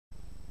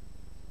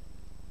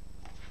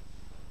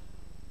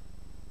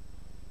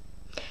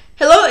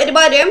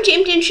everybody, I'm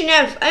Champion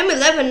Cherniaiev. I'm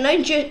 11,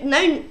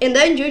 9 and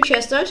 9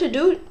 chess. Time to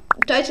do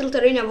title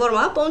arena warm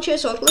up on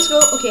chess. Let's go.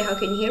 Okay, how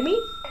can you hear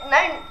me?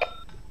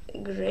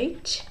 9.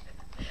 Great.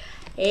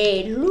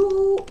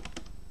 Hello.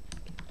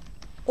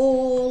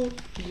 All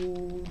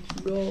good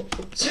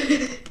luck.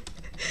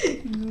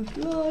 Good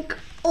luck.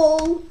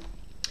 All.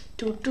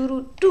 Two.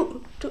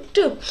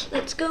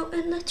 Let's go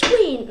and let's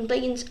win.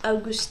 Begins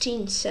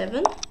Augustine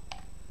 7.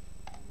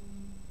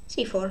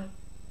 C4.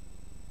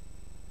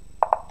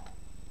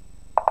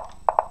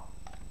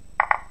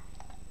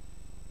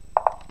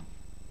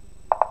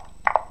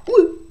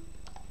 Woo.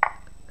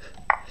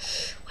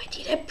 Why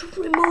did I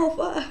prove him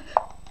over?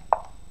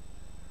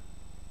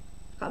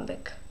 Come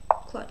back.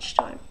 Clutch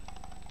time.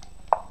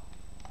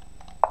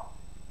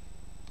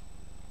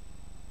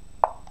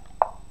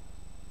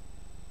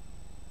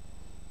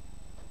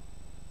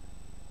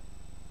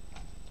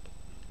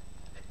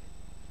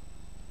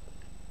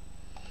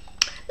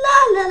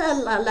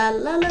 La.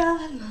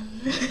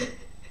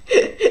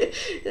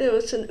 That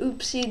was an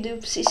oopsie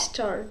doopsie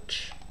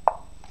start.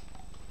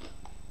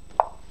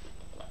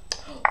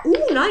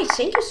 Ooh, nice.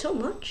 Thank you so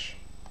much,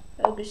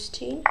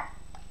 Augustine.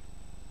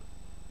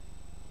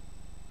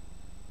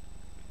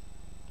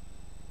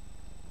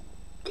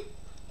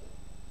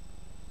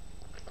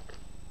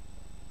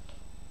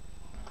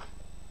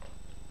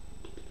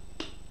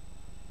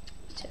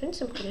 Is there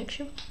some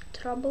connection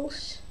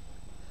troubles?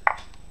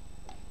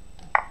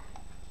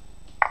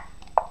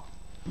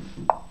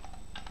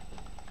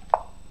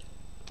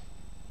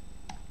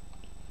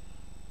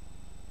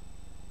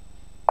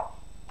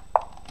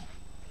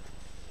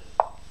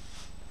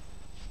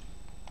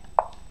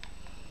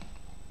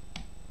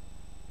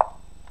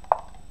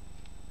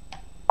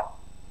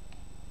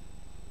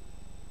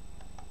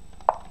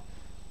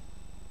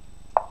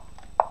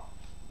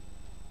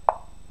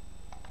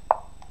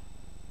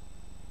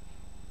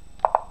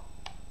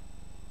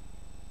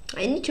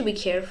 I need to be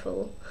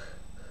careful.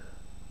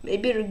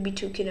 Maybe rook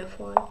b2 king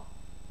f1.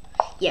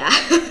 Yeah.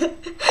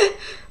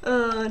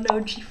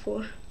 No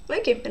g4.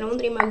 Okay, and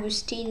Andre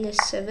Augustine is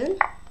 7.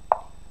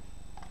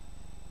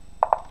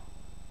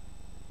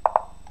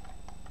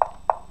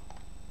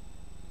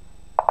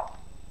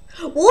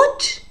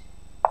 What?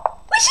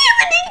 We see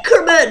an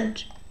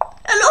increment!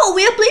 Hello,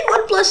 we are playing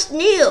 1 plus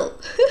nil.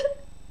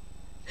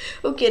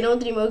 Okay, and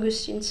Andre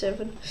Augustine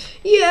 7.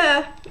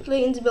 Yeah,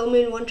 playing the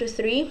Belmont 1 to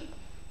 3.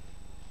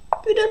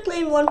 We're not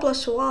playing 1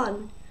 plus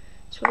 1.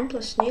 It's 1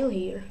 plus nil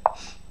here.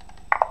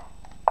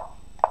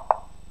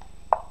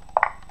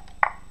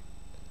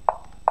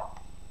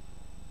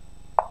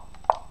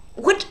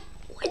 What?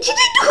 Why did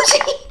I do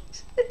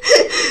this?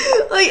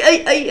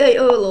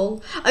 Oh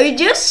lol. I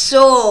just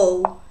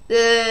saw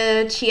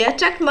that he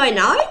attacked my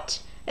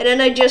knight, and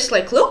then I just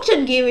like looked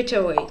and gave it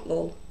away.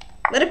 Lol.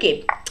 But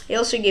okay, I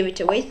also gave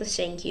it away, so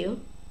thank you.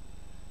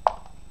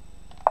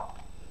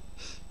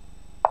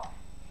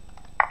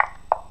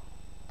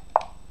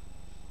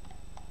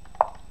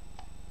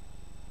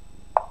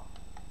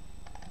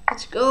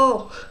 Let's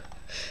go.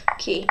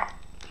 Okay.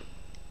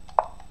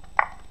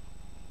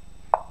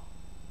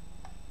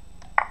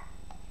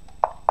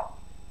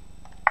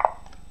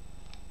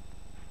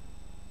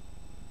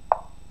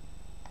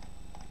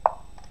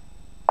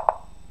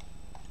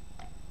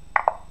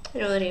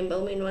 Another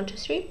rainbow main 1 to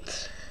 3.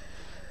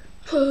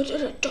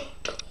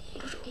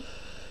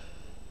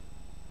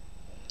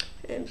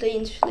 And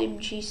playing flip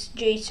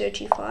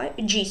J35.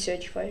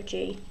 G35.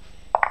 J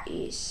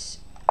is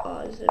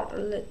other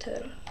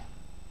letter.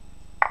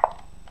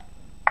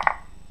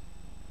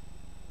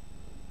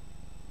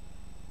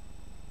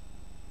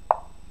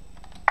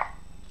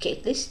 Okay,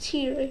 at least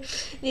here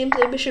didn't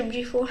play bishop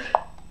g4.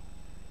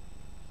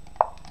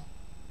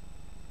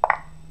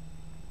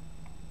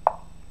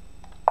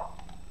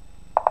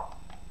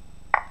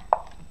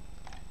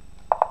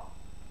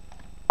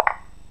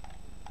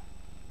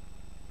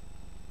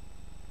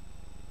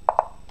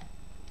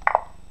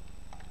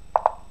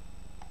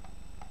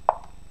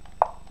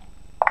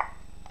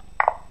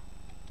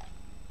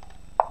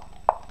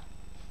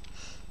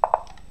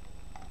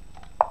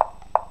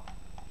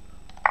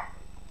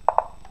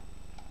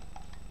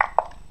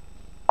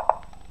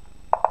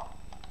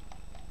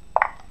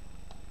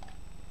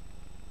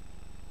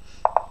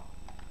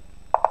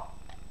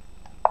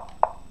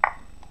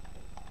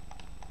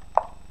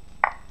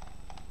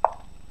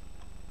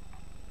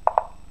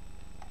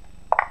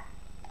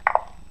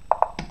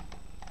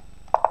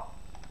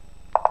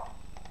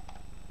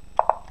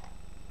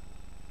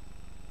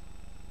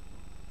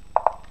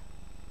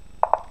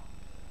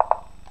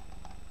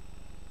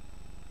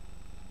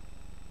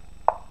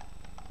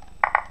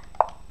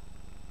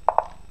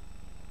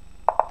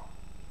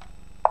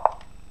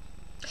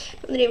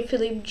 Name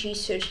Philip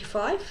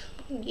G35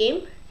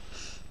 game.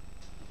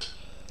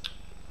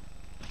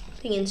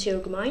 Thing in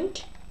your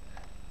mind.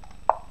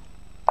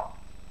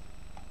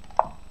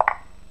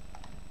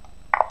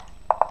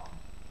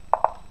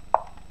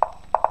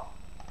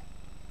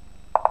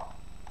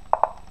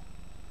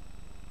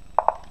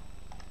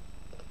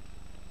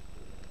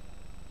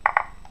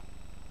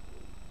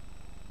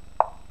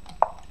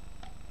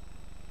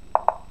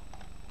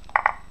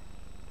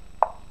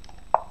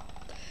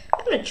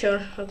 not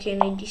sure. Okay,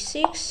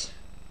 96.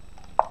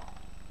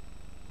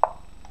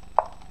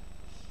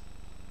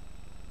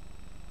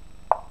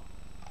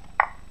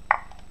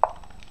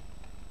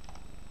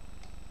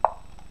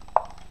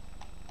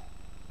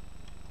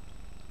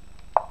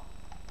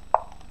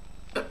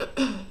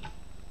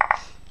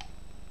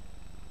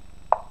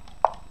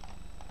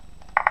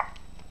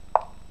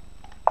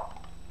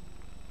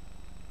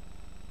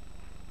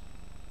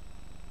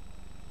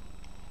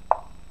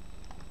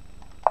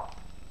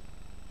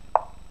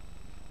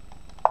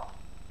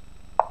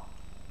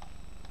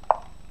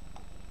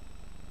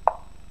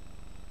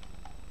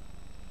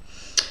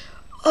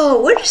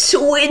 Oh, where's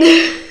the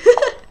winner?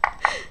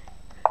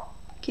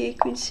 Okay,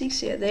 Queen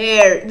 6, yeah,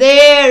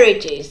 there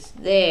it is,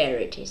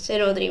 I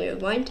know the name of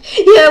mind.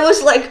 Yeah, I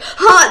was like,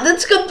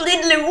 that's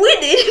completely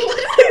winning,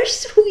 but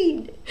where's the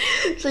win?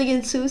 It's like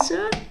in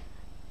Susa.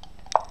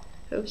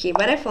 Okay,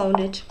 but I found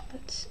it,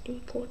 that's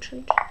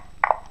important.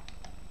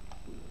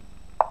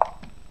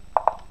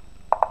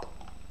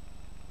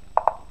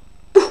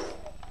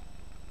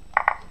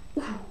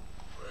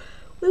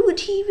 Where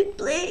would he even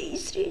play?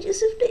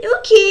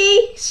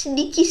 Okay,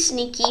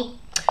 sneaky.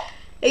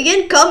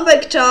 Again,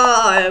 comeback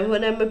time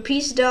when I'm a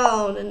piece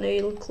down and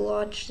they'll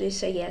clutch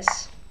this, I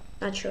guess.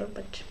 Not sure,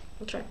 but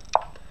I'll try.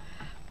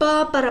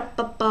 That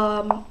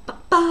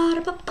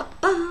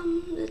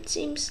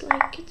seems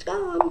like it's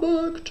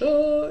comeback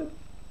time.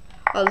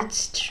 Oh, that's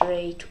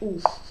straight.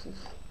 Oof.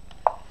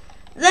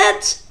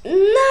 That's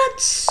not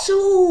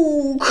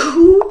so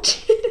good.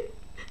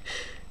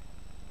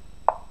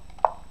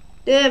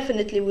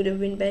 Definitely would have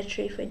been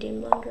better if I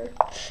didn't blunder.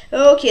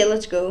 Okay,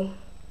 let's go.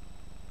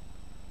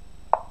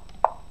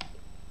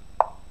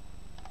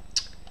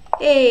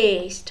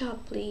 Hey,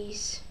 stop,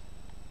 please.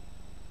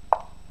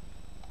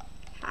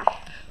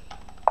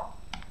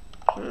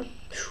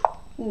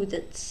 Ooh,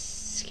 that's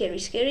scary.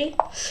 Scary.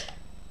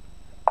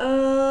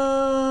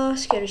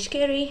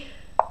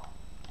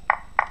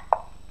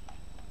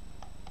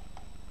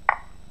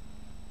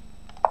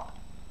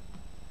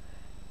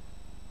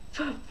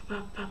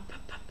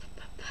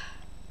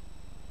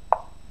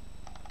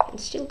 And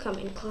still come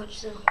in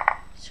clutch though.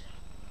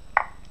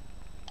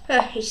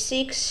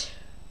 H6.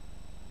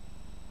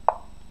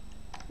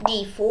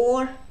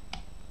 D4.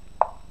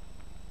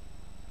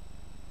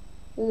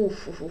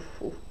 Oof.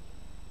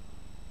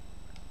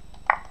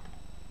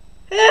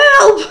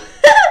 Help!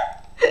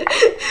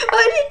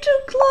 I need to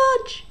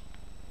clutch.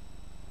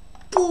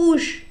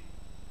 Push.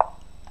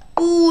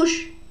 Oh,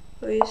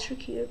 it's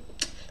here.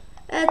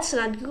 That's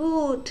not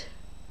good.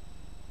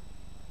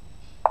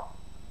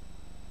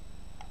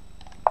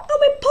 Oh,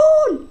 my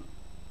pawn.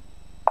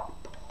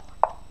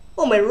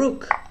 Oh, my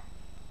rook.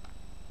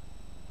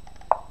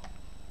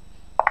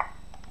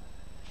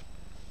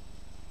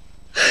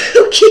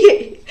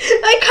 Okay,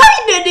 I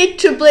kinda need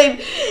to play a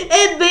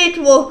bit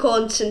more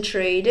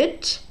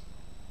concentrated.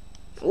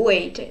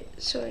 Wait,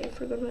 sorry, I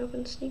forgot my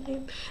opponent's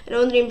nickname. I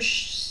don't name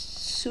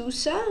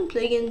Susa. I'm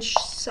playing against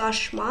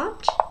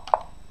Sashmat.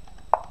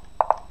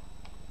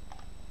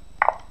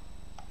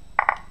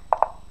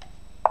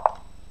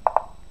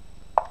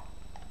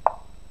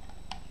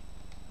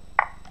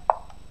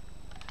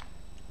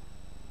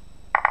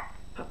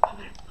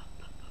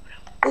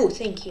 Oh,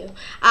 thank you.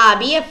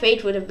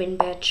 BF8 would have been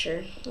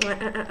better.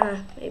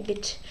 A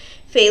bit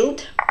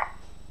failed.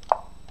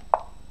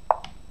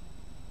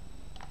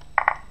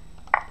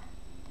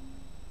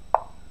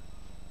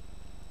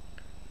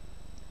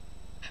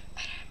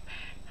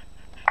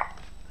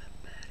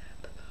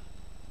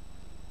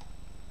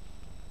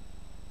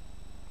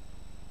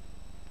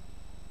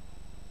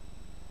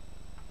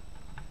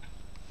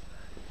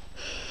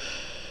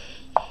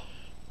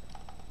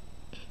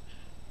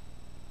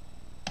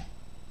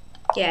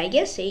 Yeah, I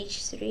guess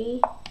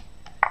H3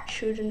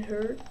 shouldn't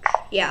hurt.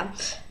 Yeah,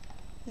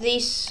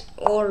 this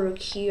or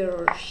here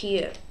or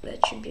here,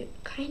 that should be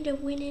kind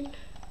of winning.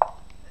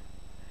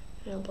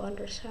 I'll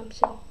blunder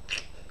something.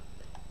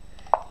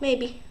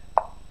 Maybe.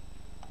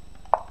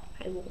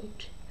 I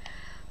won't.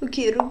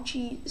 Okay, rook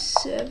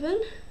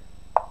G7,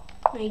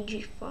 knight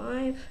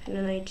G5, and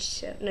then knight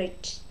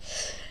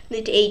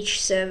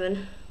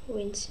H7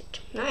 wins it.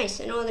 Nice.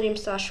 Another name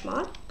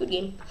Sashmat. Good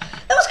game.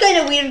 That was kind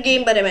of a weird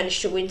game, but I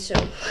managed to win, so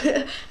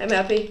I'm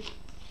happy.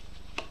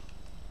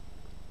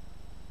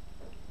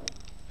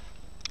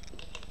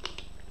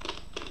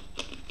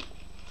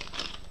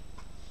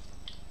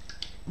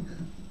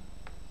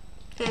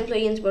 I'm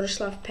playing against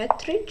Borislav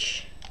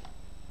Petrich.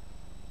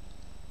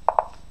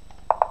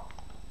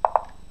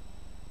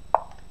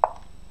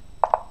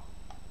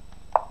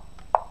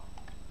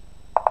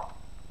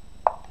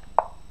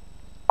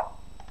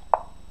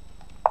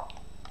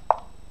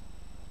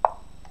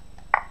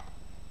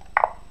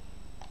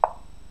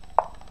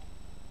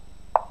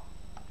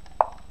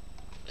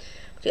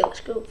 Okay,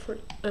 let's go for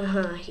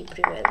he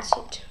prevents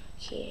it.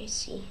 Okay, I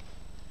see.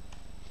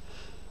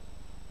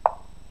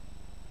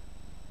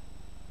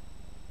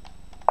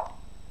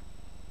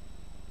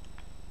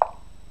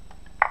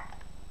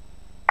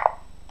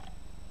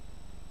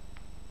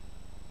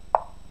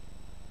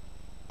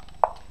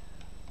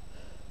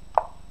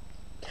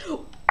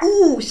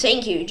 Ooh,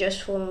 thank you.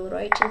 Just fallen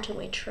right into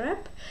my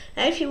trap.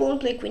 Now if you won't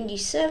play queen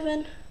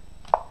d7,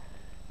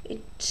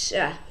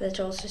 that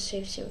also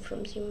saves him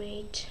from the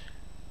mate.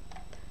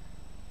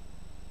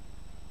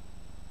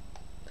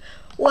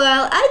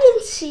 Well, I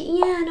didn't see.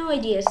 Yeah, no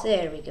ideas.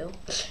 There we go.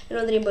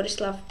 Another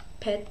Borislav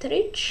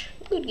Petric.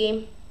 Good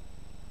game.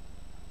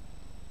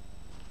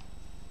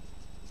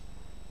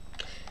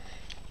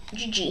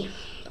 GG.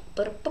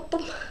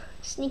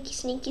 Sneaky,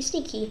 sneaky,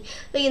 sneaky.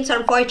 Playing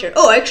Storm Fighter.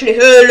 Oh, actually,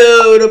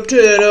 hello,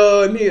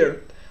 Raptor, I'm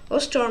here. I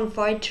was Storm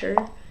Fighter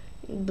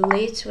in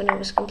Blitz when I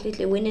was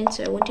completely winning,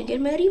 so I want to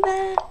get my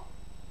revenge.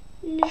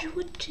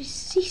 What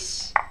is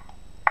this?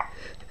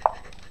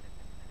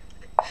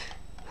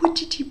 What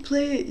did he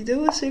play? That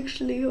was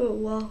actually, oh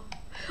wow.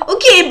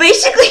 Okay,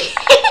 basically,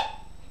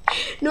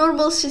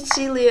 normal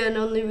Sicilian,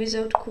 only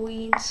without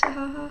queens.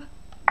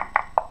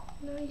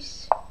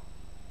 Nice.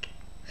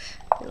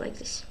 I like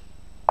this.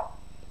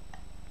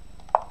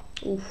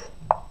 Oof.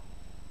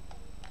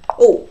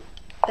 Oh,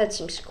 that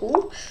seems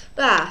cool.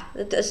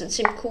 That doesn't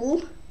seem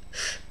cool.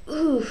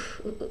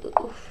 Oof.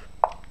 Oof.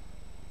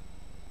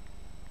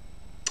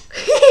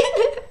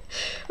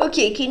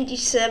 Okay, king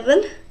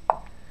d7.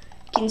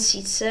 King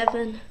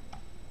c7.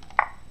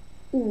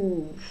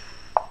 Ooh.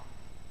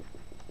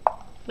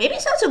 Maybe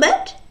it's not so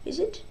bad, is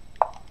it?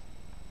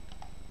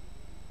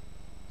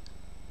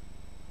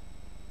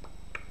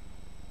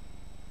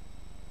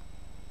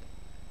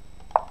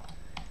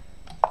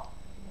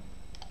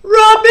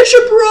 Run,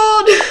 Bishop,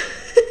 run!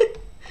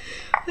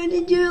 I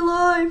need you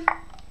alive.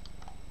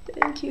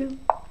 Thank you.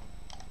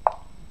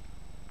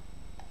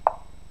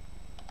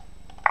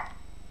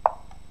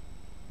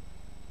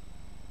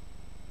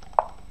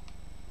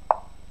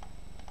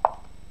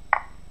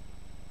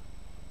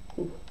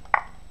 Ooh.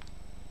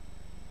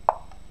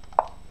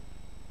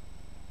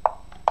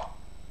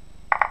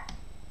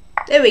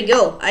 There we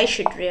go. I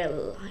should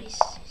realize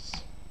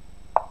this.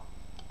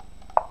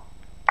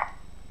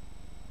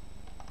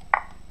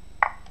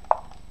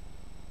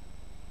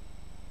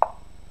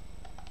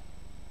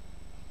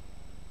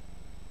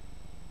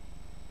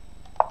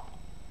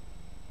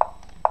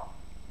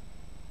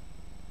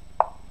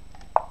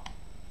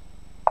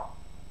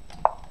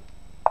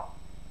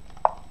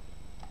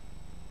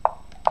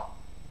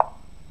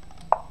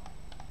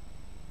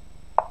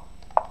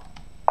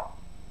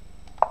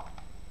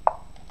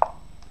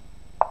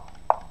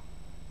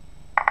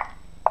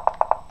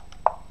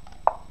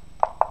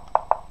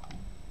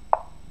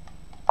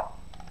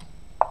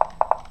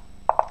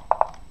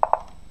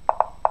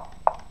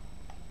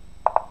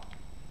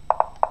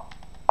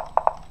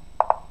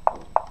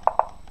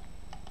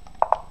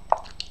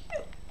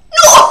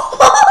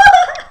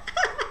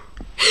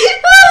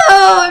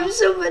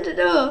 So bad at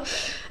all.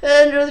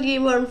 Another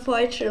game on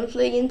Fighter. I'm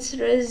playing against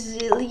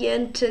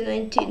Resilient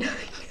 99.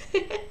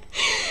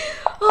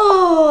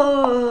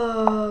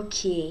 Oh,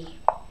 okay.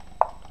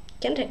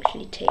 Can't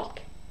actually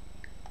take.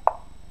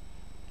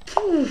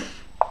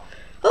 Oof.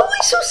 Oh,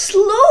 he's so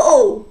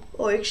slow.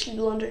 Oh, actually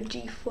blundered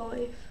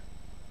d5.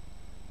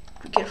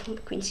 Be careful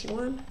with queen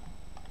c1.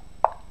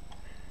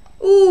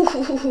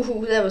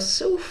 Ooh, that was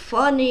so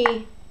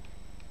funny.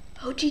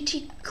 How did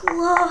he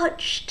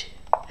clutched?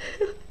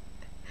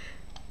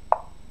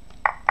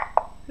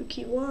 Rook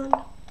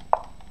e1.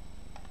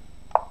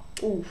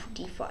 Ooh,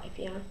 d5,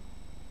 yeah.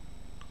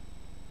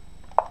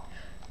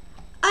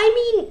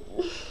 I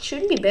mean,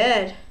 shouldn't be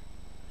bad,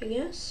 I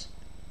guess.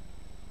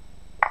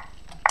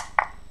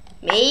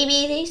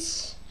 Maybe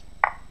this.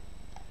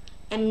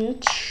 I'm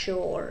not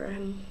sure.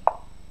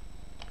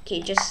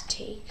 Okay, just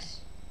takes.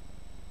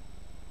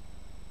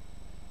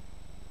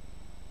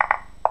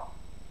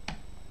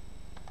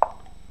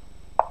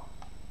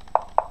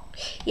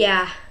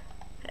 Yeah,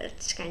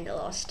 that's kind of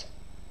lost.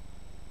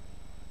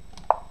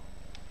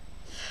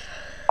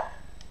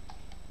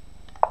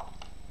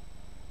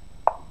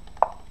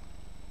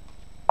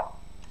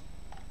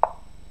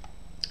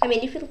 I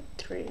mean, if it'll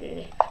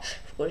trade,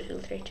 of course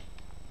we'll trade.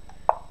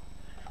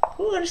 Of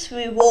course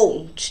we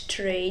won't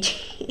trade.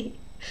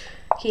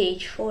 Okay,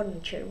 h4,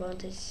 not sure about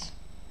this.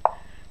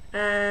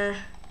 King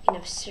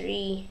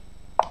f3.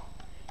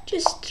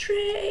 Just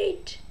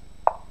trade.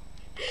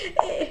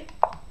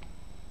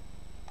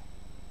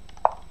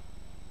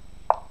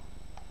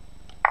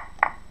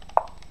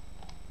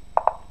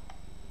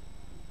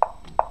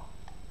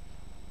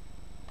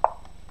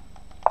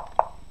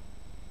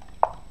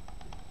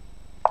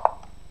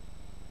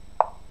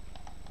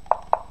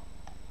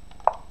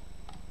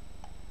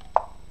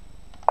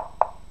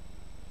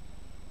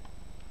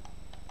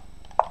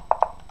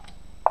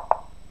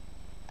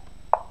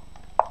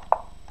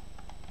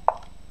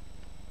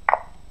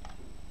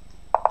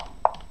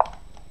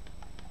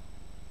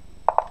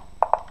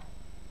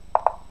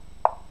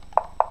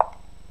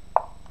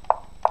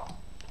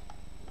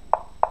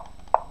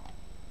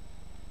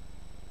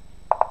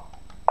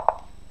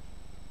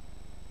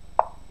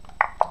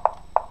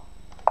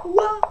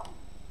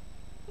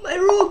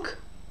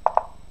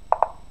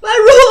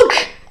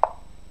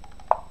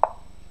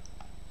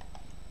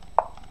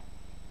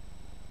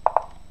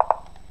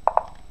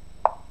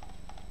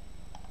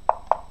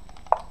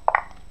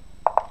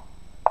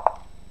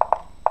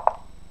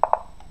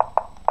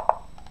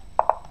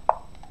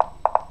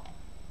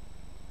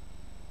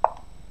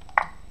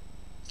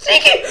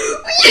 Thank you.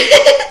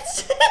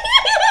 Yes.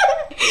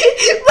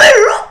 My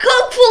rook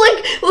cock for like.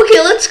 Okay,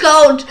 let's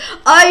count.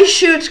 I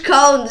should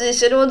count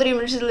this. I don't want to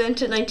reach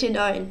to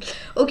 99.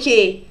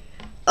 Okay.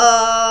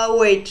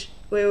 Wait.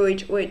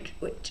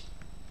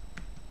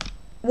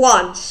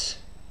 Once.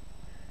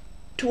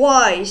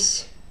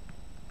 Twice.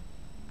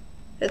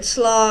 It's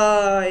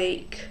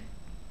like.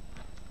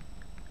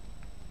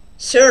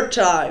 Third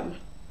time.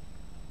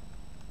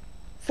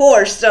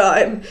 Fourth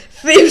time.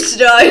 Fifth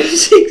time.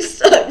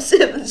 Sixth time.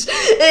 Seventh.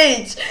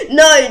 Eighth.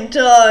 9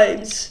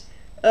 times.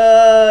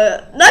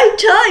 9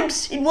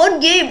 times in one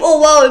game. Oh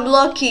wow, I'm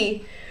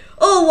lucky.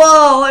 Oh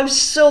wow, I'm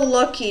so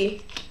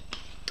lucky.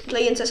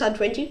 Playing SSR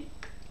 20.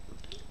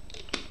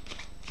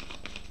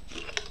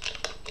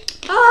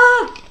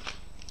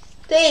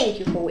 Thank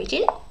you for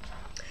waiting.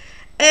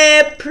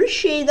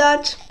 Appreciate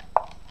that.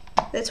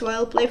 That's why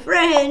I'll play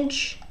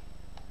French.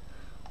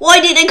 Why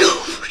did I go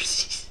for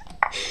this?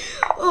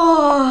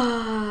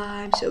 Oh,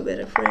 I'm so bad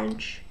at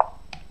French.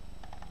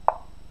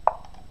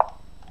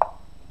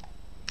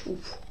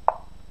 Oof.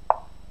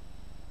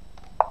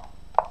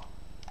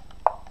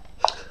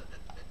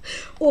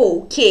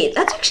 Okay,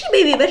 that's actually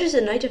maybe better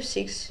than knight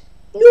f6.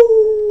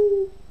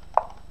 No,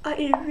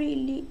 I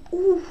really.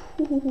 Ooh.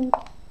 Ooh.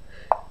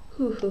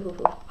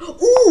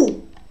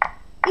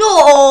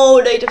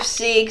 No, knight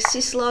f6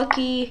 is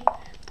lucky.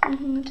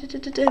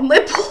 My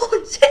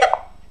pawn.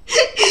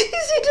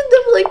 He's hitting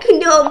them like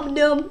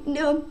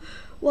num.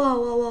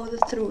 Wow, the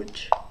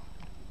throat.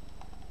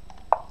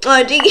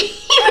 I think he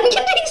even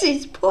gets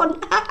his pawn.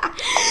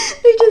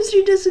 Knight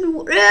f3 doesn't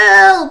work.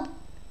 Help!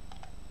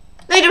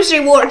 Knight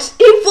f3 works.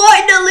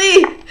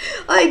 Finally!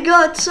 I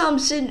got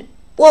something.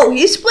 Whoa,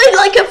 he's playing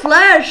like a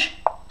flash.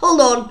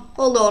 Hold on.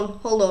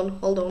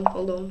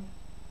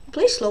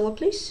 Play slower,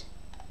 please.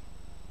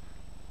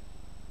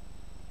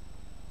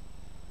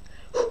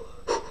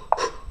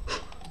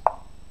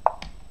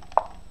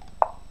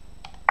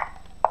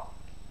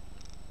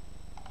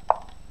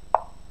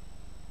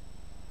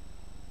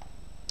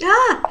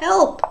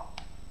 Help!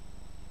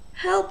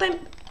 Help, I'm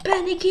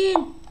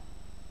panicking.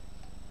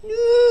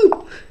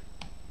 No!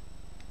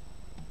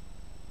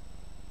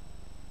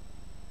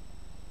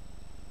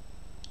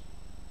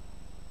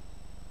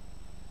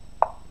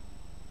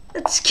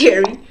 That's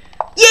scary.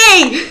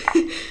 Yay!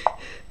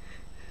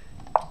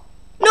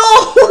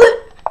 No!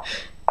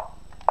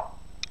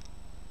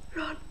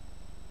 Run.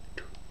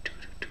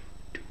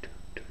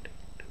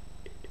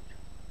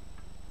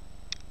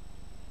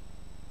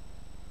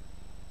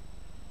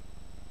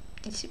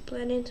 Is he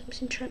planning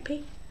something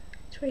trappy?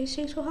 It's where he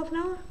stays for half an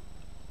hour.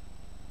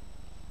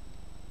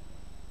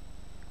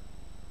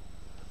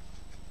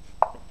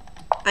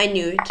 I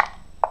knew it.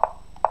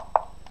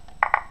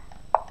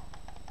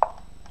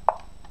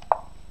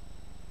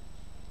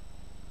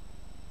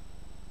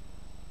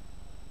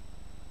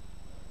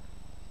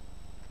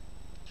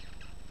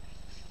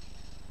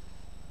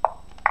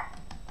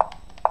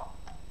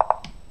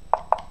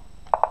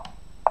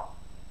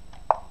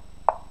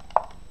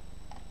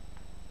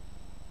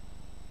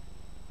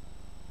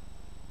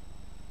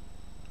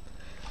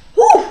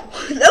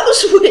 That was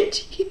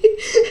sweaty.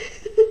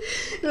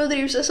 No,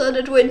 there's a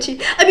 120.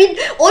 I mean,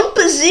 on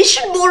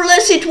position, more or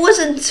less, it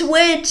wasn't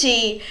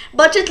sweaty.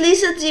 But at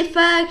least at the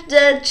fact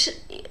that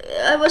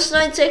I was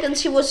 9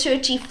 seconds, he was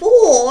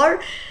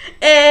 34.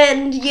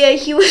 And yeah,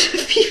 he was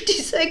 50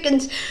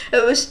 seconds, I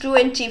was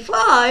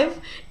 25.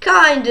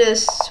 Kinda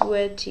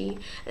sweaty.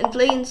 And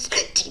playing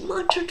Team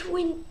Hunter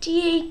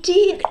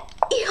 2018.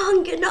 He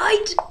hung a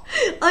knight.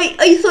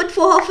 I thought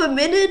for half a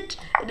minute.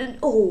 And then,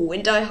 oh,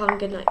 and I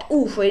hung a knight.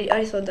 Oof,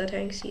 I thought that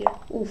hangs here.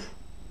 Oof.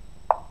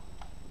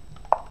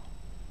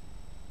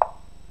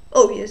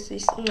 Oh, yes,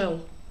 this.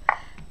 No.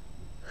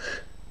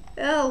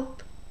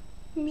 Help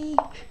me.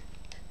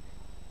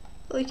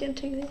 Oh, I can't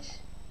take this.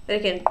 I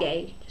can, yeah,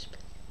 you can just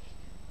play.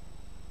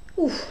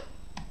 Oof.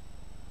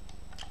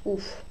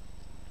 Oof.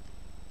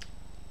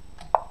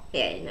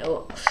 Yeah,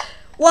 no.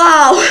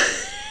 Wow.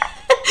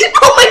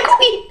 Oh my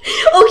queen.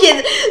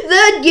 Okay,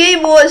 that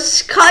game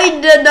was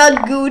kinda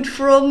not good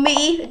from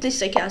me. At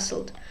least I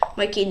castled.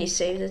 My king is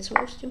safe, that's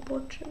most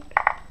important.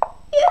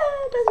 Yeah,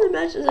 it doesn't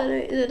matter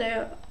that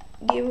I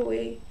gave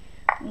away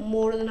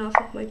more than half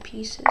of my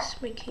pieces.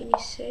 My king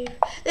is safe.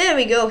 There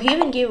we go. He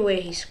even gave away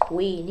his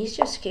queen. He's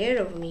just scared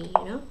of me,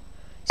 you know?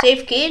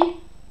 Safe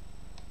king,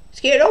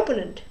 scared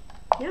opponent.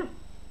 Yeah.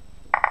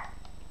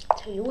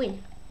 That's how you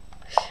win.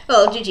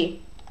 Oh,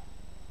 GG.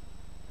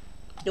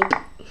 Nope.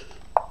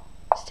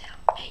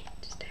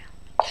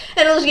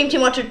 Another game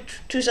Team Hunter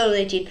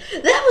 2018.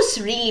 That was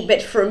really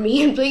bad for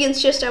me. And play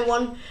against just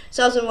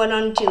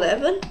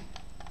 1111.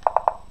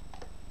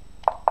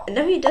 And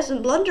now he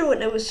doesn't blunder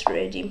when I was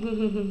ready.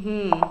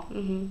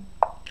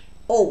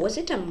 Oh, was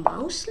it a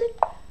mouse slip?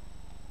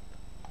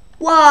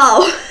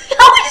 Wow.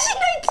 How is he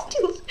not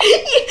still?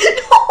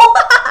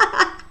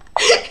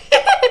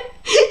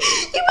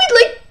 He made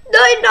like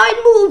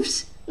 9 moves.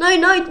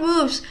 9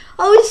 moves.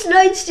 How is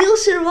Knight still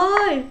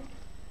survive?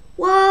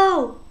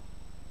 Wow.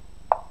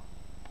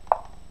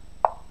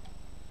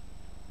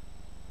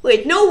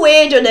 Wait, no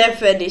way I don't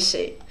have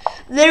anything.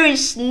 There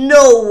is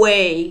no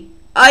way.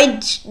 I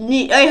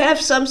have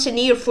something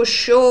here for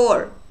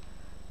sure.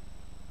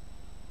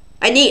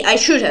 I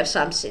should have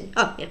something.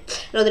 Oh yeah,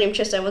 another name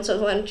chest. I want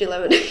some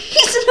 111.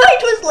 His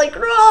knight was like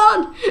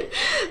run.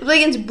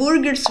 Against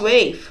Burger's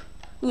wave.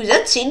 Ooh,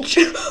 that's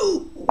interesting.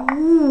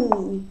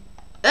 Ooh,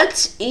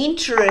 that's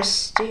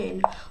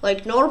interesting.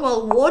 Like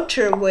normal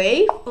water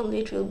wave, only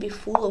it will be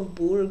full of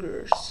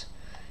burgers.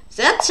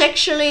 That's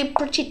actually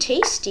pretty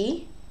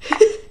tasty.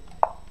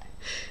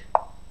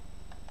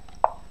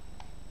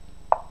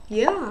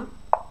 Yeah.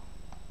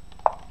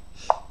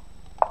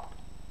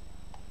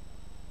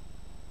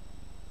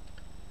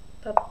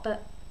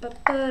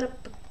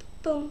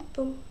 Boom,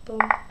 boom,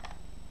 boom.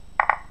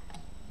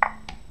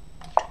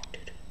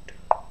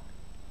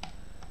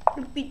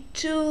 Rook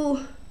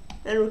b2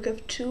 and rook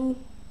f2.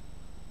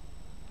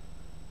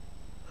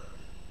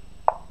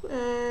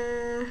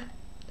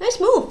 Nice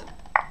move.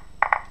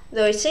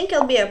 Though I think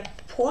I'll be a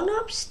pawn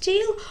up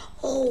still.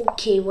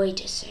 Okay,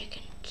 wait a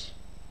second.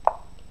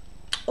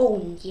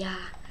 Oh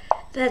yeah,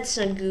 that's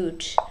not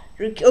good.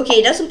 Okay,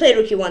 it doesn't play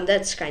rook e1.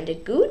 That's kind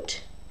of good.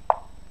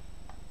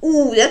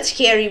 Ooh, that's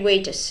scary.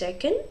 Wait a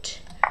second.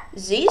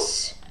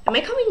 This. Am I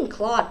coming in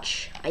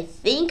clutch? I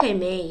think I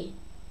may.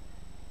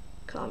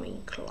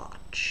 Coming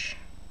clutch.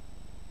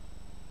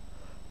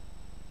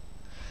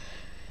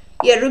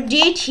 Yeah, rook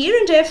d8 here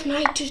and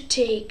f9 to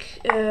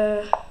take.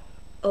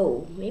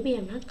 Oh, maybe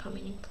I'm not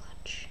coming in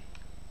clutch.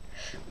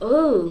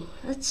 Oh,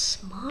 that's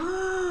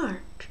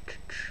smart.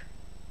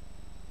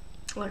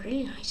 Oh,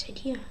 really nice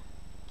idea.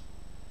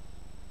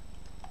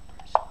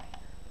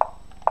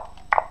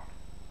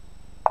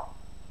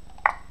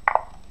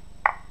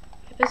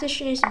 My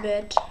position is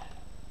bad.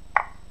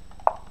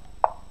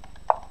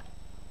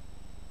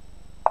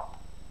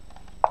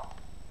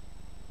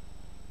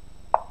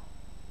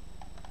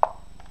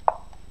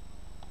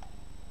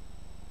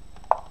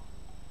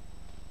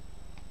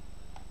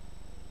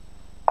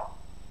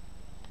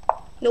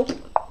 Nope.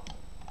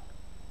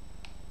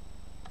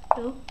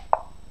 No.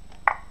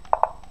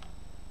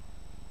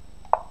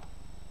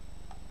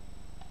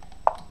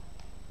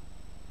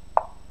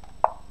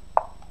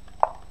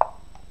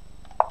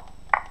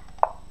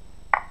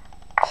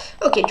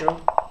 Okay, draw.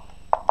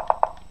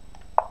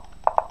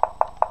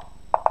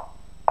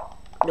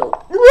 No.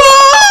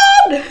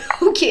 Run!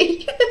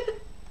 Okay.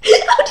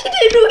 How did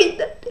I ruin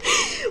that?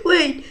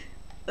 Wait.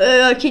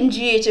 King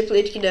g8, I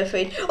played king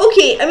f8.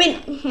 Okay, I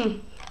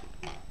mean,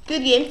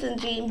 good game,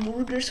 then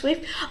Burger's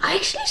wave. I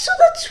actually saw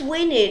that's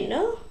winning,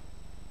 no?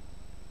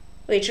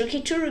 Wait, rook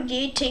e2, rook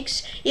d8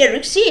 takes... Yeah,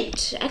 rook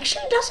c8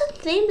 actually doesn't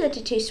think that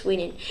it is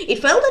winning. It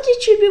felt that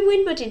it should be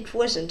win, but it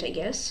wasn't, I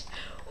guess.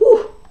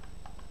 Whew.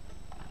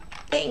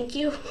 Thank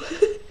you.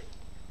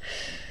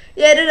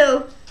 Yeah, I don't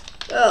know.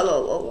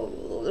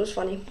 Oh, that was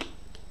funny.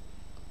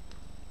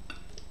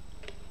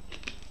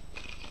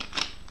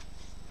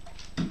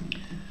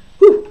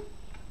 Whew.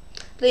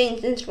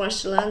 Playing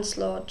International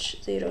Landslot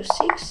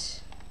 06.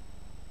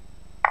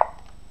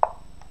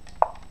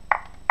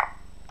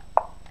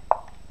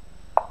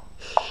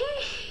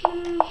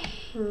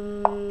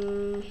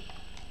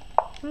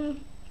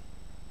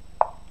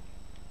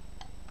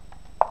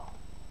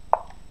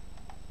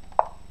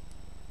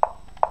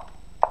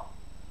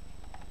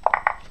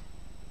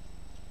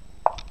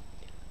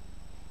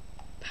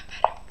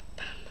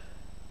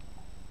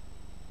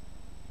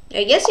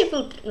 I guess if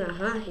we'll...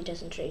 he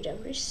doesn't trade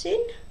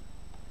everything.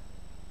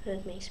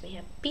 That makes me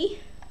happy.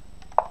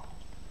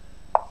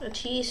 But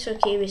he's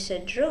okay with a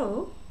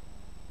draw.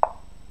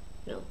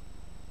 No.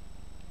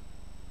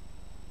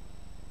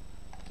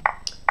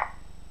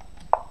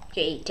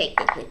 Okay, he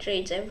technically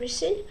trades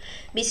everything.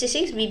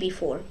 bc6,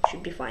 bb4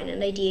 should be fine.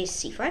 And idea is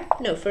c5.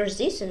 No, first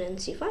this and then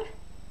c5.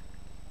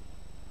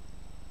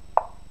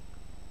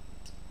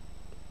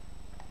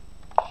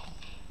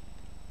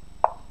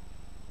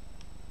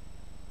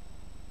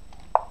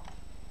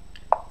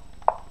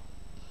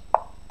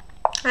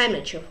 I'm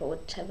not sure for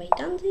what have I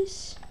done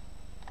this,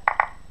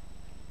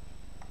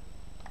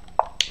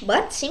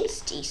 but seems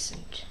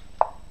decent.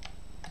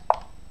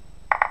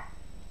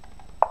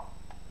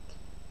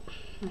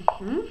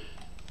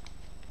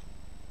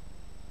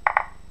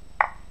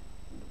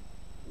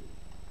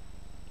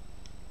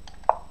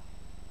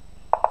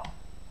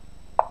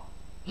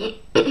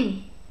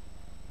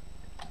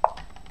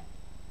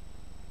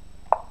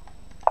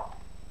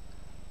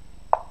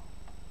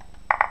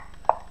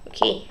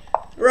 Okay,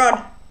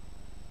 rod.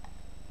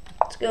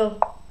 Let's go.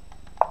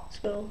 Let's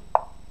go.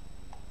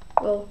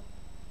 Go.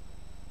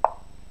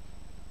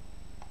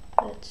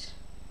 Let's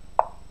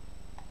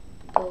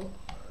go.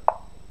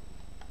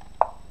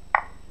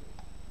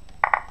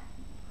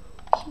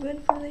 He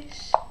went for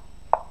this.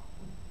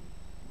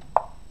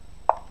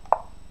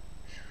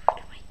 What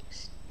am I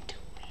just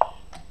doing?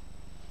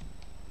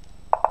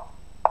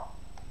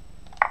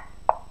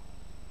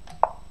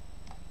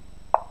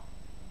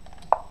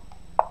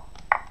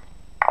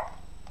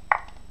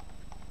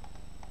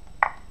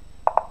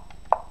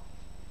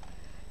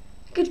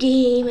 Good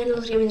game, and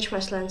another game in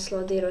International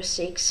Landslot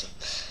 06.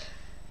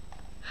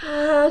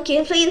 Okay,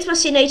 I'm playing my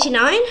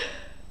C99.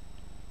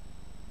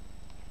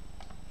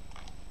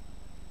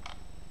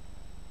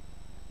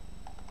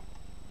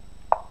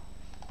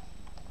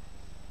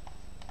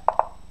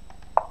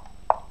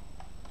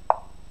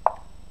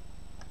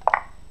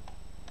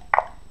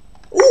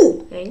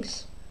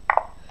 thanks.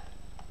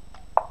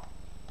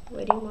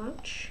 Very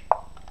much.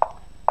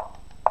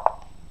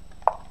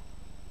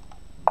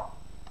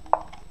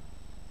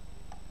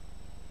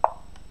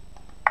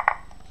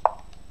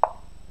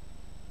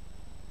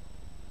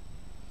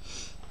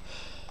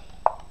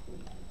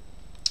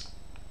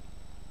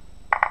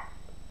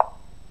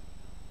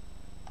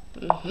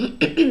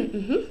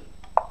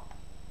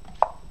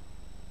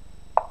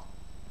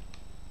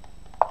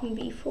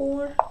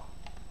 B4.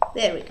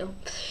 There we go.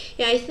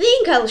 Yeah, I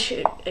think I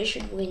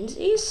should win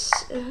this.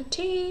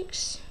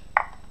 Takes.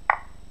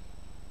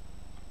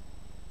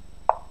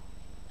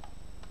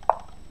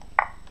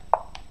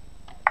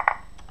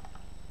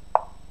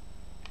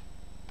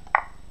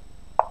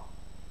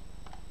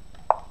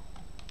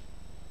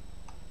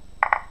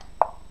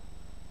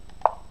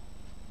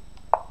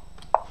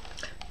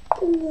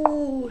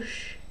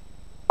 Push.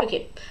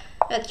 Okay,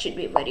 that should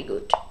be very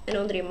good. And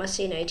Andre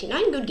Massi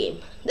 99, good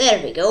game.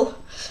 There we go.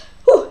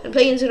 Whew, I'm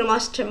playing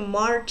Grandmaster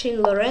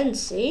Martin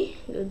Lorenzi.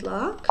 Good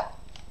luck.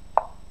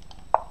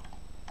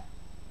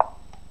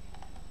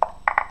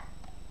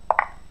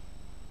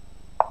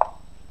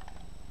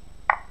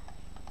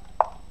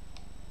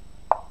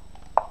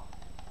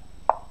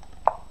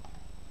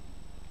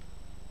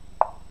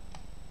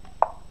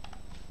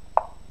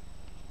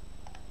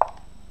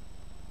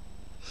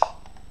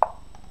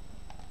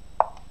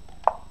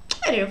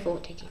 I don't know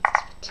what I did this,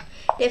 but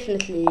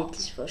definitely it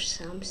is for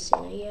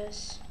something, I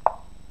guess.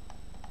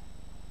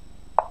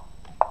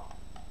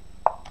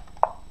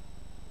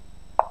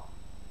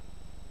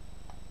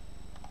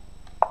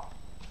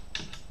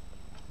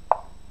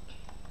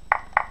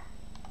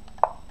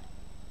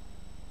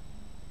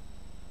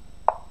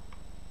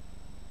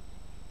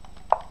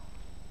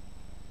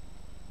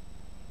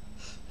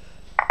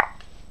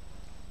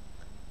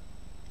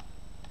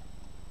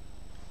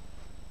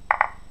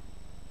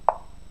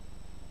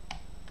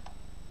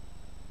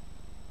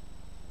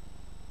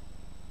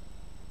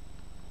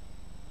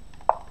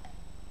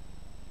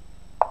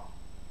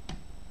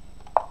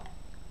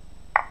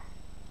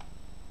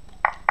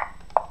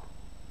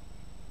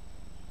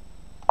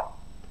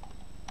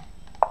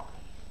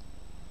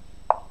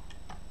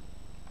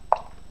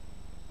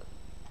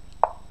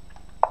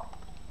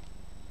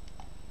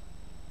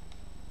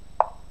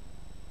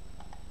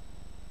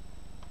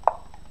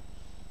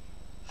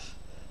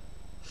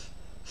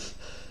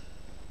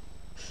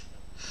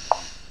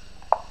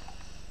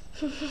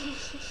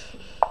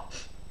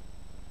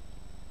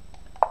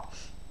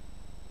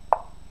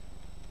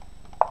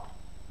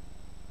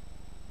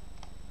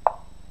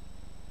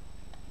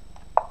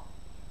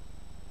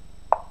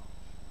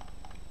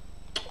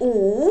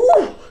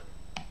 Ooh!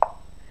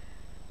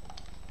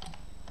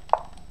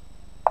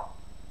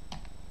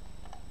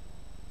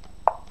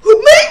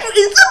 Mate,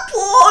 it's a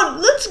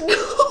pawn! Let's go!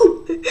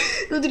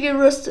 Not the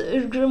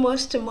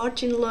Grandmaster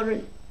Martin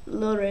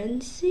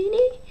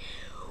Lorenzini?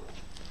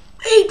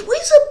 Wait,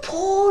 where's a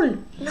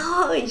pawn?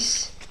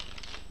 Nice!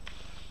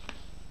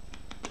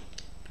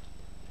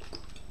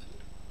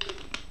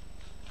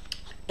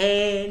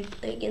 And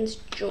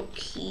against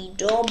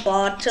Jokido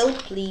battle,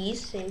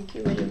 please. Thank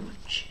you very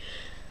much.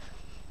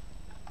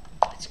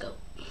 Let's go.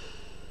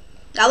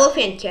 Double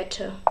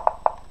Fianchetto.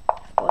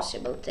 If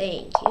possible,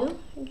 thank you,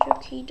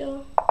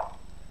 Jokido.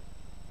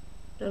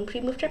 Don't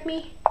pre-move trap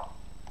me.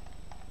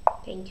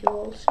 Thank you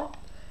also.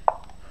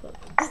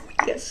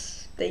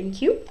 Yes,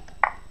 thank you.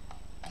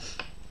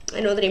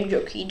 Another name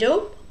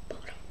Jokido.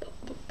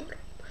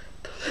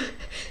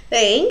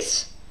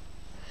 Thanks.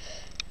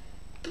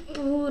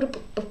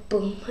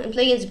 I'm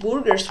playing against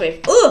Burger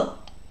Swift. Oh!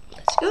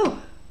 Let's go.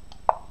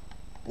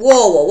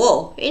 Whoa, whoa,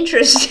 whoa.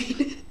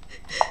 Interesting.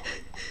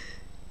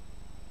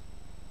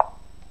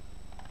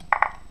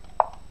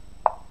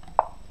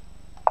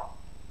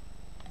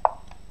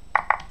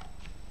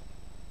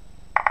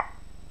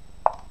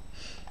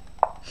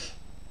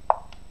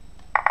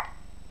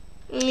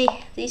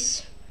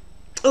 This.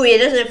 Oh, yeah, it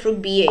doesn't have rook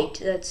b8.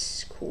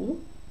 That's cool.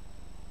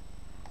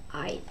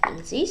 I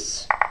think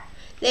this.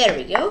 There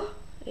we go.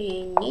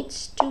 He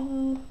needs to.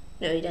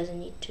 No, he doesn't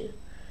need to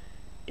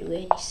do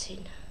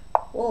anything.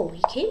 Whoa,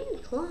 he came in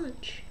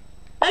clutch.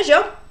 Nice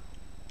job.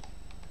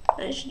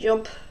 Nice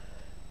job.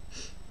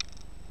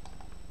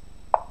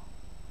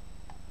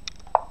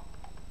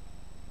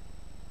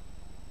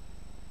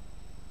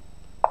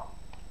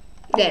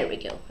 There we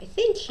go. I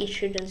think he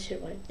shouldn't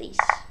survive this.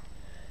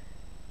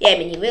 Yeah, I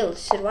mean, he will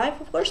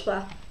survive, of course,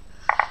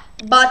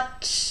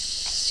 but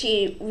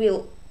he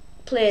will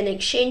play an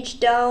exchange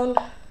down.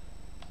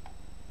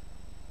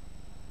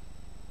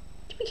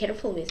 Be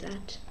careful with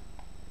that.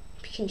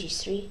 Picking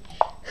g3.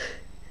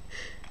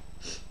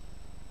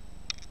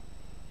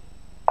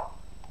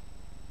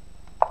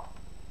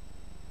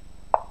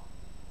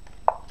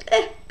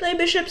 Play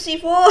bishop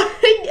c4.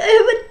 I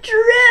have a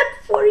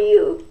trap for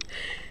you.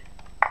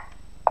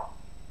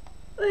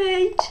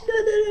 Wait,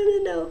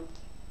 no.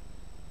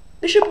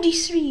 Bishop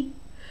d3.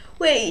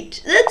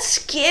 Wait, that's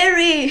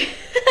scary.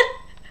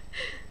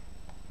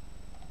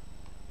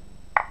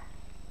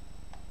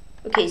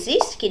 Okay,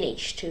 this king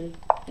h2.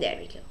 There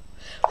we go.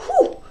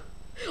 Whew.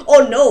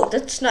 Oh no,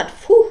 that's not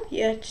whew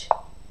yet.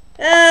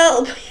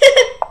 Help!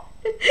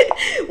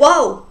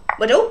 Wow!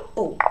 But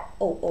oh.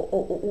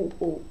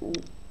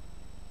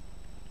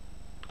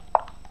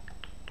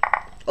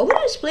 Owen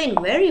is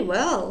playing very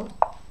well.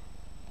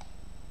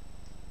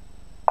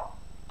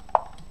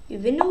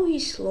 Even though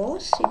he's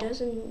lost, he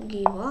doesn't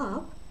give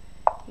up.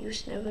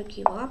 Use never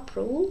give up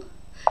rule.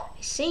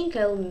 I think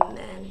I'll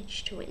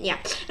manage to win. Yeah,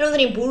 another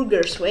name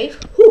Burger's Wave.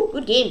 Whew,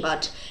 good game,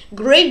 but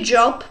great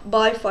job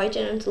by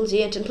fighting until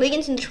the end and play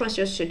against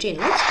International 2013.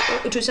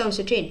 Let's go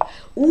 2013.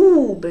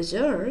 Ooh,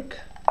 Berserk.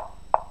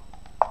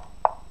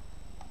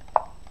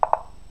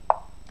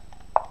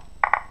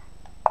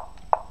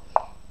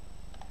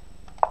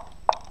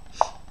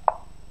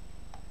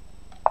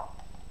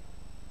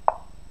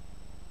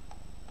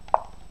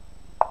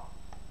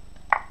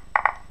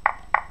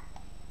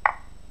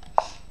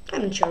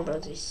 I'm not sure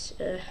about this.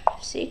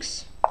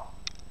 6.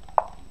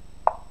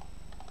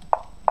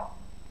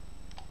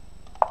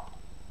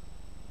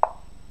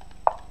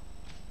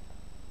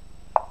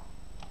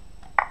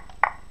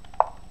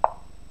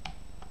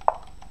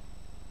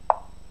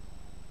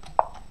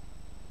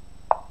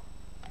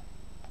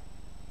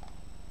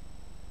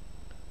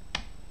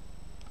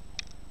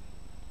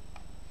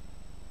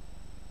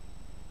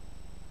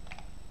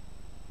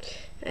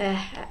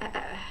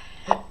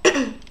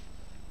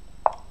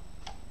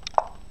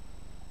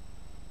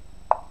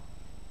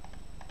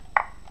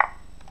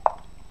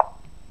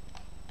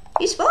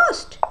 He's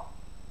fast.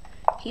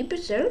 He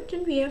berserked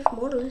and we have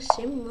more or less the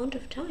same amount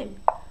of time.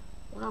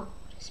 Wow,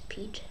 what a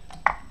speed.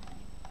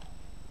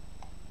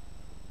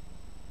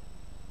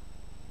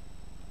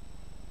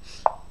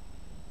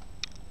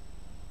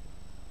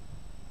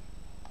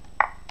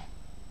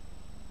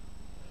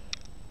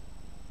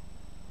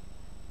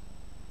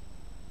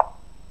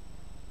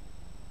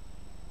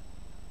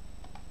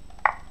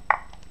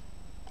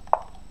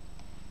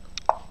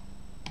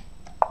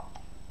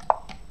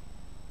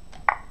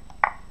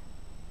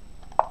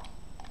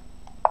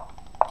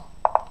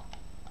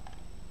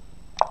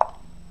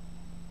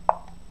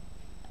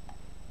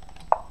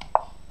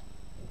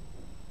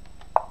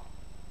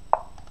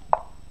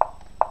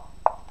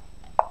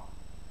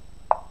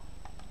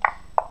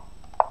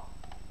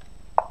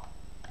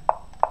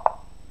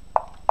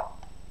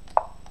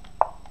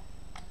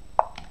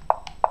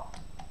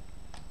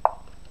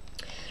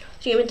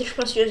 So you went to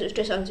plus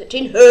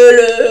 2013.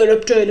 Hello,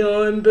 Upton,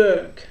 I'm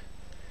back.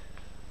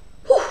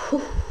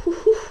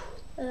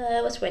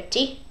 Was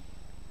sweaty.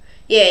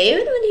 Yeah,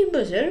 even when he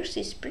berserks,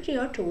 he's pretty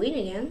hard to win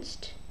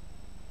against.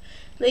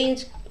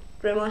 Lane's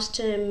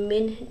Grandmaster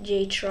Min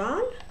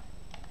J-Tron.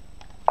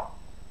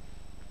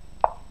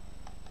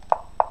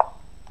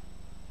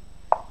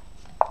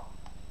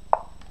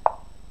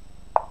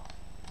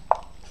 I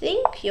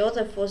think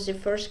Yosef was the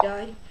first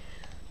guy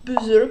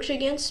berserked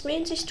against me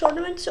in this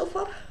tournament so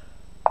far.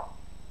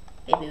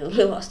 Maybe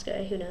the last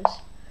guy, who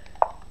knows.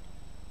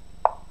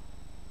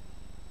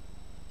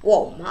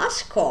 Whoa,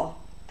 Moscow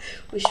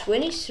with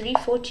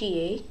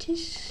 2348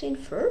 is in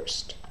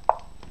first.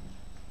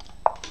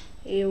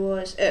 He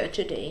was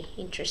today.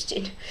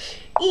 Interesting.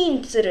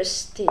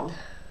 Interesting.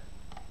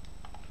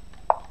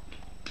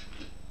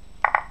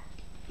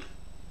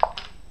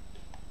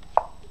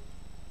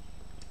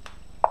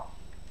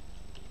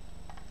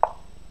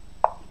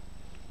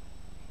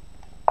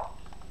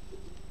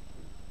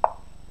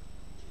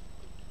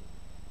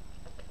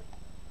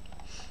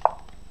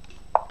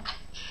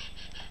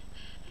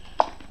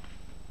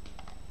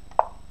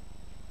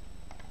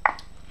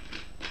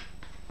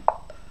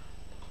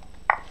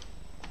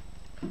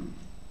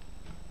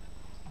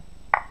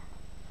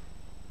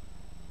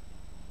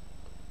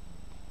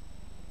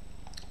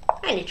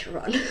 I need to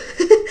run.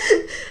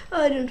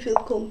 I don't feel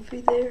comfy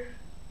there.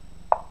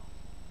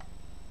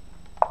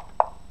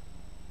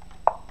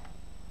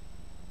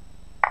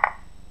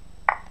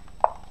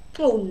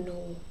 Oh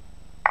no.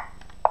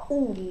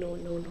 Oh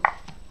no.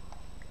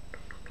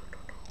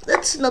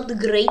 That's not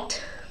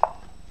great.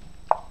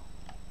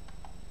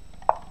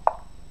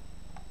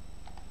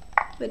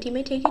 But he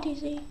may take it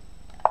easy.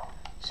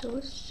 So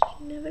let's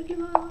never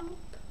give up.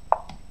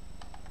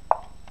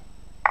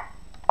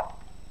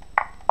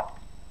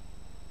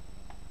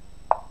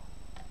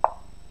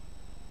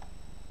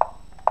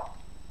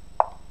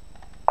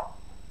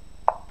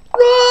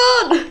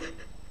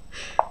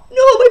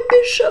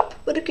 Bishop,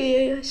 but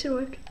okay, yeah, I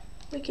survived.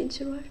 My kid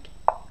survived.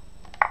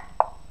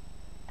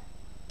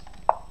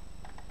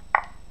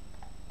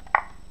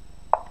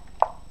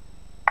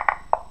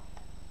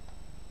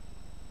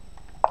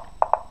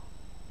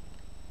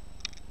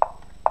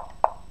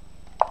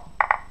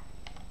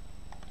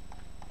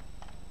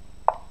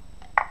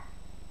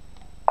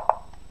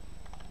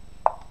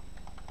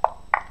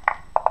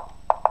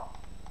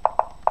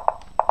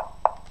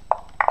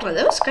 Well,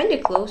 that was kind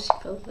of close,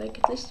 it felt like,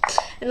 at least.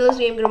 Another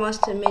game,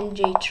 Grandmaster Min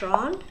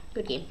J-Tron.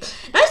 Good game.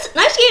 Nice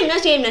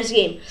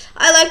game.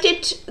 I liked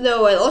it,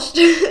 though I lost.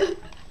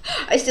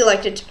 I still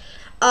liked it.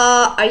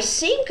 I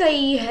think I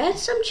had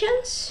some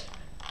chance.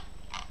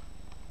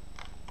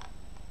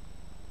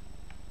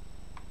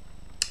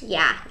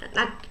 Yeah,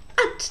 not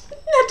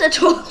Not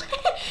at all.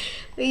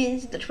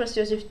 That was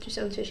Joseph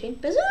 2013.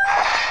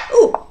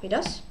 Oh, he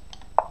does.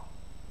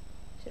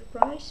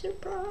 Surprise,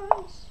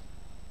 surprise.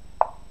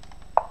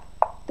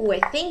 Oh, I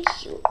think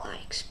he'll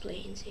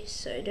explain this,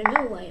 so I don't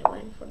know why I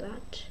went for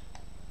that.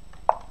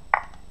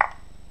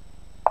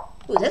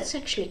 Oh, that's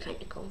actually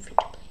kind of comfy to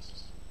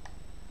places.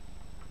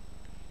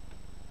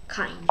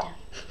 Kinda.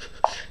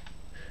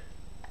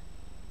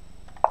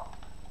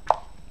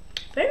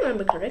 If I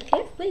remember correctly,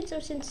 I've played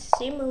something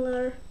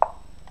similar.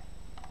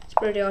 It's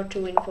pretty hard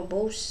to win for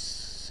both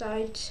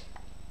sides.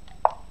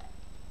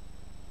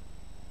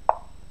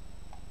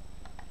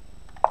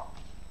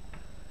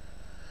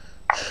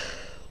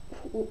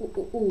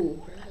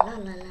 Ooh, la la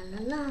la la la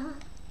la.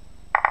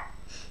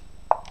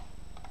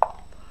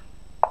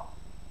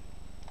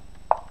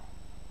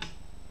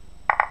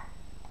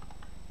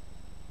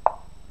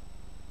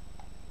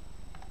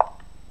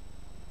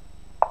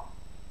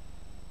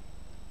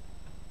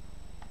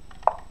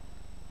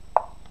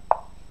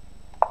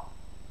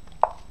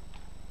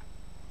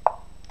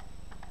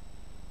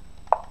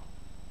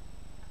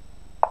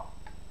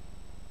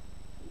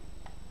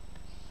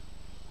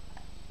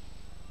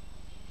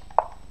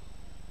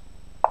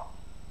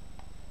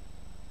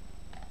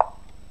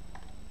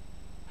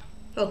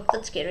 Oh,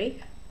 that's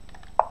scary.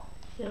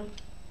 Yeah.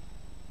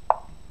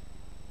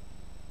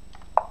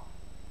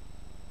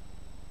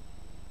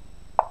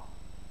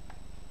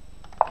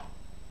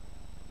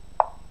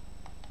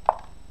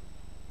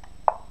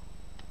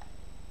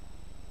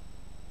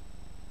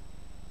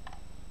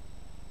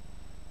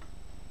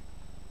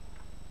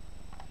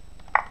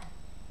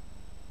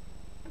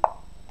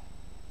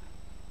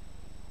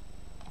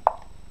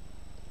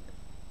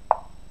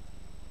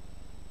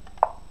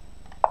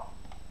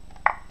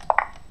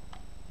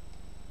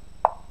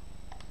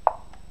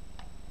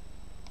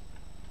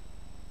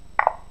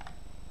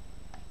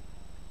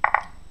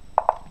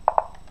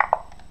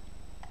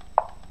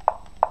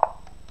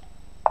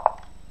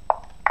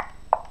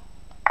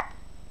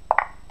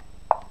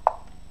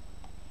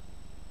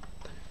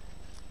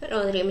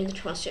 Another game in the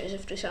Masters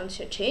of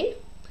 2013.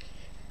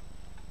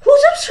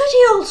 Who's up sweaty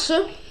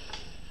also?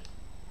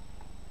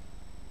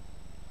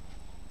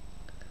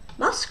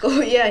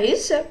 Moscow, yeah,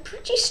 he's a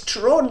pretty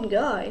strong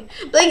guy.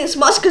 Playing as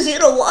Moscow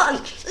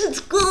 01. Let's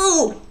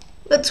go!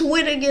 Let's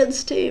win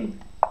against him.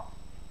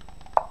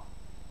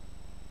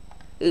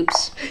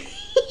 Oops.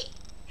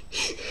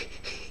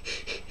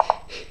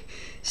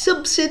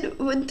 Something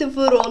went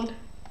over on.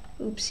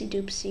 Oopsie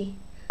doopsie.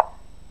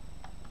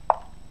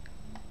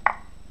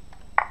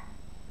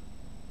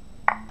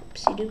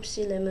 Oopsie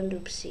doopsie lemon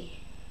doopsie.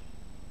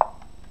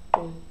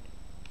 Boom.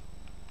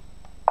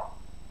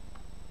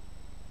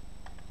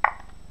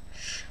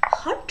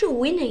 Hard to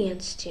win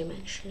against him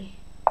actually.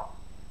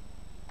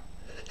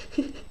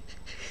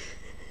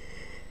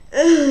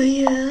 Oh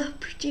yeah,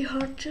 pretty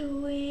hard to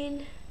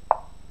win.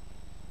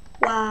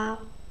 Wow,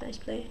 nice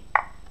play.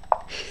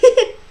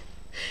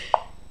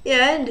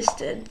 Yeah, I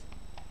understand.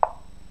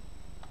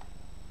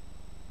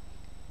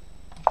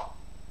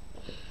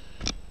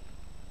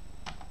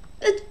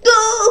 Let's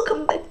go!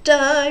 Come back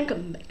time,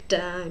 come back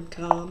time,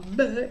 come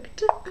back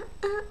time.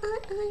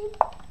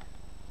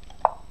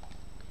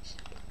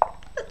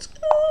 Let's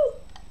go!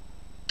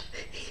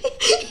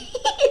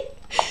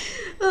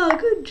 Oh,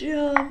 good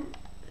job.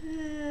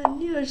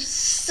 Man, you're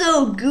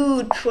so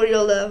good for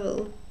your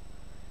level.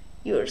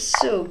 You're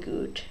so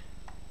good.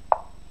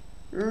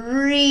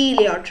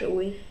 Really hard to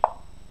win.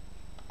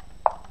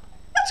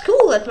 That's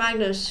cool that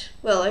Magnus.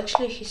 Well,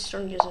 actually, he's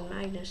stronger than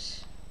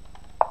Magnus.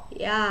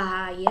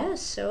 Yeah, I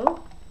guess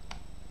so.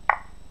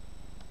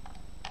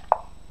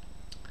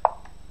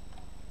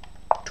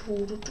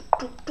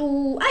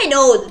 I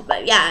know,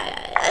 but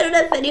yeah, I don't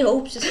have any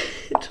hopes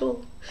at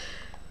all.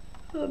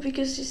 Oh,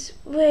 because he's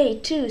way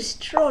too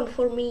strong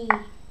for me.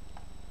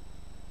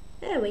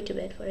 Yeah, way too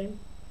bad for him.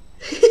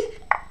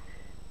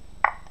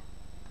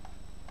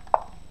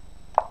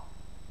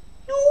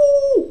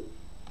 No!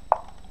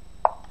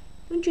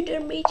 Don't you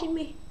dare mating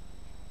me.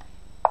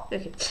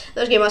 Okay,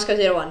 let's game Moscow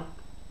 01.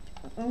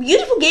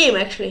 Beautiful game,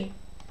 actually.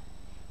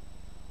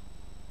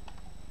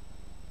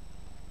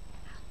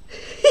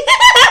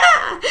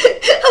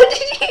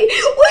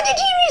 Why did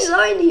he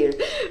resign here?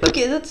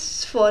 Okay,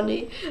 that's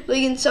funny.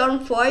 Like in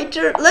Sound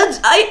Fighter,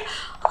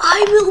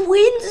 I will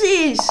win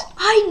this.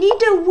 I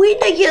need a win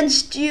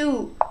against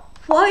you.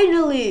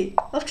 Finally,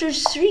 after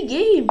 3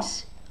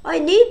 games, I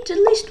need at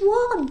least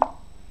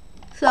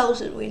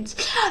 1,000 wins.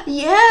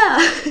 Yeah.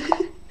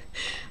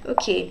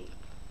 Okay,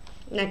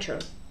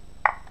 natural.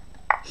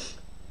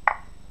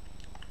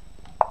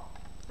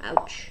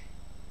 Ouch.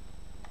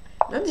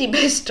 Not the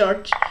best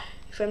start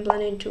if I'm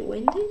planning to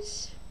win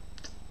this.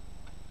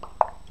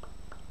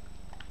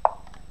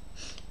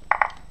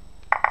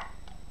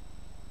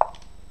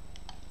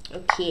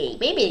 Okay,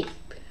 maybe.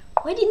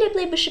 Why didn't I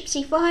play bishop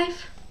c5?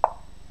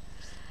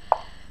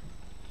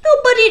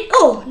 Nobody.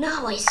 Oh,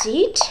 now I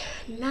see it.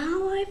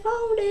 Now I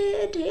found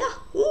it. Yeah.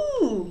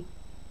 Ooh.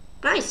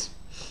 Nice.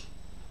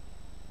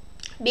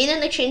 Being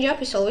an exchange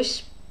up is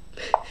always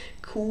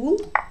cool.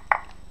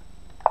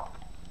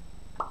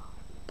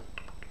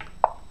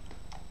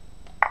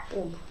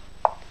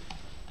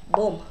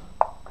 Boom.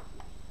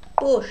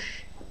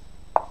 Push.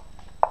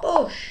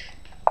 Push.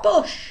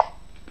 Push.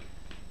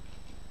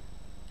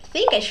 I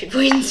think I should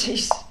win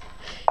this.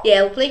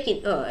 Yeah, I'll play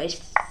it. Oh, I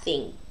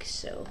think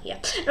so. Yeah.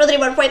 Another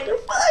one fighter.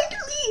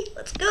 Finally!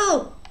 Let's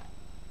go!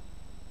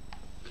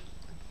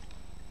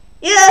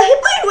 Yeah, he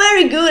played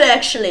very good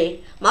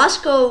actually.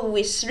 Moscow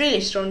is really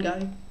strong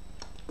guy.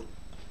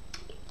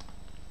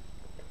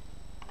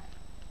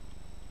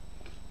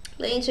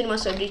 Playing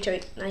Cherniaiev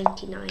Detroit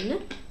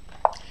 99.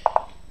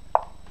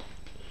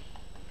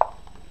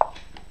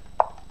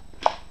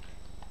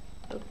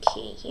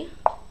 Okay.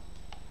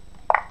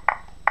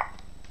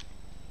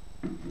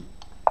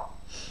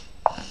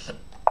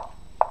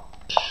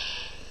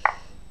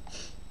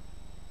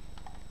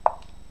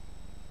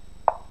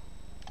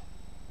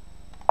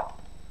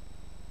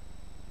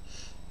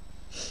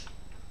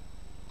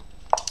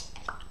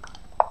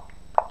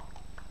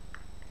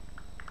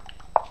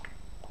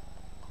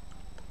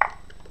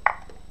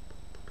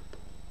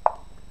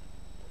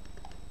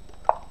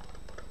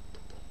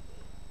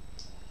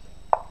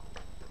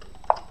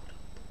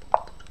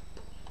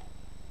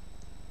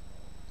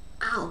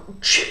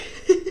 Ouch.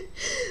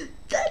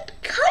 That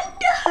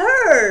kinda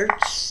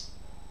hurts.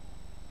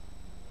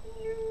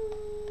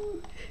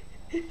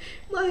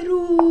 My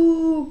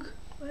rook.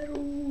 My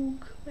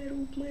rook. My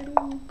rook. My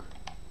rook.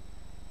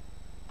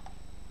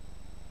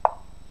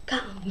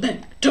 Come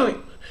back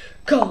time.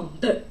 Come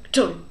back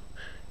time.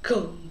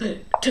 Come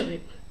back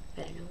time.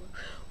 I don't know.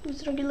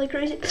 Who's talking like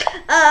crazy?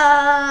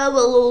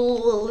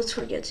 Well, let's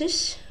forget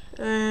this.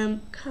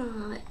 Come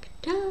back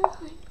time.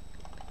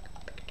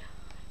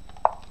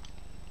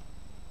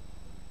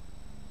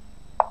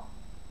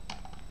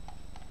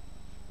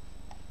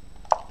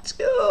 Let's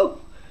go!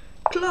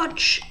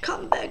 Clutch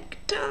comeback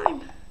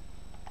time!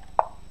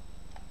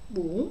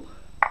 Boom!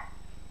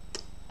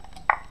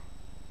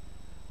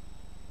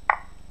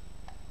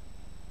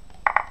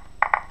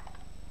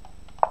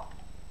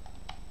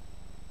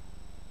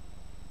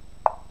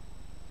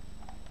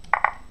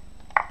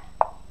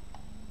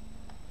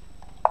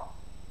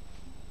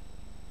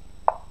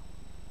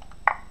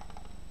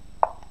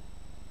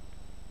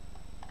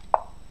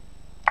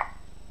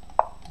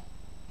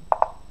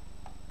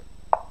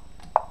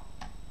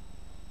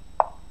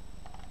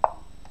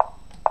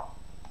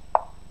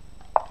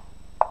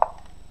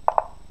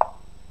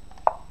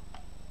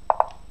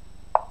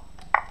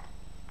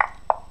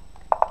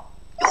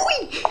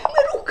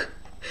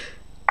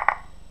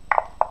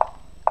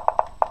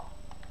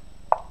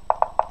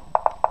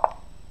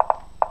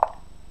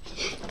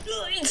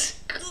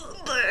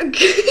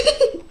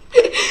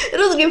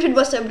 Another game it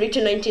must have reached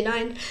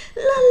 99.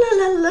 La la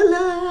la la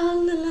la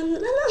la la la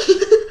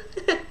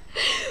la.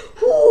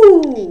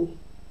 Whoo!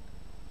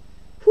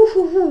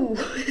 Whoo!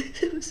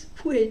 That was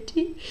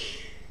sweaty.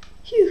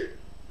 Phew.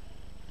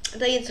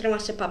 That is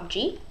Grandmaster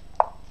PUBG.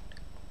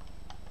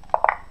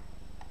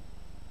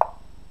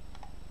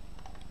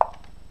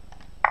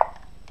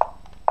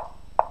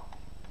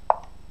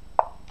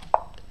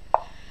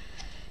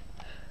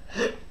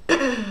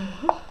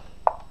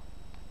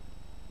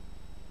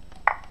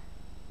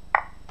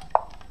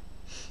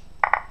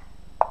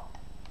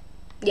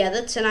 Yeah,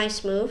 that's a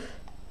nice move.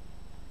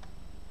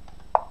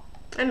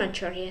 I'm not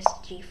sure. Yes,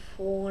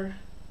 G4,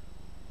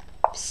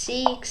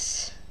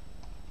 6.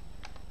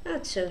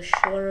 Not so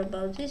sure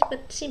about this,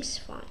 but seems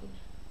fine.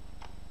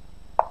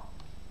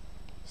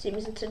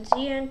 Seems it's at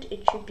the end.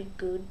 It should be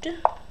good.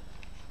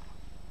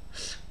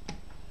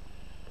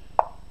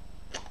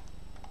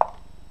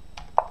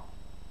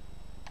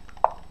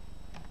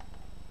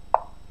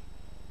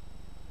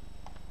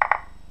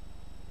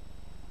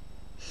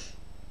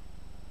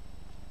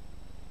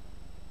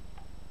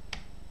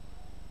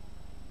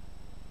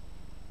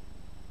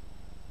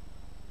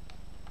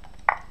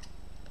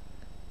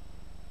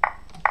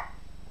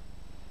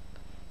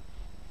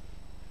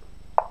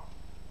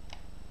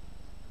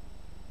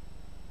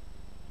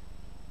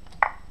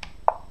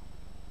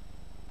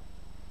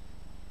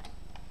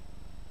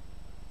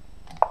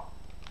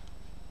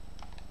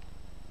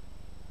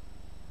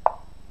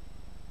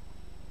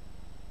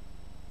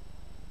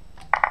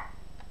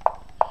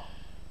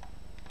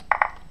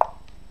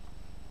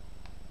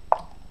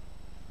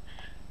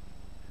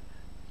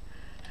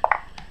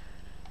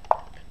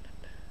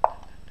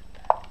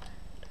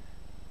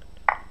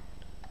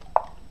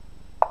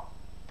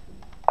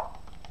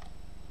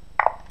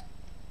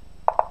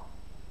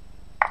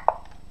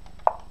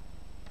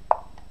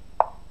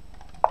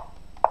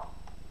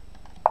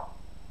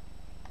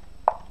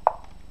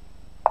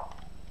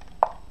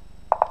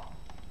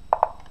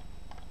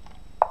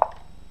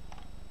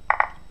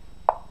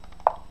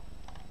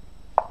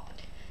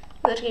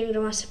 Another game,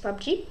 Grandmaster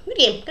PUBG. Good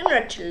game.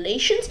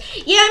 Congratulations.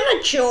 Yeah, I'm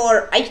not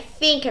sure. I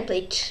think I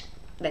played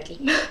badly.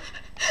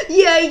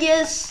 Yeah, I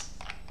guess.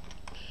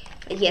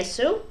 I guess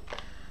so.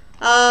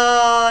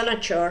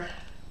 Not sure.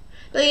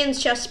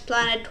 Lions just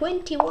planet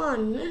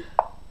 21.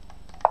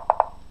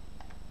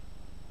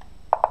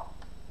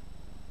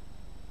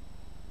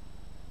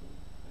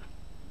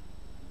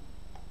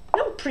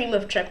 No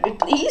pre-move trap me,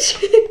 please.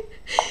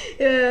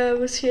 I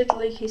was here to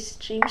like his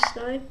stream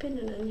sniping,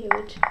 and then he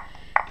would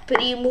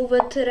pre-move a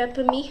trap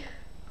at me,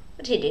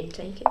 but he didn't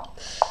take it.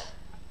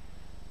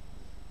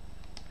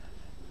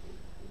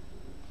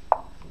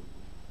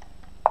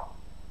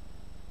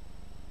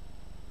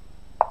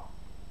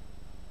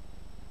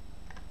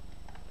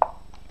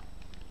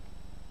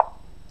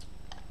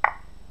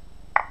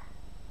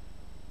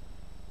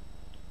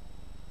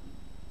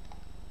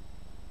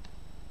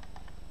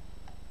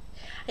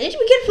 I need to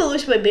be careful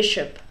with my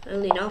bishop. I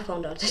only now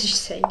found out that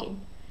he's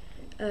hanging.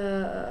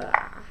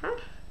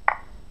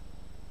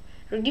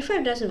 Rook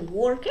d5 doesn't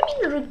work. I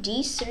mean, rook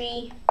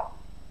d3,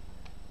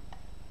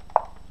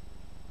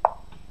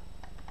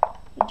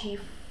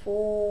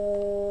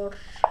 g4.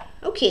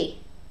 Okay.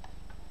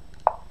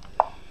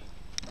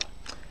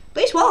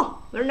 Plays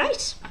well. Very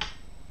nice.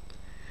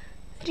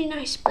 Very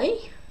nice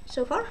play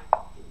so far.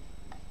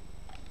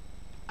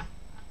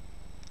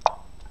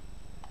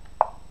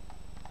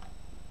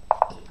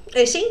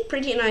 I think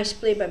pretty nice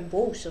play by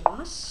both of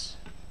us.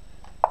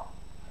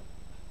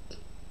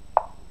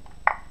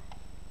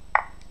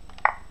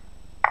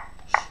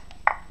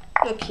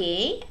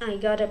 Okay, I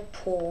got a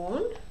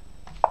pawn.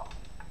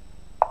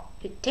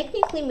 It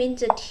technically means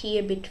that he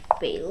a bit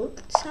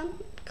failed some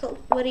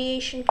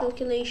variation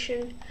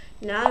calculation.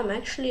 Now I'm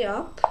actually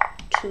up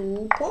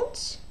 2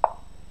 pawns.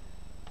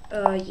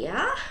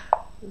 Yeah,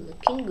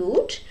 looking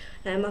good.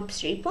 I'm up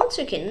 3 pawns.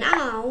 Okay,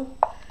 now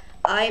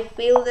I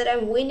feel that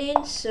I'm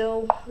winning,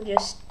 so I'll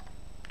just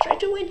try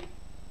to win.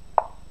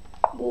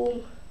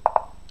 Boom.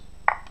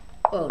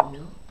 Oh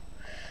no.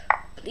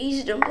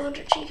 Please don't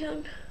blunder,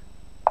 Tykhon.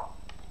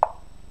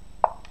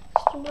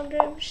 Please don't blunder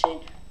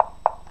everything.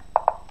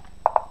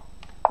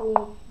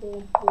 Boom,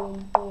 boom,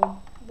 boom,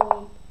 boom,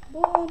 boom,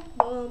 boom,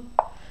 boom,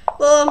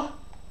 boom.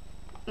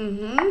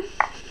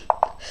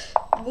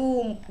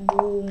 Boom,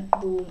 boom,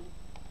 boom,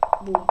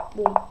 boom,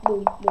 boom,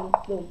 boom, boom,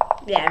 boom.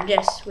 Yeah, I'm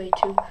just way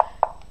too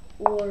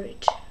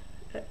worried.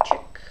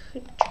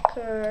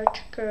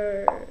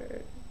 Checker,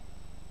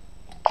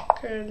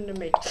 and the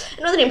mate.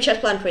 Another name chess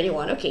plan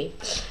 21, okay.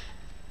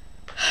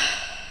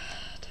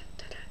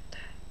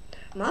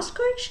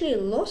 Moscow actually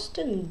lost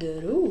and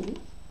drew.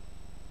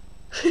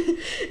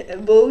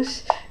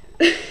 Both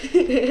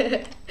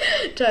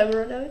time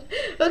run out.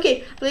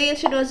 Okay, playing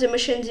against was the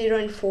machine 0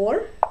 and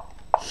 4.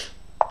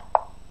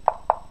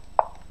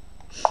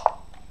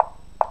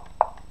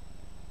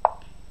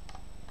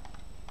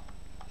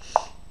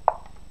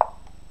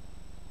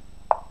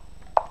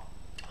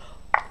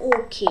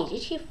 Okay,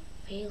 did he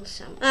fail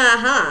some?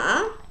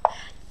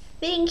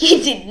 Think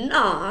he did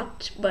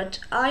not, but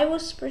I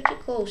was pretty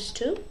close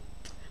to.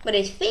 But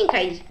I think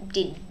I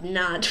did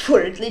not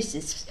for at least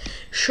this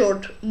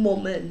short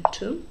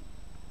momentum.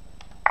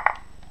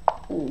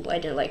 Ooh, I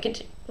don't like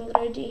it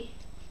already.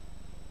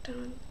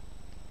 Done.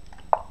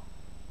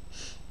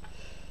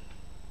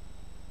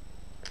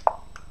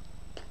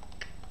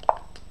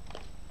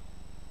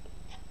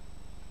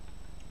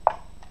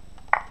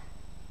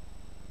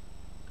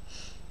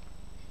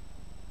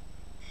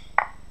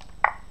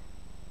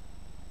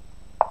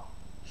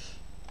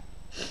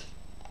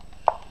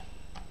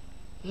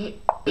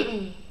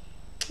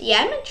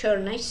 Yeah, I'm not sure.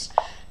 Nice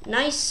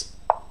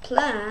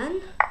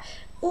plan.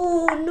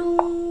 Oh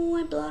no,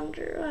 I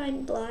blunder.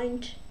 I'm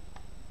blind.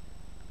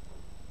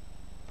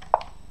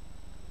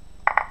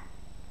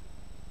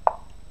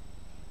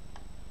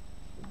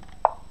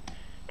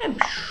 I'm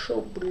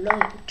so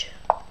blind.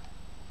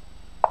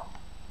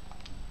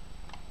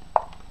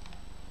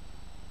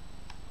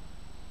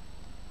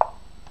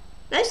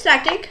 Nice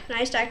tactic.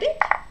 Nice tactic.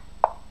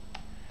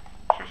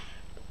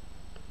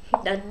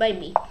 Done by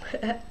me.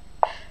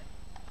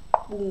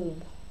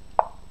 Boom.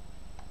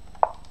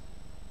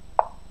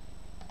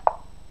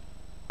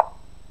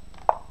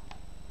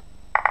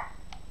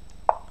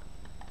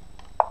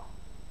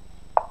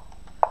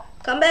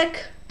 Come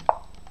back.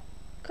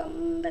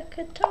 Come back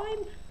at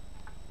time.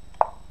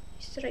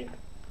 It's right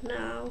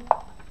now.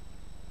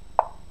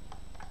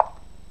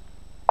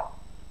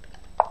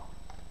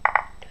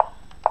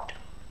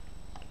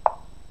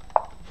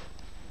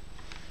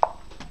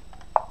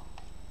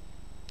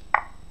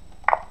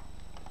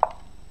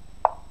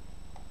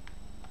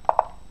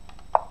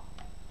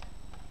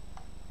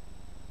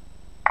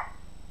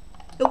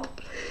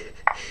 Nope.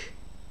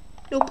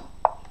 Nope.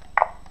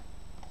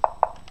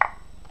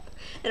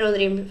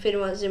 Another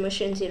film was the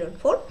machine 0 and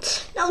 4.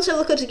 Now let's have a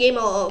look at the game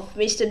of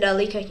Mr.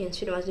 Dalek against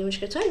film was the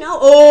machine. Now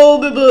I'll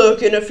be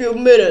back in a few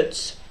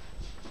minutes.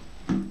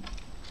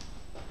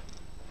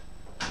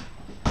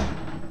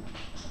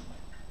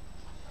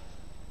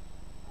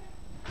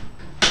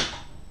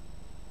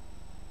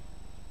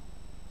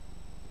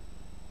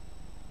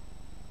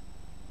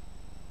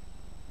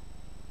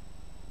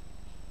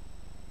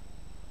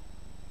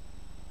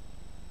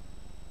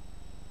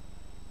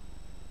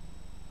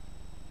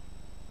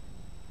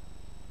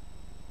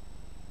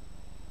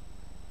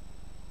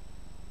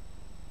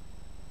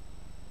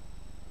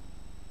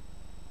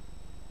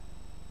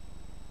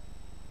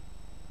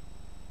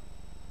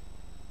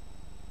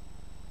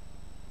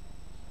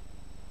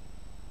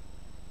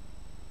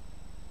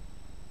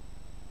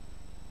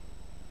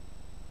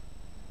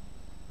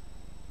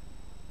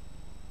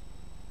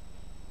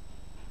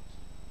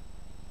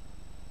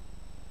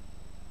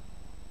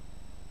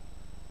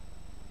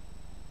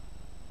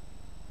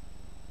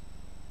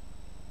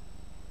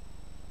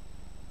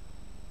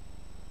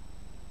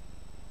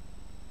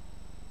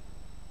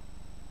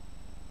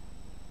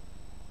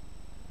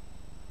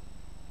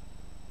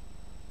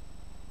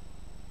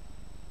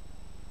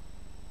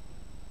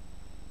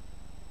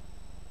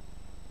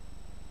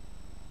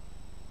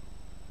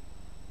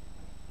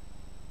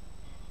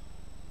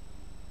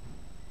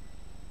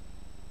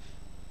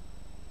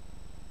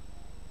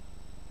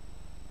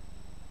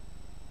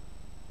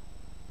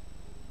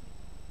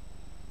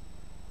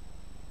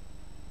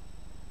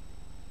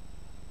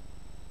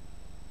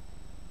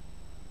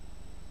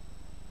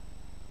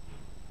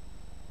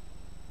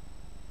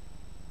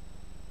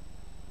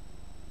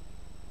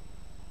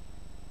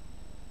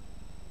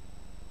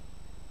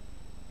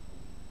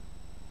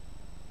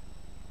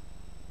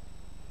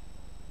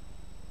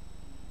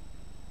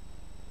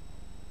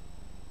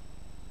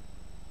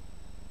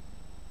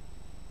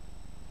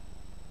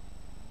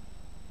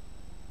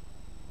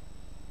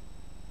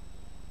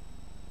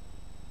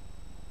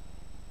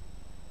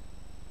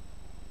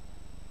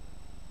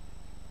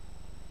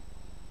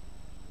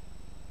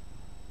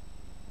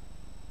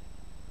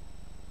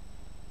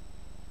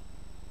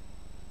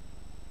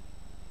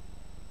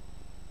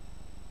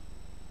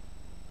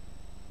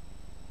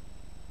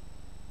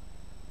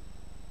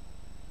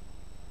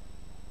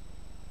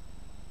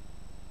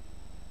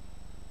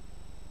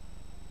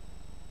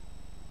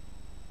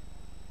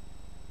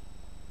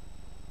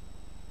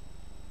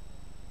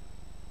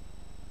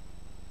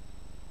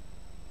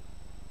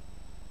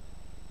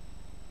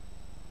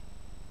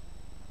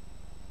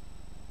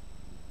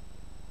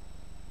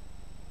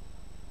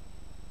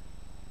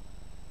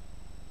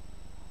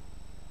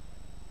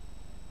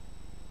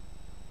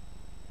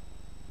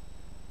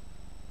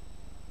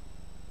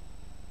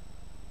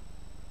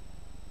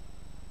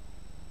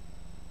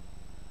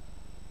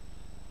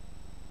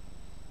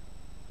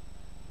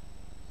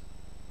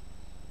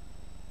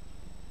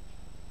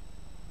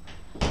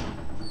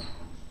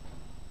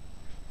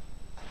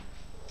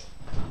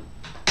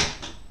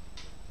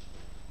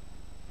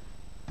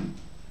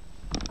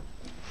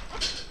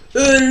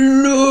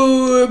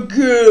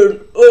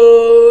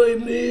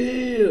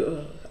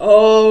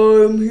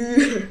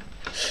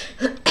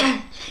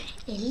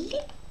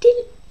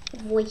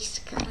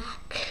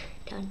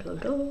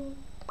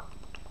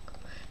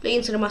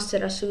 Playing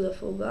Grandmaster Asula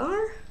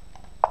Fogar.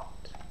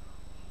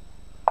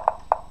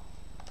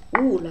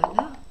 Ooh la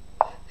la.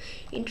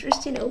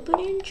 Interesting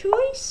opening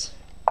choice.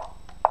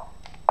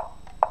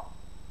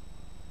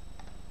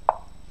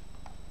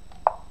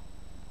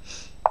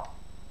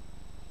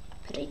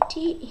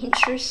 Pretty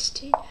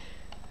interesting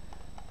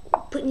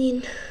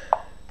opening.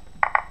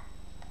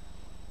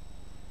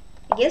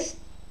 I guess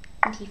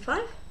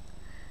d5.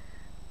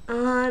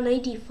 And I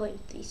d5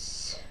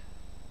 this.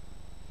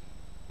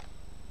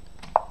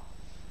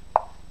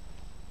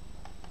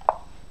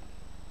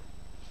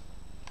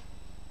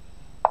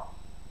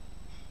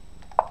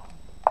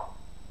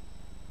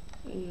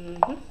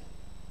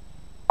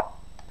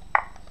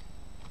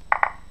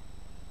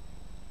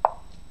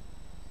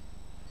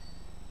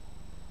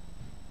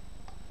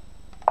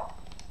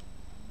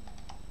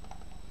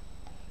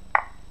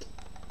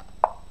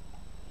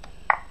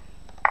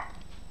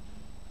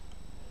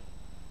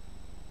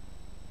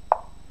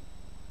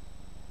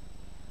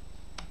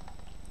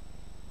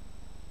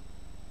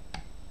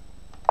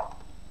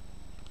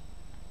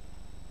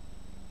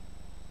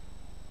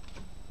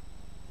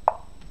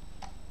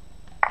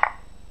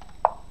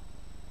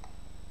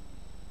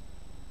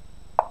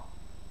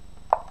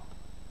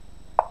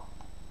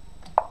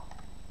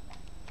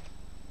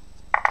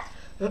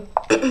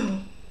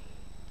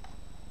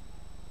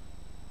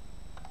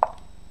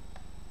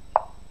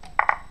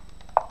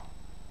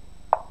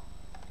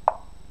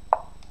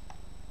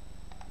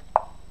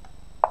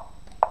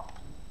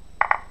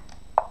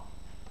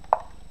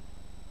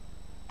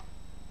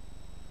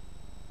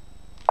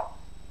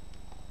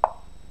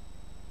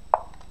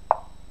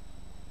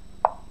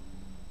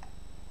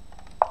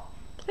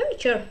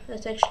 Sure,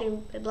 that's actually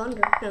a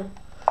blunder. No.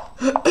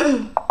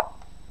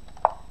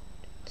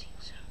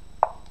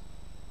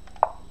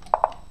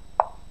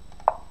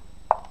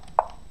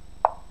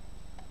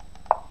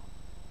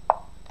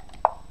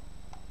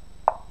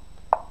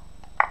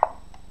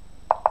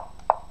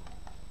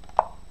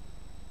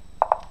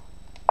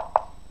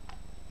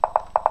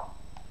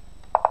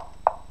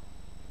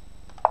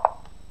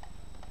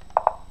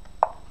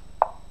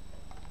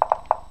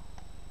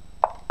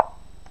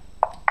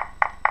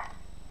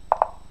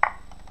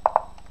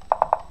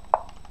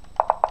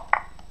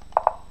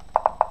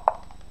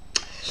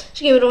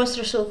 Give it a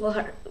master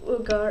silver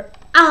guard.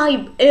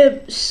 I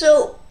am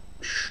so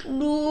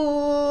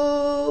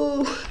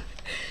slow.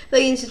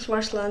 Playing 6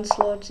 marshland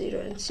slot 0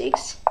 and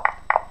 6.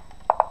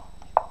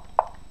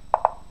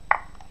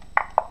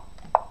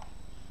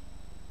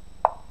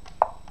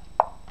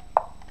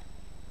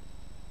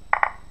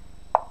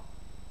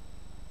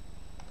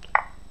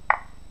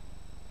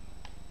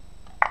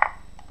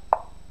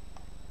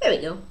 There we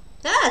go.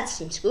 That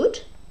seems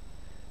good.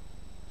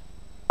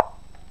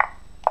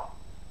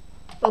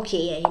 Okay,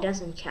 yeah, he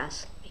doesn't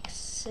cast. Makes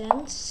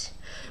sense.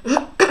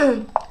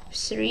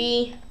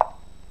 3.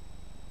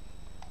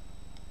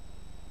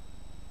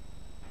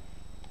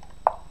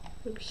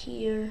 Look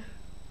here.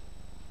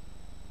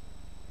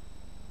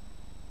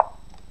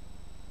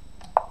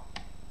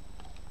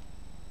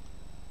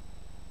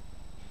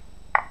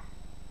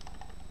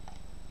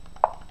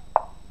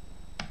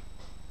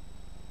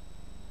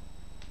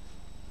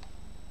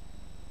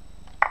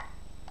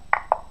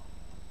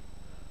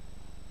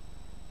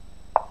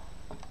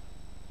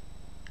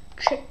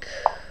 Check.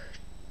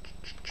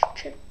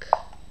 Check.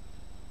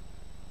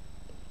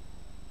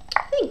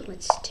 I think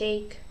let's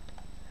take.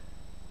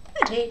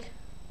 I take.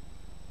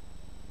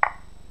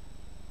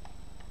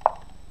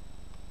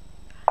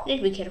 Need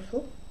to be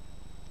careful.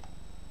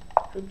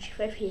 Rook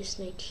g5, he has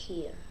knight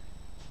here.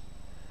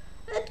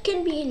 That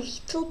can be a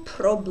little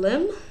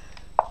problem.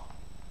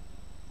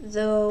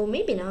 Though,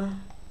 maybe not.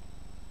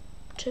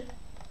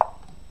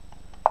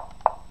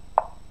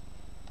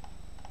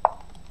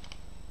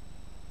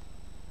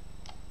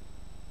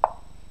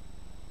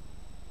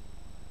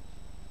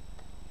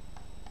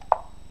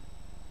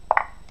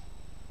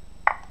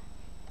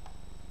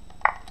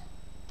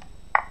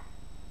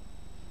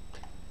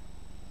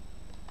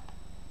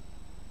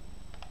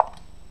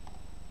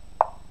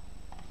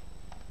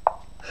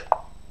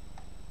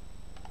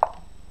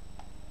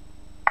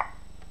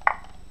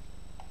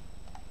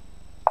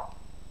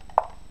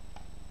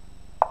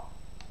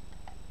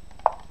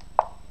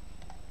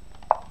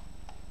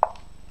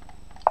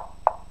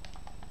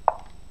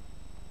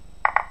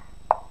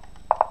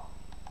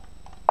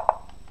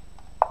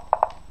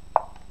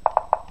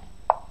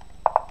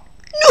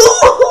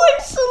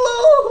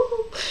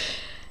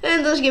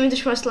 And those give me the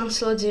Schwarzland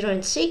slot 0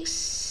 and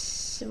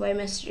 6. Why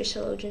messages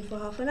Sologen for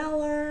half an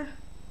hour?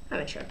 I'm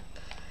not sure.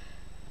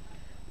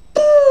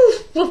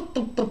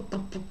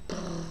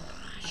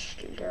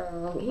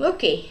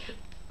 Okay.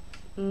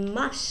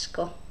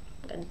 Moscow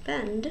got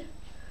banned.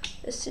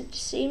 As it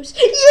seems.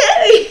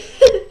 Yay!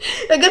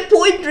 I got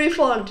point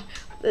refund.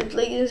 That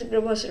Ladies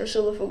Grandmaster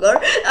Solo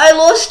Fogar. I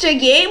lost a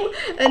game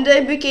and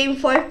I became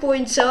 5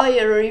 points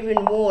higher or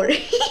even more.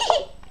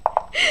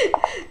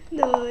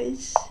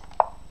 Nice.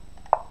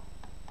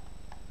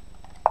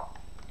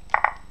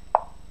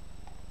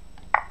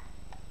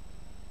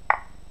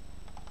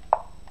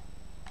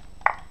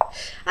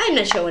 I'm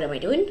not sure what am I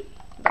doing,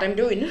 but I'm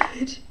doing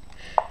it.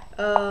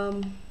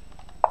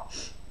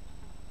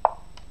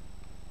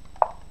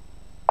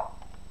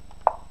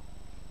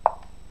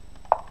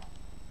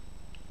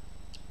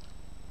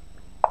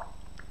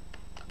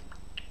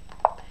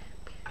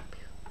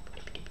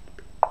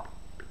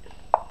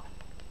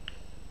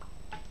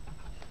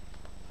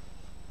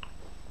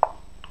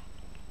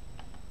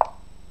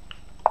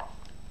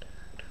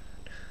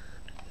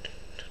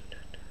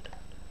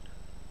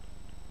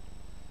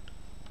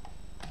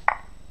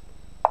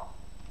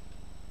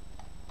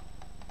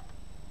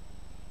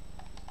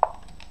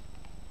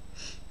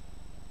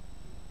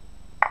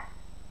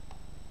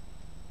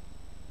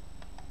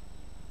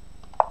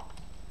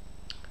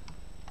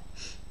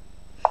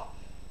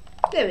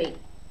 There we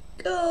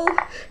go.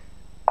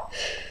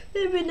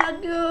 There we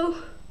not go.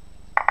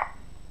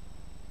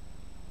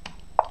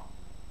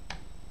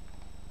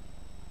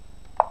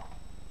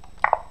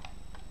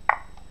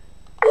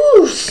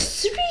 Ooh,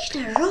 3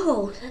 in a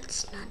row.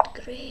 That's not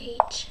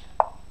great.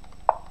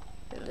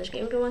 This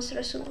game Grandmaster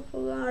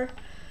Wrestler.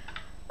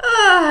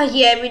 Ah,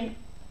 yeah, we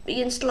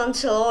against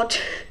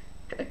Lancelot.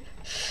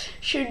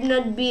 Should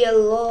not be a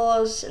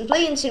loss. And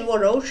playing in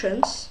War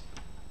Oceans.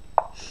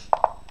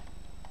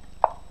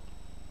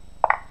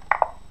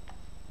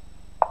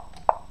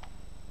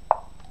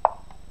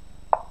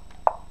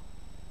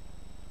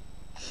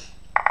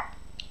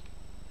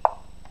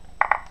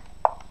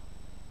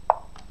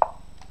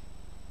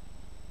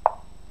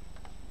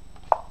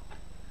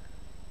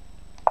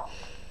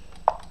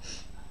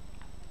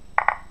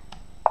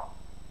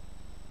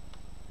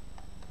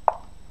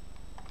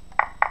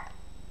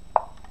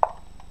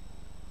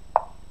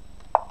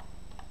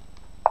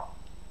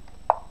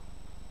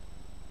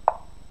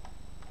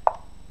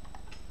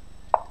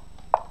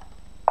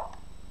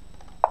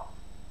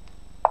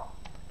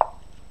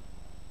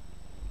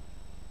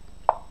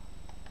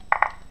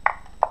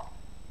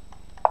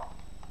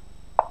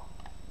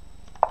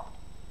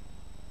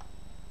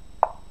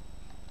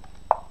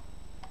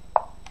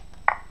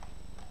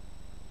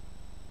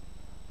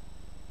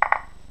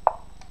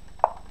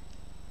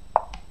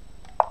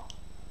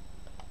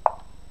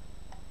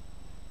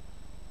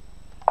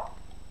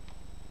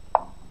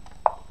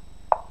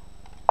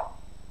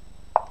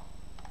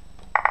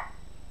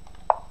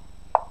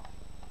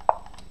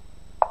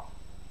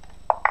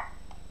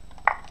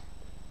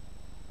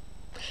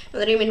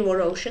 Another game in War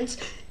Oceans.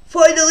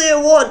 Finally I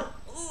won!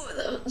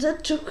 Ooh,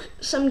 that took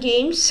some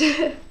games.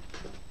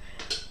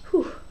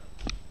 Whew.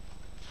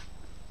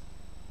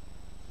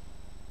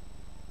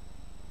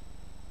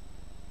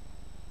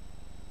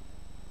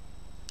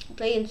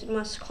 Players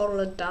must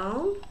hold it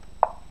down.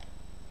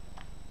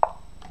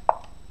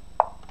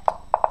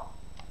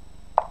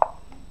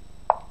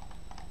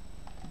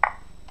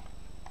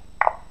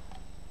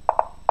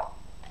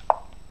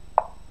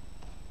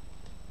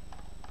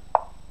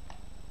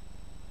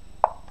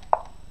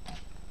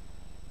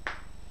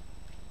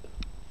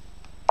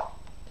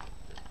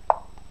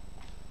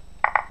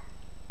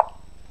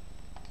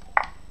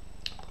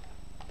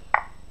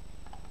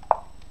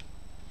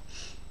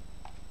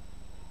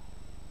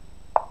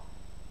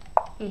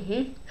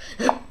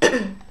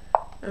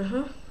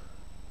 Uh-huh.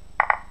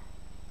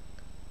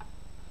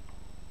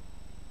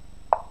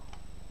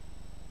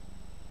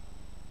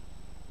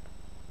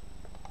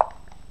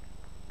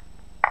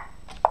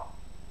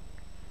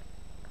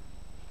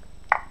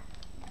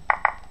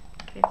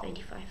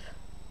 $5.95.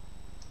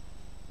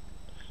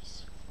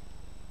 Nice.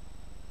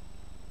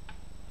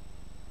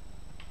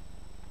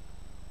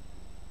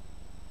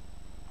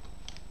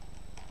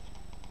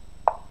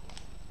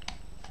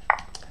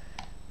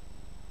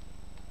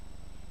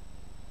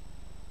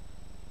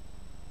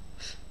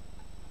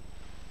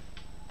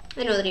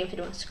 Another game for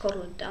us.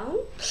 Scroll it down.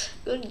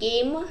 Good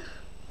game.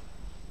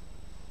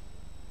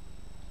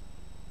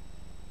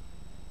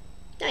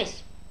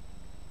 Nice.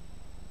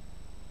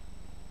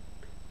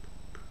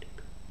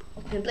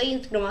 I'm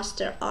playing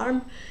Grandmaster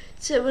Arm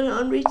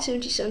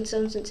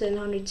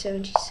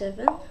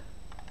 777,777.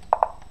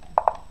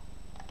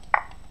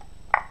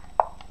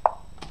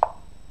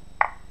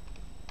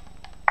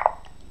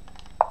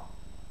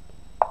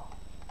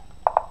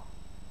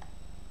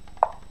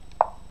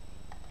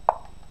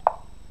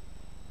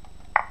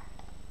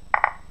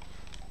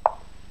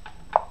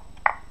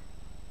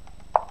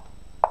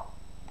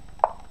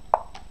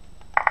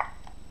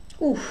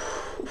 Oof.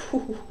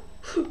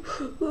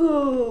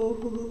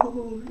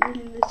 Oh,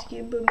 really nice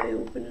game by my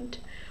opponent.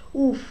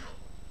 Oof.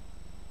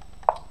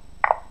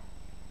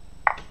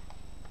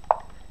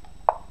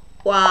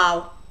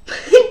 Wow.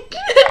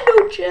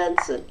 No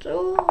chance at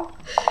all. Run!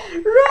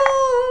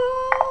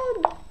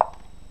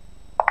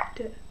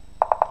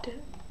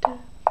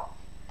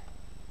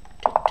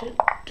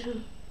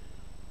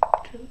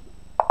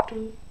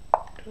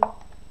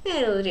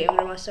 Hello, the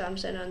Grandmaster Arm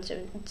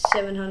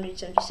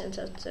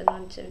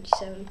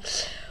 777,777.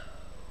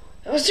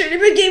 That was a really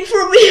big game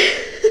for me.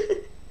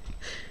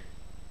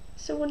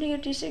 Someone here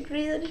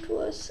disagree that it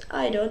was?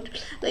 I don't.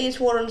 Like it's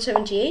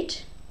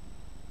 178.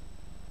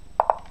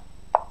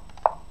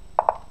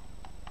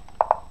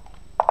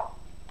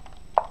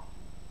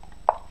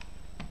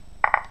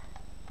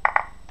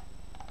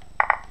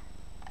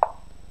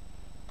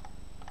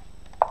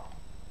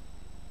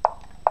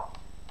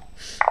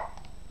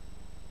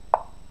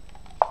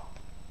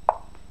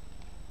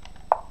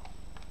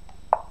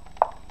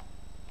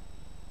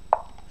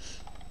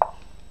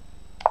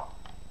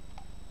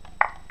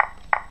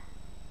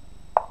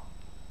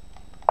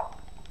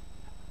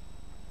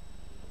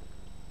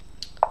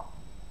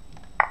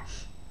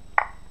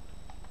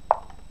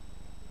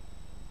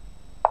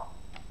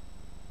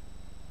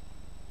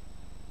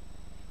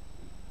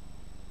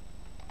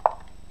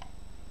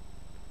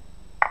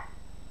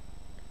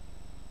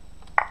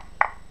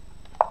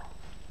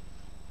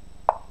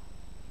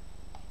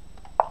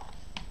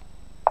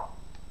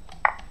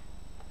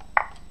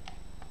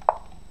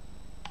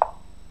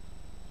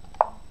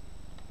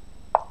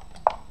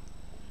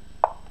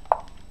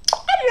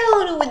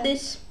 at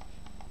this.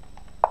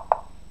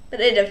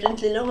 But I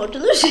definitely know how to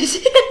lose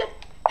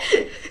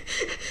it.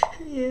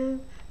 Yeah,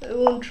 I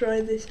won't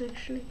try this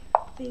actually, I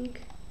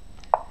think.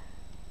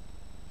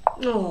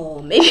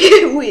 Oh, maybe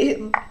I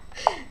will.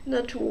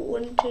 Not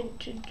wanted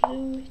to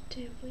do it,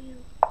 I will.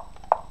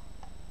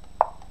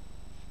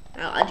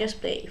 I'll just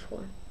play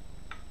A4.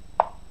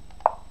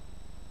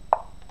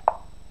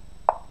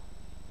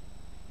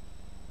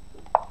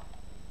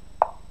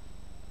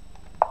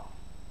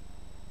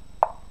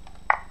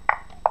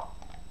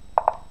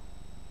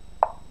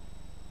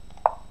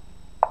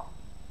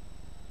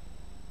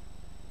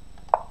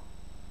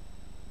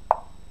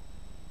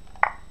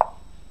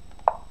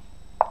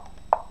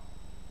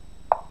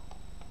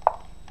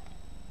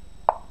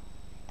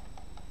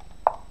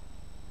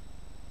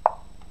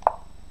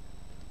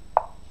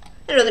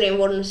 Another in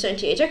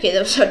 178. Okay,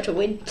 that was hard to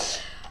win.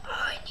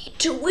 I need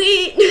to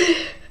win.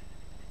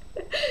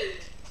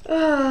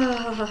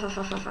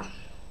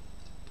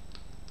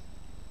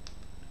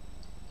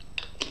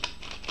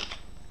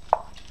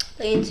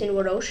 Planes in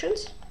what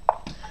oceans?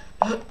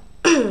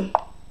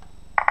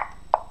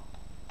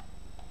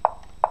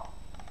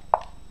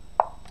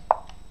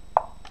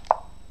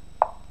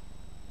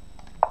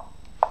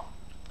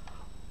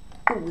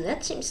 Ooh,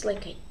 that seems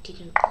like I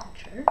didn't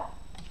enter.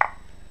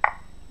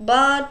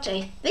 But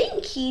I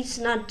think he's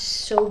not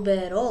so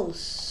bad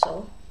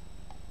also.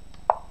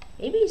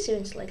 Maybe he's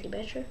even slightly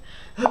better.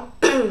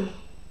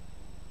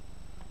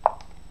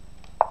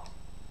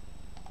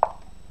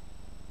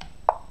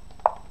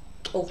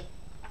 Oh.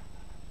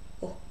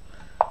 Oh.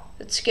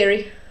 That's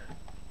scary.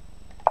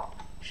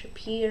 Ship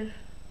here.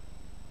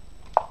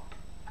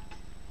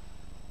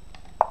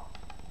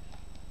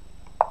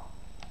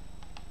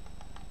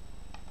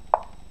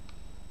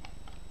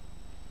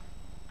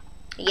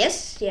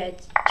 Yes, yeah,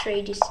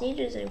 trade is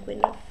needed, and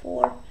queen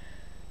f4.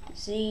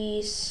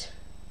 These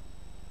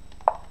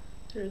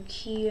rook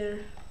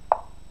here.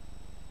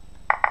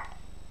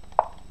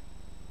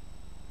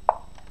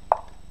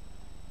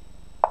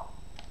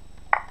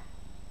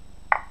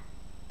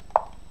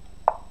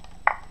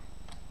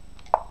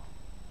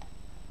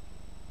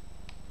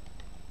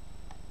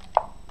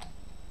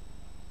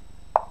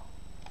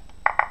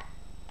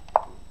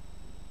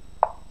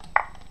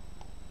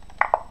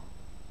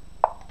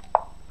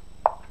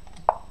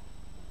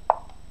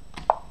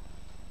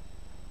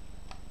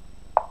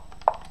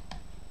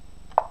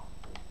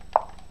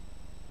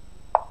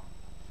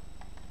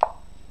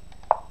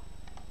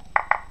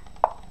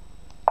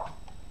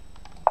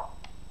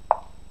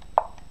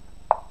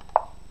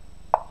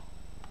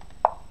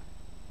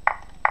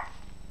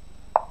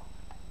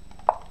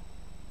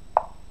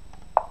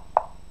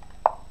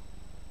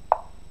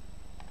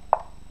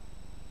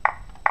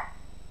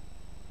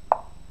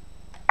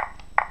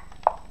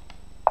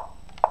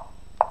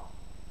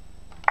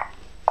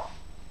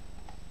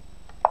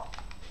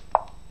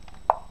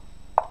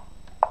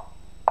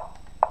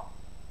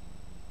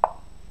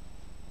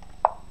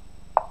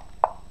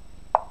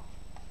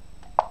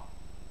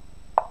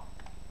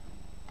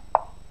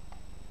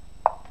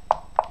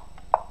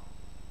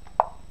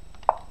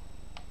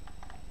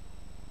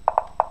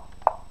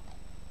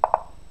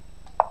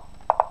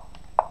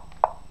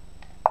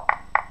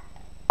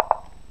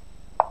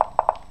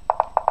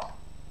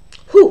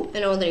 Whew,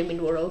 and all the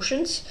middle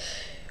oceans.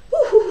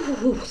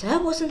 Whew,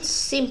 that wasn't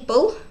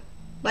simple,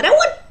 but I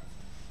won,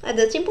 and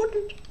that's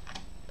important.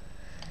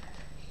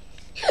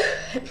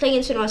 Playing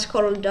into my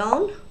coral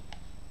down.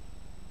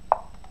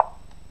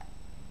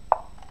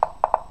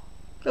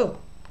 Oh,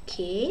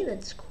 okay,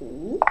 that's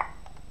cool.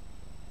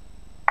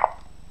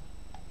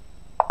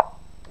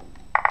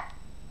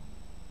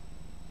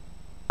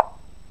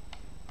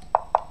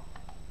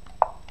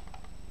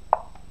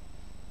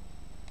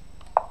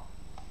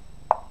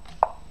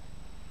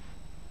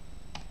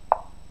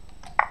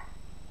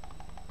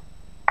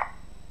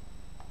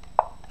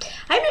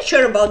 I'm not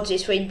sure about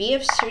this. Wait,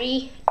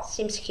 bf3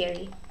 seems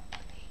scary.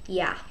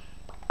 Yeah.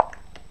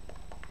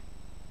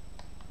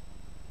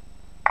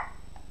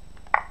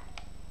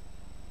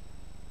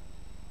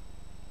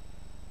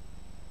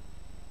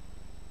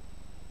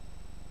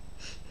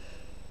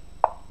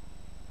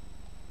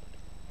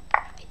 I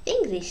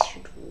think this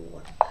should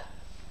work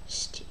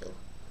still.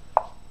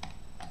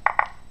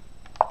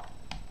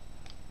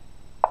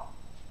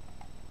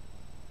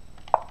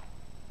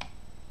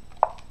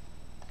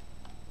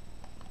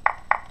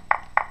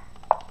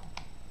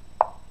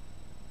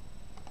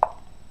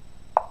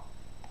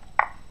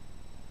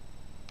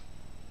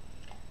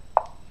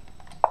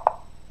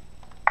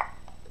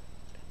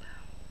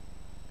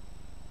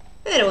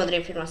 And I wonder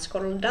if you must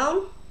scroll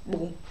down.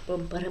 Boom,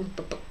 boom, boom,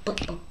 boom, boom,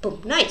 boom,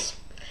 boom. Nice.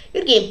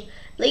 Good game.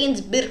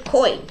 Legends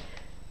Bitcoin.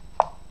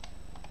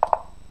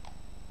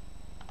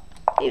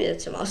 Maybe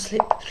that's a mouse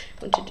slip.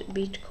 Wanted to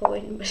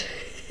Bitcoin, but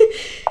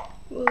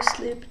mouse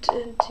slipped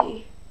and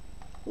he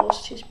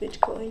lost his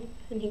Bitcoin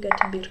and he got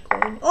a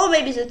Bitcoin. Oh,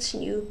 maybe that's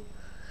new.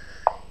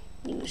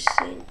 New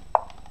thing.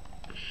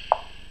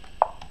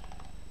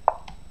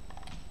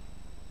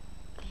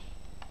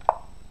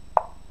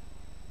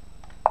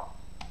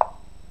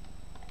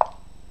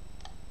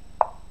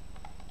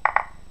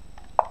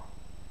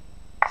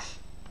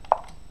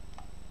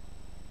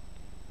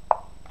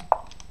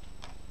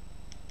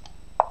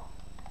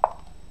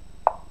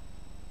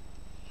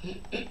 Oh,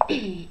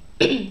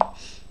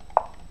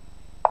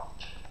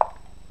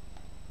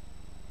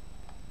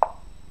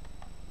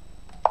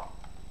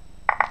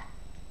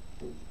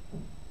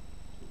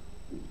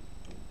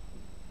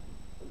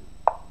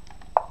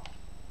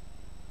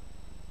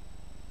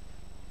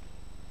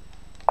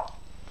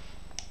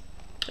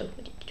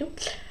 what did I do?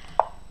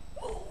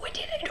 Oh, what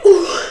did I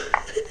do?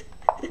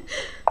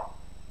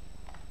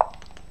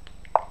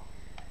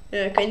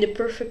 Yeah, kind of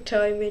perfect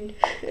timing.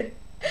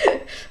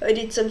 I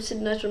did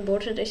something not on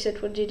board and I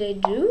said, what did I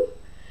do?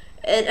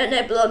 And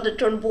I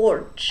blundered on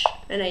board.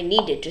 And I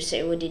needed to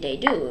say, what did I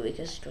do?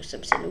 Because it was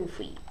something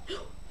oofy.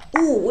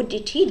 Oh, what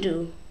did he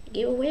do?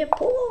 Give away a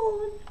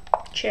pawn.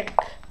 Check.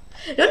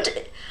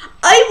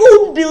 I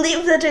won't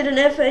believe that I don't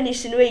have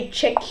anything. Wait,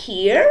 check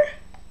here.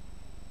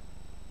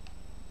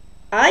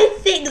 I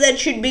think that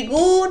should be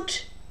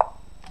good.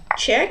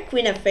 Check,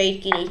 queen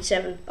f8, king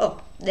h7.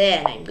 Oh,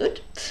 then I'm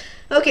good.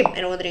 Okay,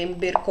 I don't want to game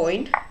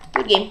Bitcoin.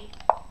 Good game.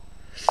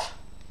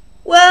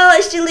 Well, I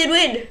still did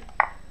win.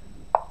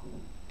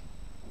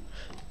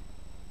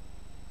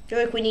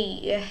 Oh, queen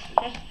e.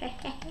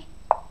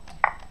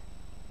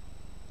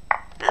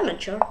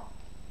 Amateur.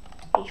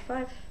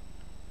 h5.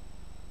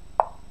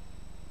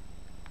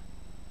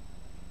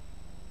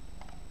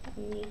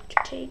 Need to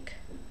take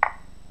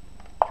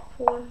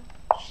h4,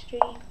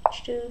 h3,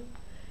 h2.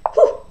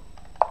 Whew!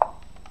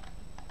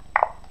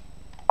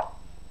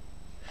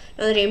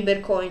 Another game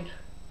Bitcoin.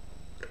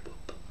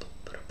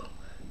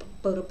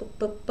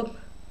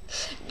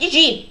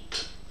 GG!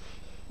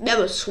 That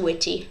was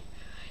sweaty.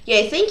 Yeah,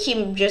 I think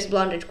he just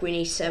blundered queen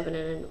e7 and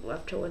then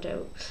afterward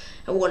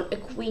I won a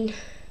queen.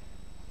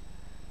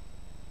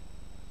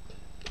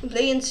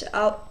 Playing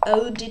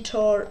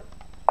Auditor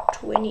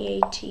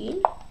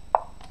 2018.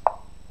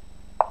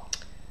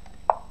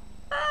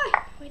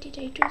 Why did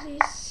I do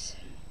this?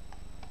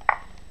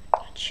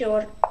 Not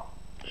sure.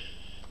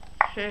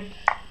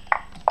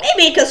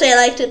 Maybe because I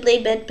like to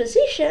play bad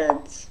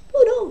positions.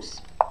 Who knows?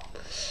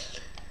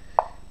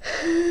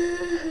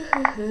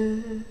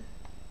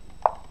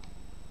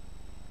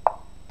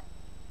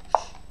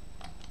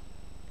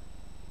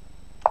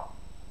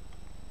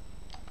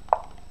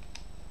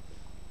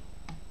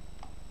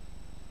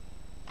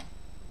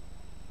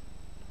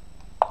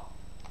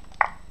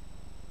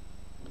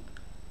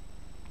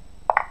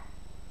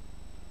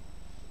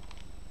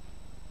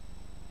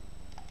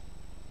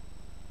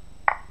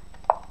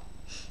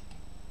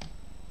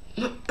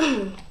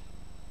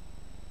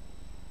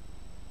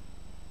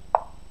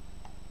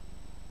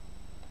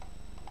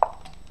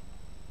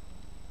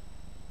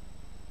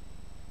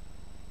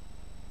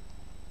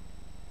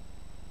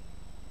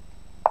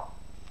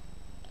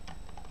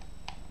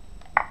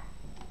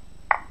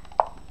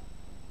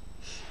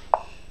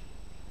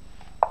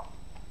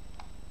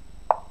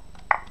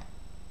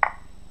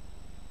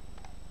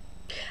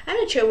 I'm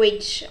not sure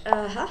which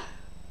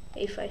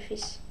a5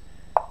 is.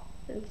 I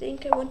don't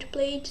think I want to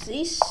play it.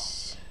 This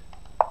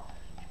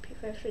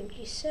p5 for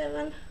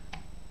g7.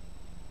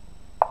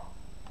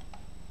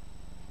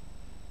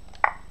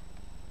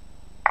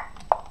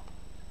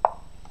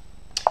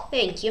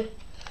 Thank you.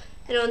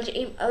 And on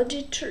the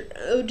Auditor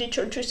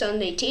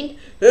 2018.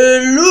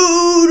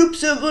 Hello, top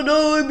 7,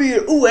 I'm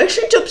here. Oh,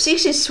 actually top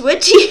 6 is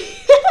sweaty.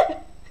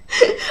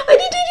 I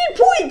did 18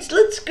 points.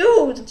 Let's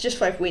go. That's just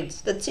 5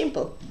 wins. That's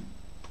simple.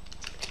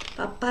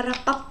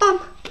 Pa-pa-ra-pa-pam.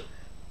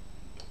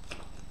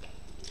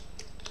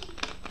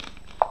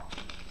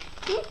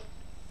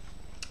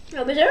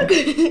 I'll be there.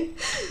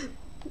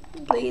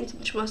 Playing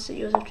Grandmaster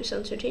Joseph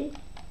 2013.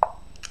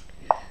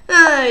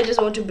 I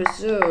just want to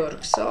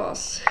berserk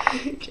sauce.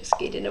 Just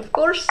kidding, of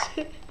course.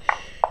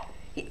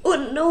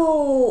 Oh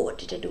no! What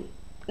did I do?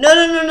 No!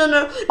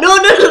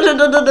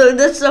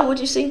 That's not what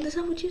you're saying. That's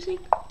not what you're saying.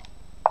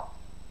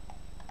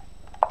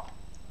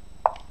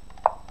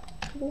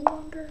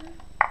 Wonder.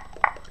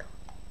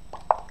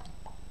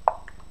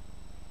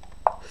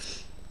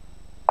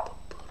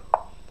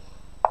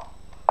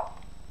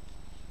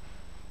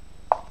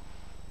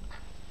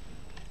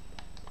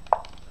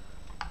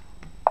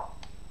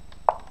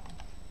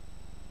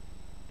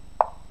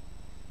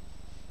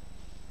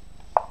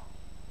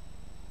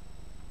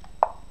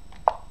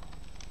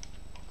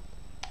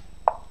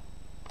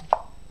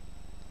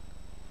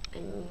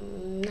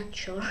 I'm not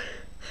sure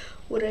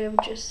what I have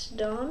just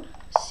done.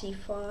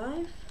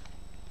 C5.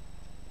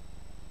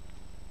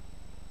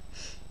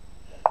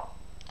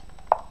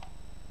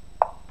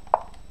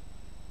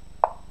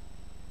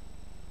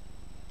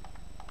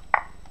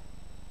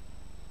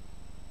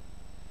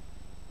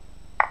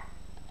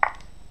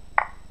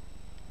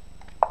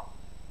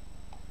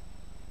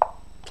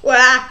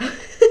 Wow.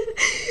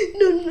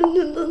 No.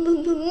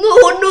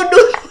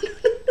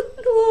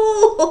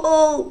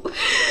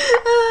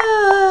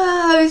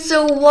 I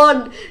saw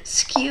one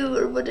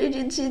skewer, but I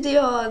didn't see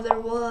the other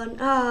one.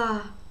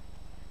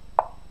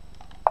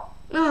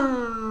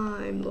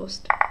 I'm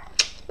lost.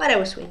 But I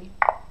was winning.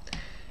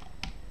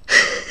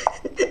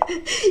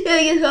 Yeah,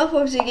 I guess half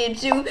of the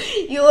games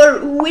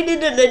you're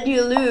winning and then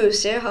you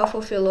lose. Yeah, half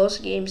of your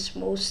lost games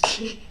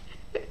mostly.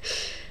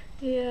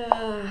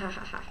 Yeah.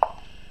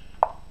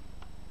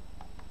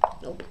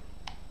 Nope.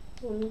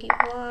 Don't give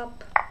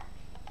up.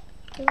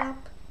 Give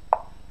up.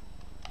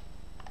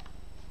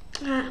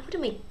 What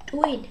am I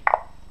doing?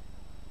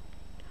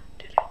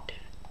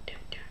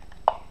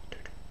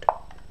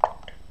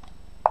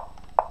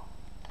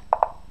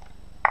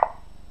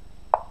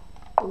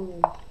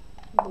 Boom.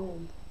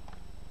 Boom.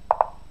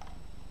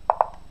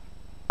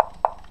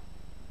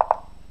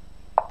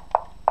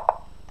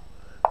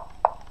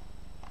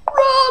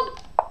 Run!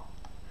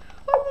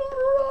 I will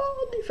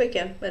run if I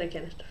can, but I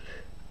cannot.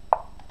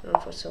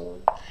 Not for so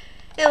long.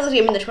 And let's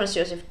game in the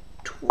Cherniaiev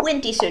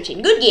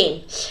 2013. Good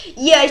game.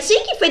 Yeah, I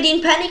think if I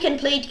didn't panic and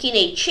played king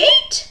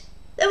h8,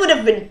 that would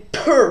have been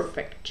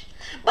perfect.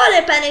 But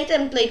I panicked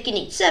and played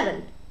king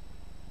h7.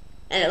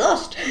 And I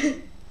lost.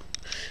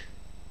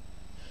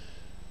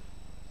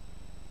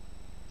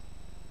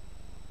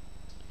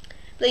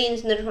 Playing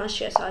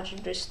International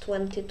Grandmaster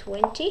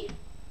 2020.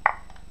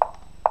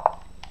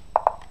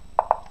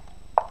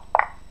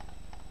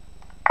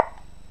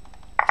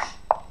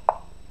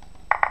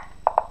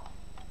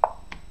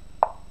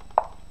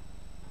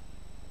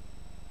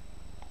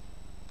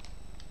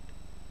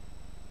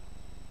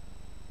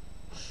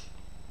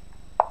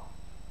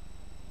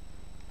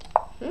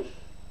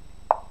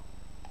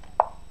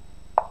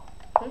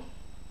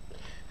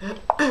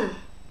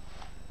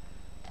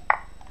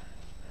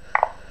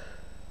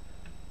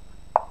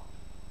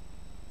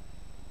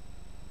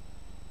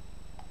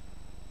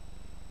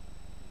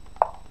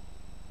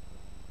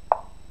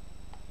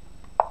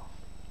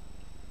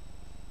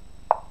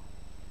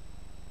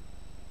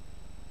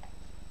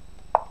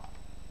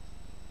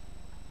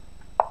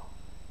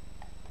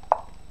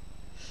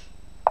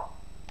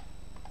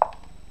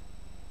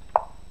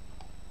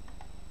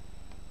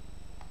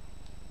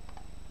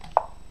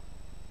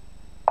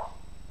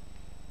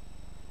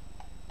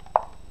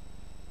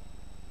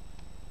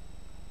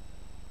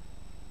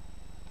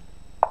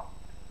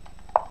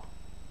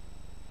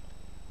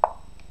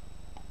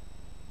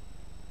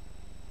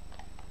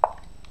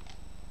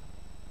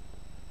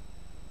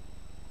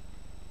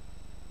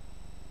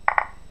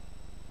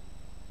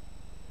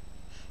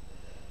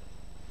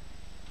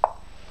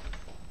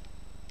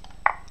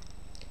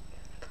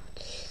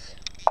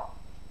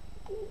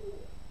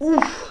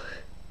 Oof.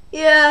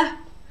 Yeah,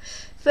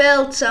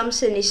 felt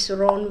something is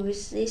wrong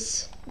with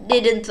this.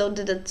 Didn't thought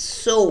that it's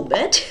so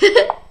bad.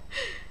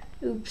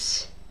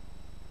 Oops.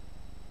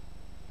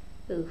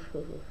 Oof.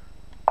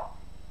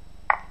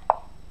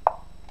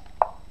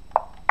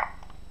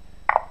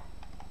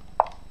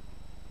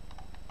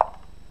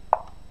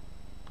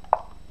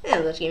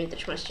 Yeah, that game that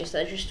just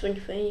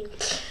 2020.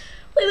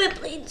 We were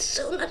playing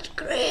so not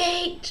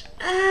great.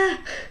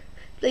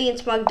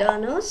 Playing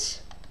McDonald's.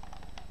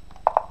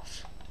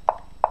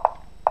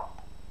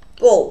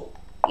 Oh,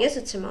 yes,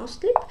 it's a mouse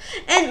clip.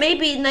 And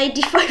maybe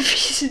 95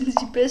 isn't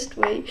the best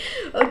way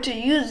how to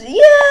use it.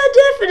 Yeah,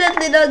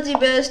 definitely not the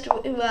best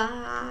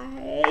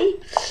way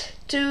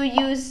to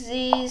use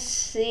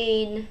this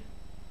thing.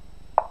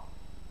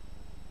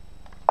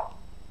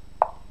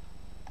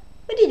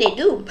 What did I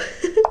do?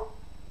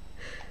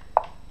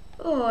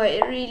 Oh, I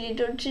really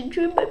don't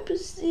enjoy my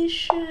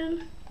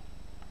position.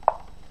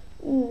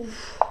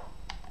 Oof.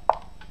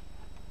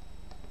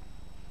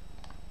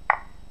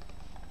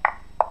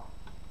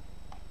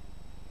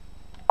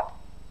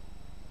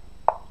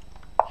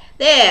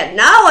 There,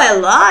 now I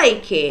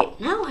like it.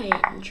 Now I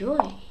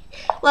enjoy.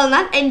 Well,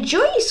 not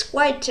enjoy is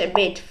quite a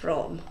bit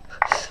from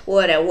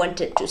what I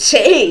wanted to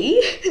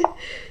say.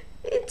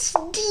 It's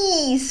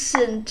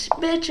decent,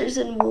 better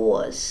than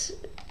was.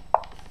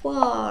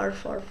 Far,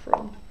 far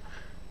from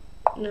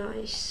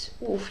nice.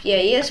 Oof,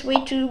 yeah, yes,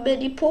 way too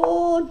many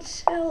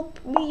pawns.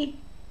 Help me.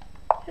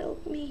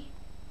 Help me.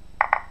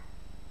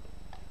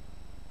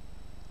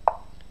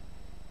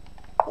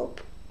 Help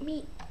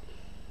me.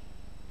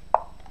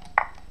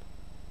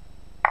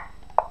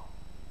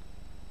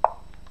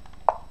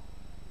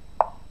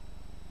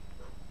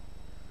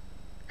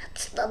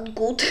 That's not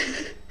good.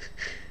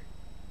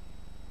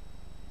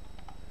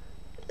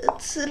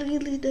 It's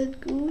really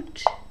not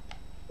good.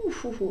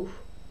 Ooh.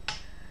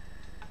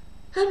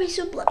 How am I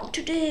so blind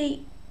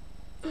today?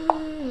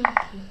 Good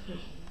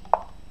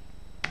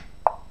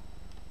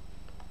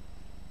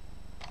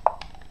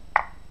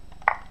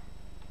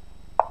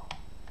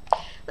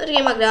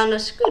game,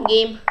 McDonald's. Good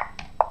game.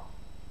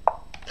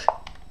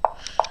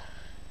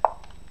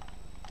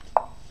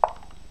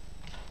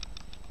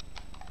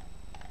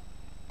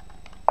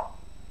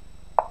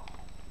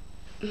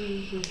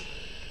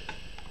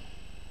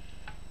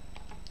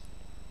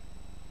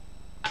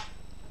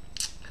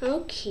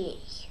 Okay.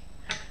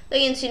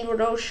 Against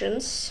Inward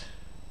Oceans.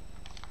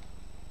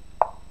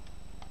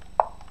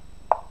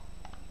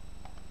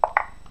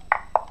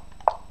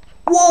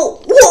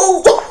 Whoa!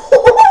 Whoa!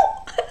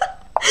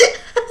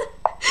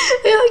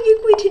 You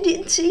quit, you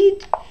didn't see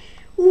it.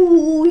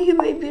 Ooh, you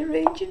may be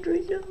raging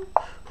right now.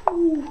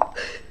 Ooh.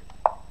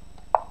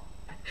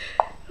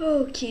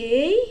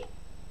 Okay.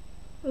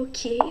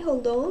 Okay,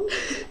 hold on.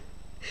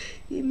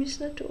 Game is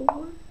not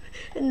over.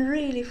 And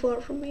really far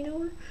from being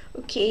over.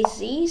 Okay,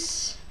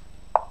 these.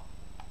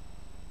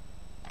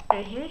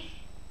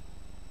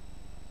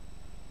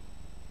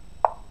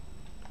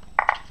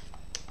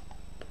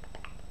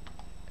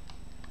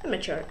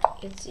 mature.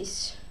 It's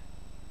this.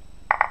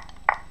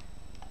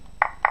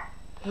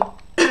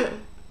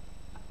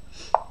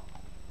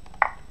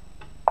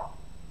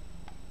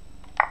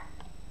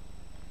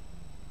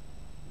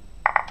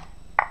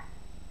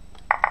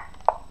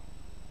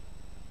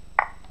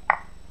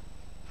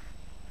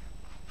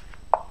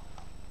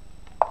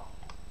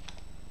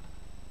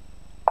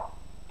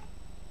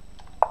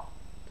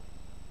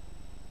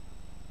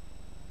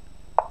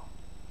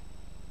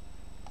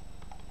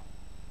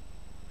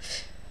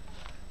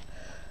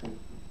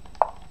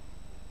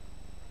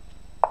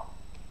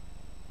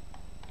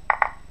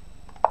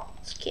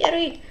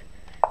 Scary.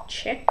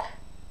 Check. I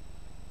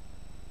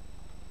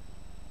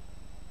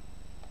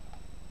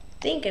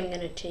think I'm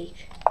gonna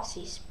take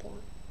this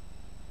pawn.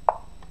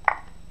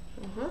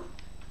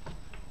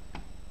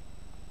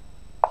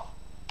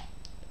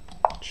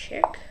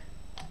 Check.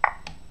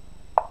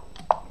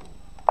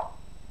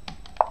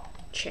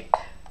 Check.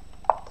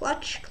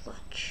 Clutch,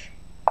 clutch.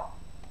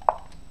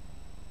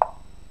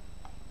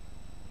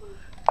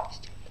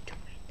 Still need to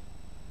wait.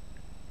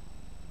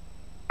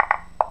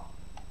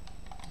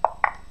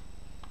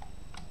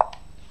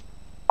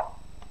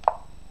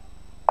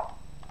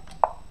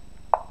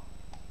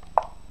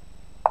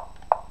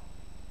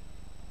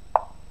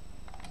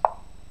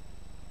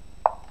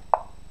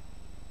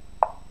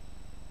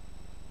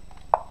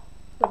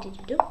 What did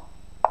you do?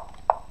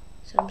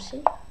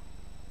 Something?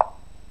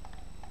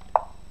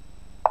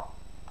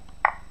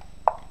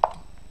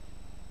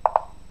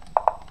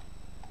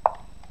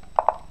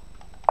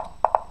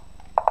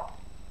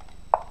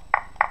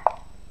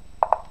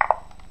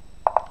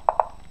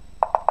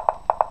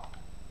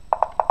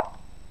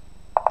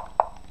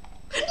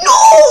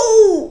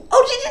 No!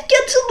 How did it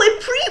get to my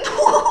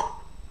pre-move?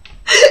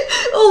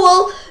 Oh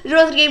well, the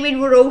other game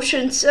in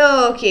Oceans.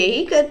 Oh, okay,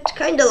 he got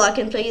kinda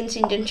lucky and playing against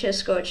Indian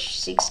chess coach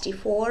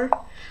 64.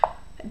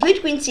 I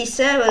played Queen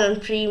C7 on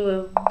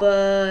pre-move,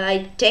 but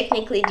I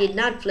technically did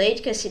not play it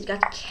because it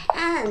got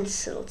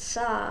cancelled.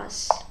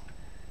 Sus.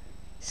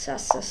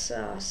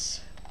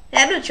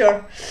 I'm not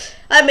sure.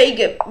 I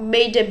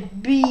made a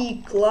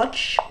big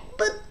clutch,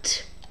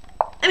 but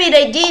I mean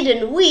I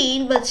didn't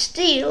win, but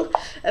still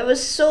I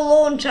was so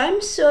low on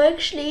time, so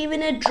actually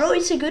even a draw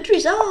is a good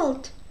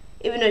result.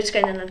 Even though it's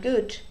kinda not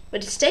good.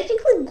 But it's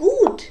technically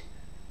good.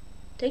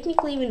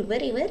 Technically even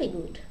very, very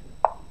good.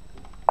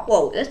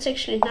 Whoa, that's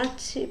actually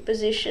not a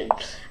position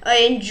I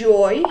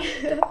enjoy.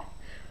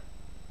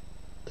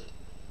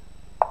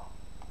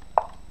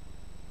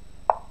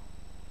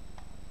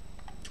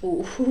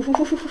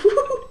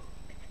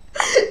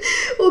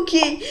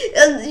 Okay,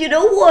 and you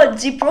know what?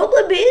 The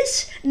problem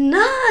is,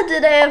 now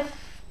that I have...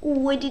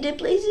 Where did I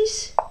play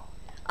this?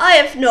 I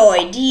have no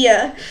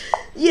idea.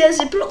 Yes,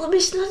 the problem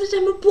is now that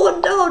I'm a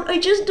pawn down, I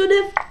just don't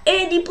have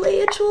any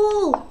play at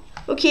all.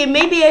 Okay,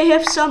 maybe I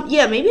have some.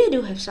 Yeah, maybe I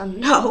do have some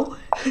now.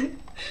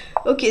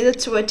 Okay,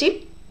 that's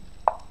sweaty.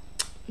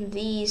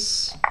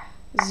 These.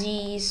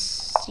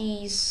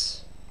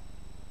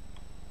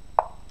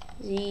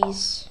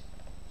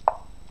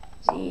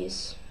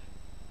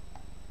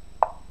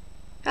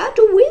 How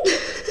to win?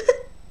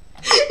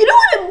 You know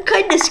what I'm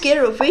kind of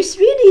scared of? Ace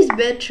 3 is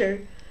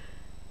better.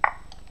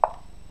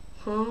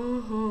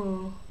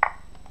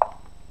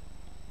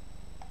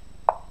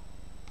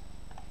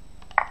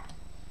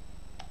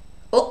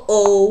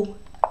 Uh-oh.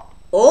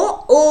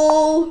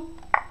 Uh-oh.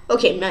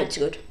 Okay, now it's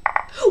good.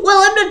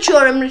 Well, I'm not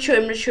sure.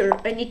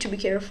 I need to be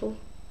careful.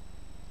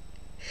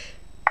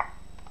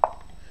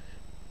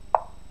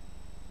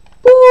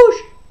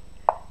 Push.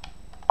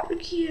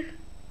 Look here.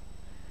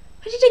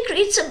 Why did I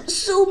create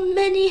so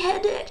many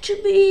headache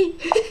to me?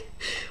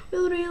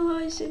 We'll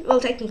realize it. Well,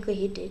 technically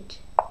he did.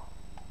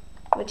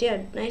 But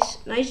yeah,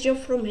 nice job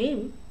from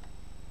him.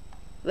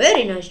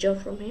 Very nice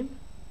job from him.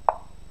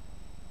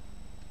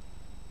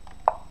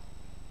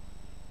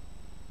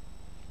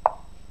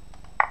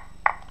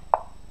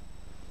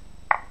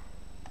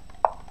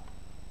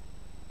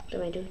 What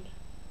am I doing?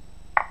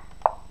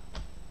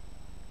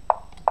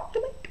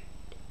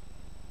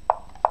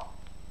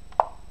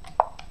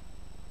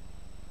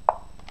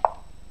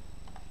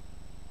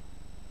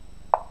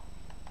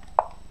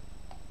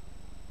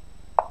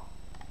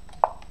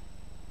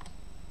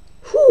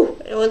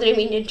 I wonder if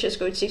Indian chess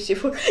scored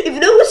 64. If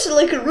that was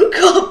like a rook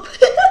up.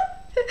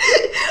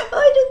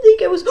 I don't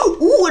think I was.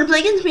 Ooh, we're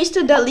playing against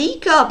Mr.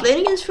 Dalika,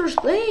 playing against first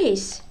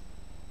place.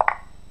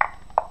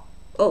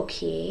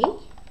 Okay,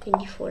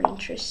 24,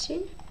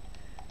 interesting.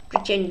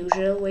 Pretty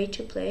unusual way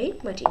to play,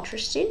 but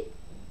interesting.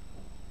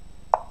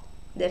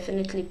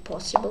 Definitely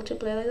possible to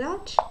play like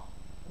that.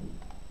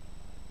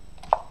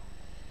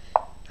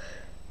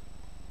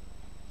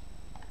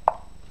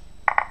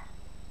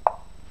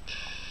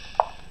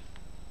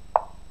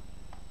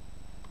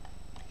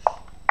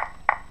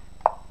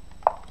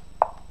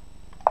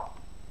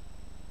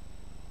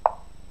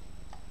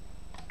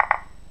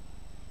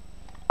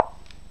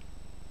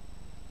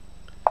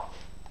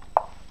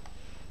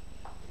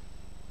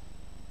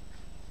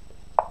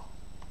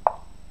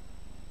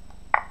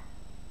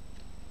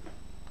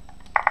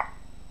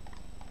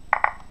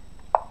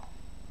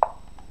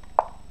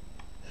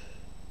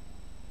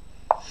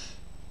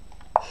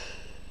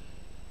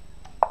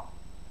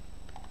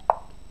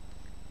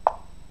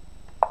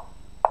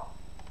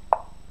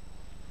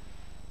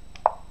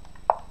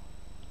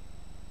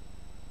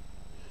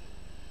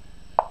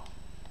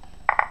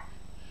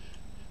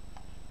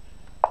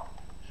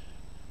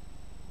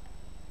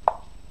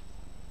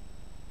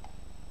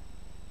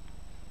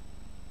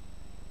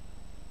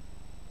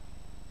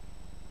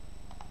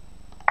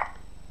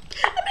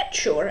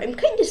 sure. I'm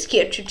kind of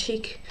scared to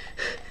take,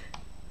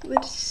 but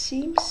it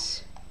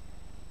seems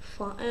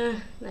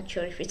fine. Not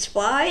sure if it's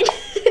fine.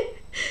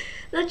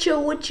 Not sure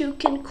what you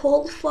can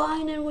call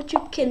fine and what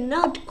you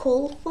cannot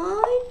call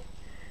fine.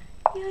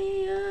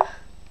 Yeah.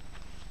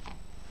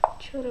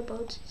 Not sure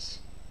about this.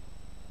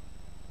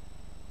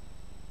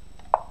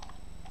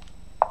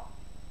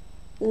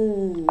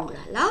 Ooh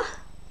la la.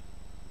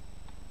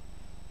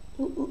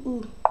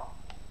 Ooh.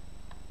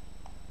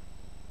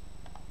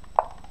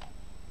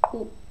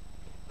 Ooh.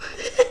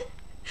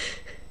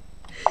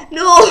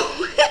 No!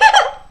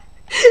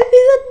 He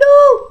said no!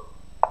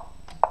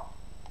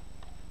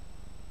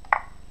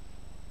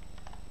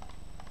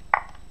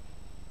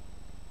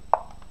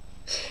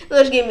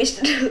 That game is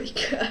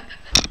like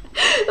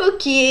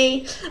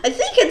okay. I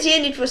think at the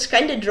end it was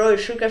kinda draw.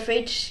 Rook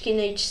f8, king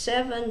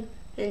h7,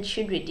 and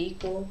should be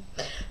equal.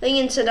 Then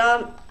instead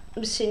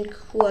I'm seeing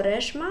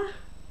Quaresma.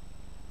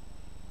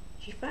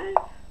 G5.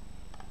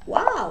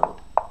 Wow!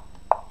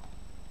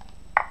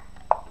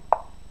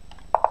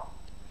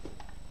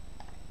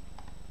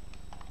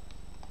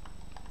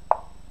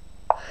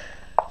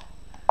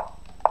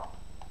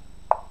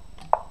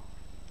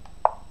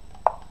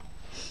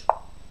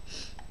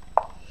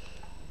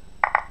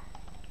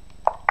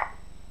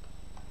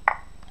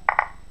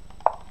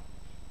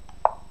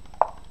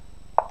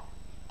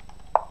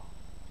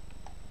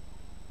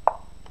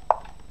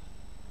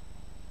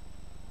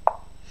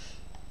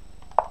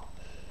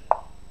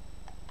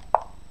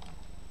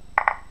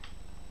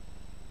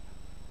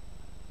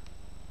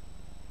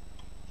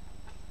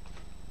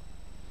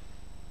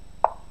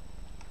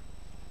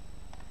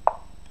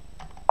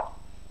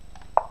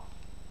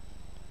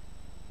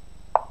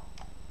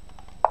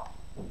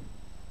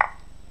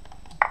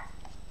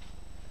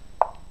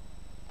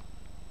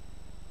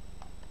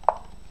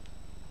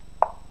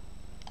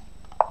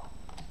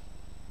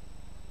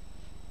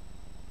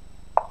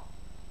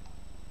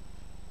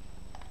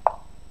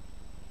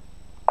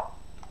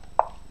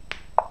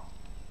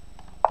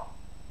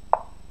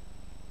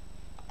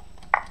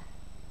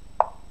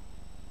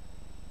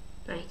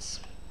 Nice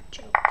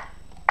joke.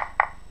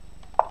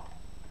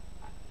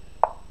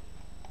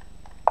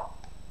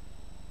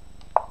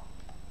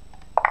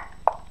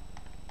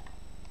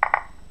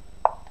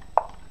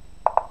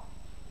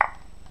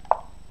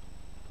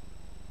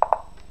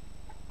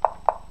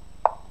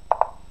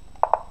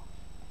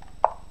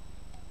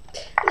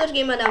 Good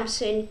game, Madame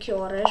Saint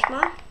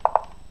Quaresma.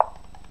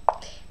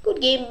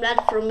 Good game,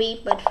 not from me,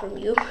 but from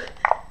you.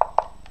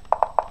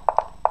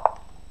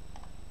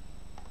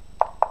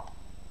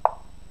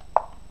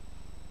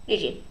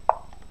 GG.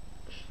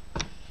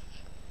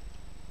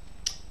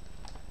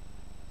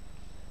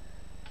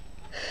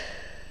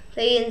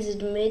 Against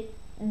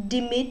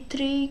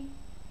Dmitry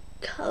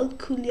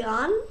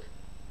Kalkulian.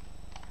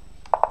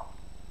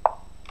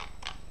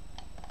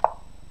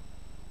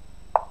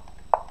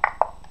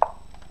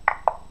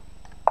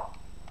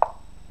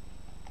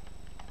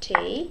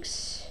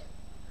 Takes.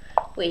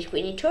 Wait,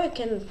 when you try, I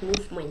cannot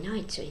move my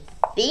knight, so I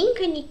think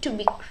I need to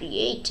be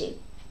creative.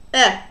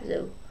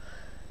 Though.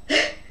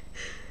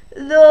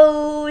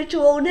 Though it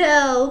won't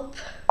help.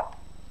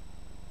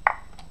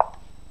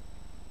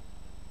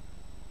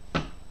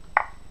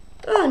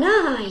 Oh,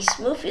 nice.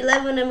 Move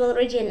 11, I'm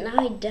already a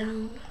knight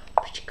down.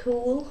 Pretty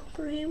cool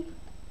for him.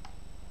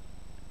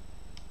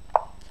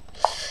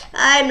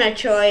 I'm not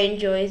sure I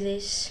enjoy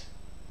this.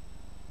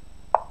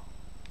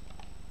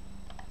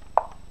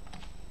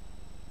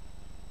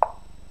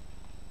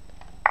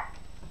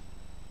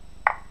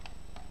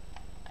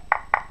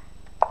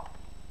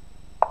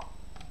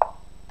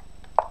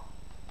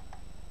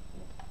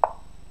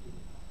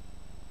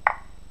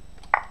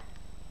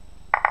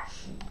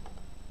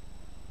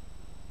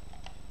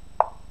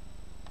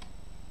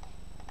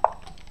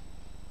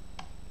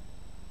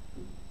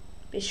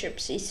 Bishop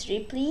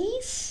c3,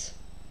 please.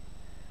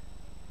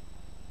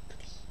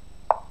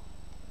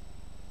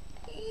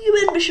 You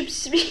went bishop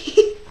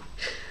c3.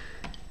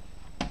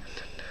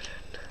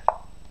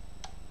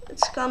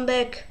 Let's come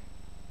back.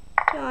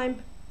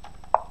 Time.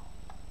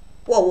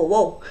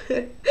 Whoa.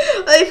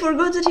 I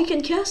forgot that he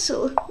can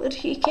castle, but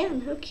he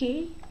can.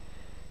 Okay.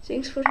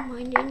 Thanks for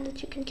reminding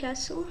that you can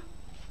castle,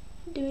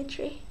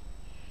 Dimitri.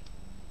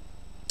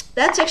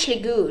 That's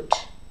actually good.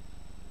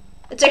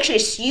 It's actually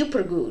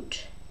super good.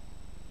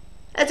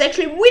 That's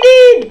actually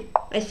winning,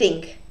 I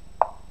think.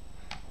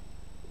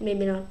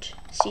 Maybe not.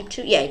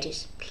 C2. Yeah, it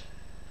is.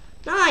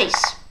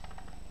 Nice.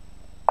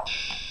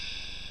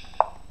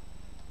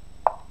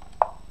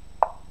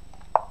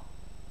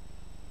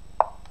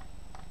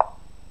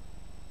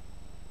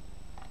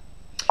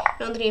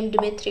 Andrei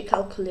Dmitry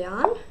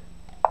Kalkulian.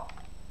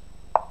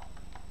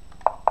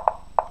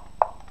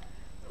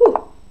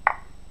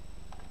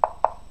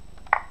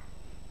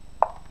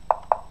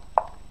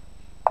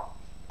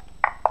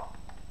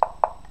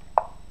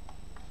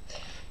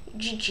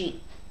 GG.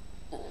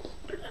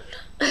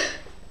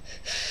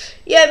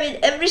 Yeah, I mean,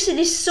 everything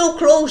is so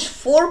close.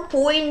 4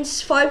 points,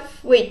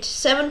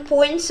 7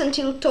 points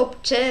until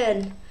top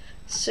 10.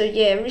 So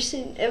yeah,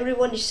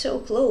 everyone is so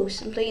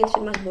close. I'm playing against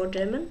my board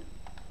demon.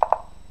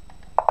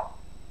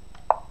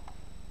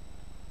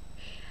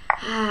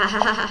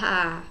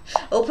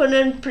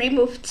 Opponent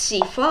pre-moved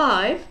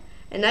c5,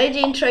 and I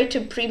didn't try to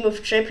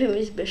pre-move trap him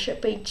with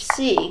bishop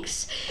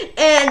h6,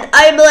 and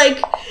I'm like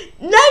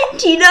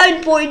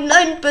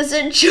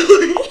 99.9%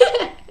 sure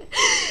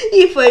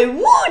if I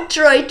would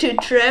try to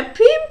trap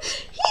him,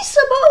 he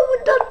somehow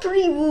would not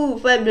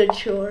pre-move. I'm not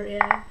sure,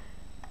 yeah.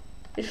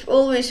 It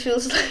always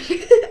feels like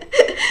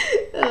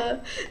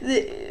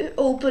the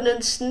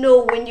opponents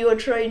know when you are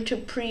trying to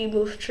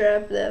pre-move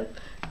trap them.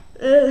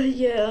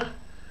 Yeah.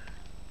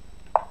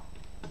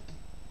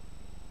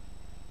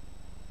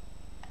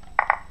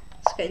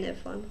 It's kind of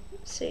fun,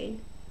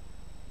 insane.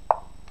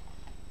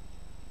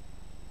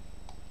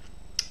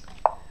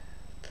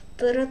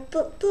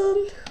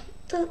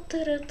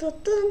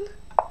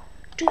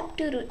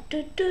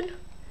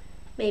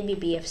 Maybe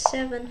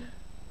bf7.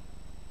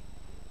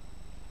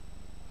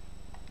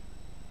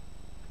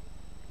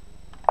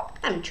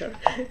 I'm sure.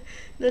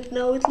 Not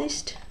now, at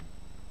least.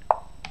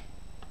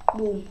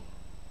 Boom.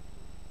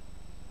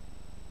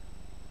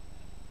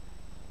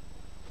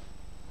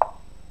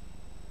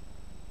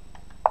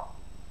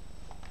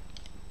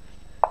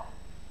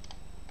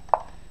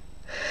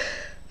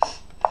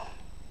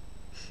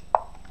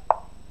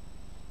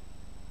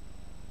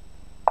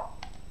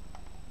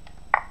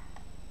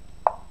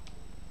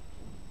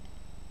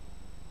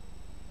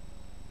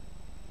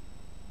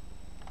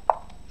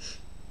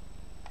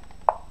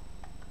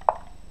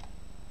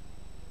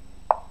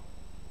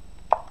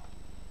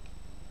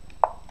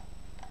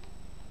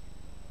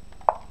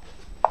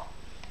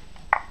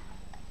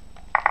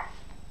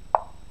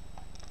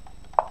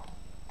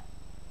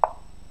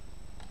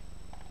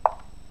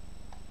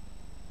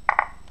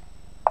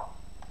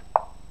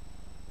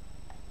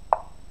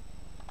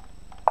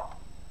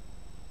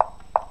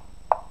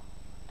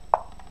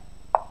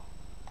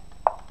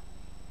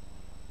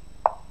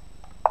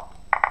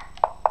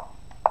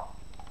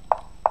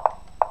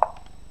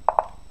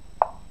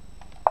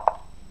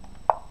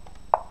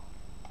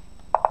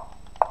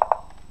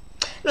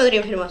 Another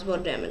game was more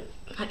damage.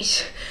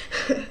 Nice.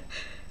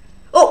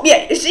 Oh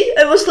yeah, you see,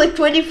 I was like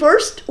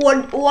 21st.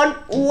 One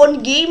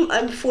game,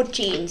 I'm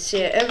 14th.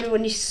 Yeah,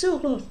 everyone is so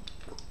low.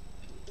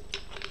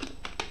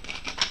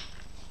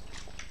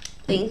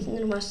 The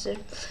International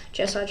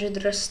Chess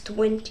address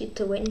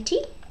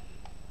 2020.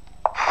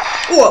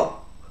 Whoa.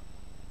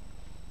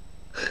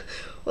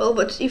 Well,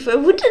 but if I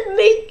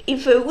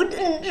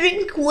wouldn't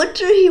drink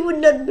water, he would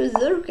not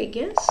berserk, I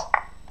guess.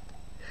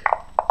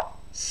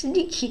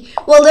 Sneaky.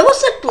 Well, that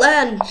wasn't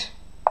planned.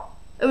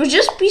 I was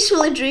just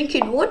peacefully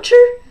drinking water,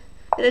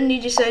 and then he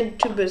decided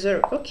to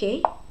berserk.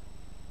 Okay.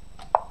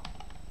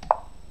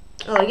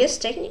 Oh, I guess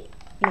technically.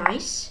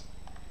 Nice.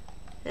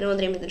 And one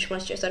dream of the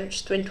Grandmaster started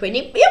just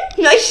 2020. Yep,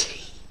 nice.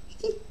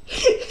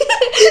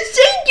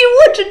 Thank you,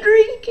 water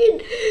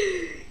drinking.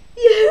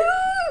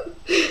 Yahoo!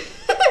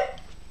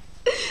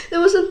 That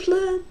wasn't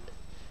planned.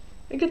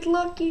 I got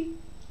lucky.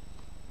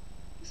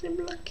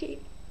 I'm lucky.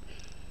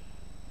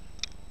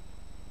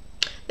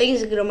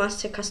 Thanks,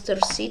 Grandmaster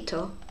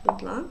Castorcito.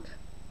 Good luck.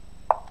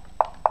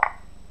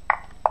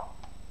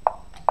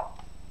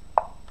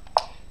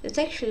 It's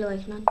actually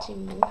like not the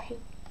move you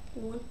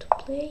want to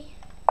play.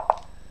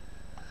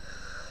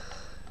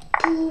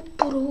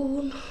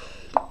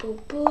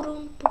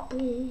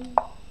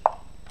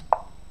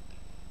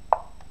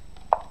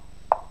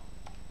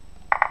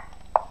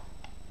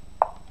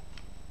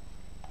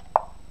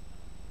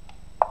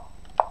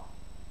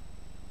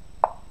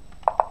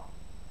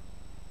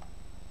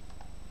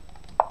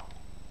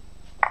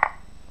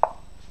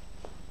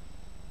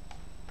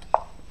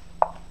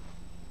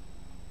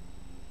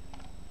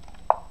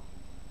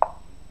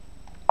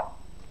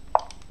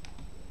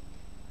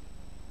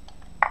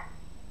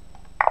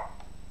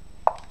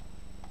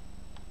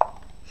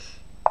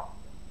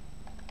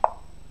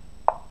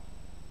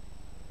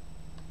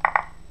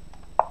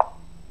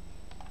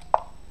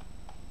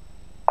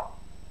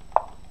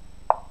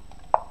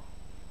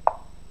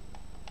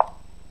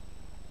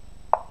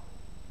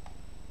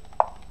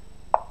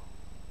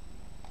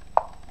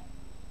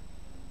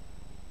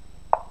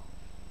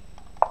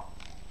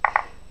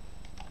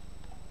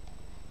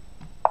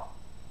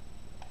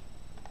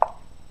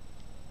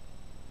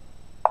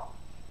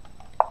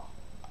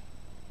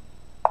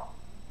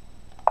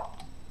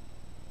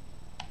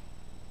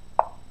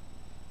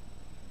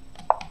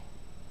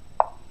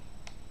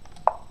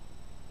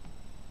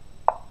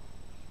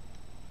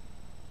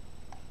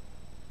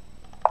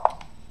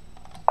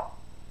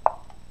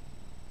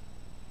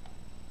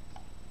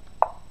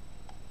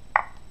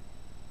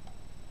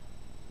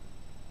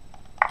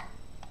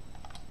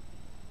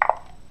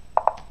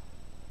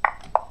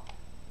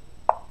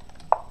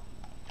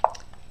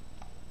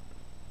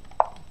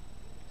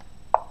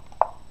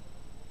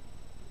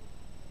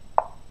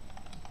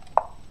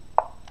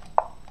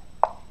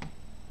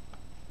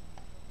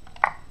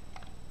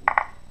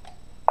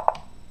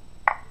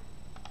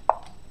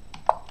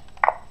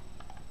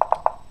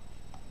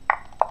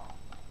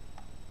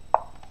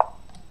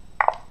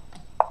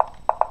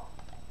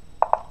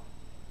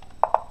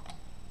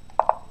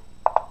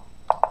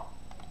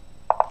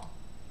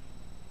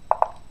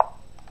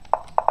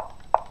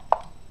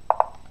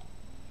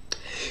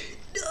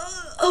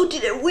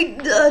 did I win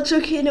that?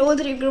 Okay, now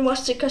International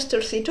Grandmaster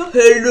Caster Theta.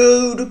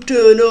 Hello,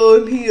 Duptana,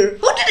 I'm here.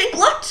 How did I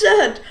glitch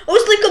that? I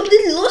was like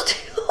completely lost.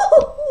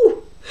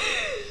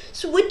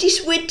 Sweaty,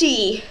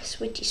 sweaty.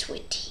 Sweaty,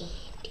 sweaty.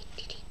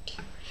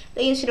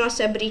 The International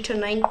Sabrito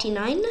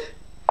 99.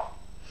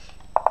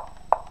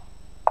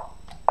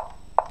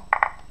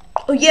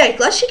 Oh yeah, I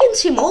clashed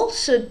against him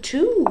also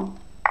too.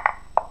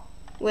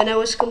 When I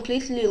was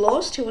completely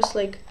lost, he was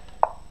like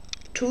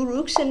 2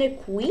 rooks and a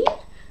queen.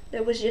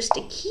 That was just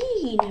a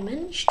king. I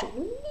managed to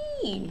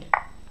win.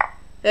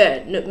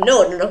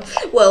 No.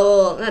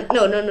 Well,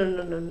 no,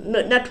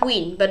 not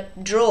win,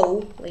 but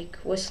draw. Like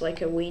was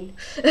like a win.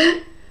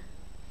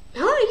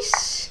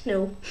 Nice.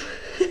 No,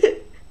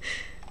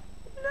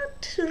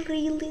 not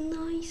really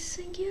nice,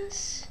 I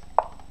guess.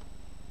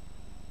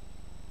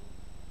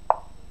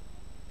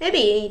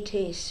 Maybe it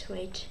is.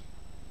 Wait.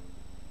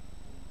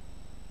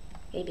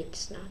 Maybe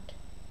it's not.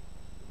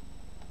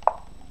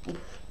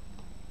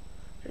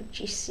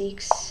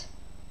 G6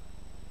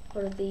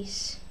 or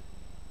these.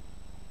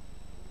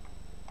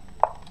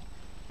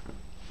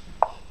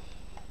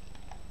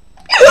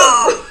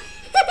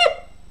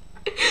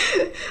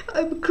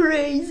 I'm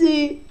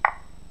crazy.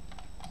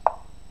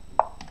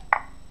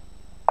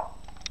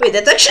 Wait,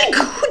 that's actually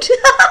good.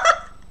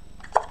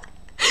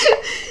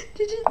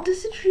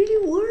 Does it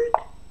really work?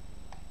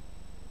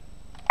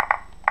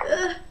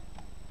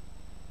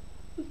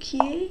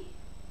 Okay.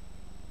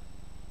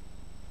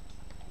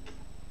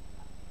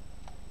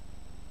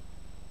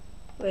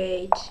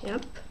 Wait,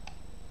 yep.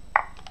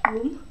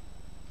 Boom.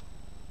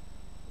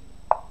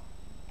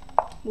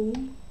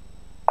 Boom.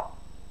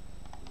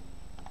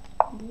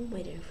 Boom,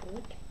 I didn't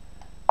forward.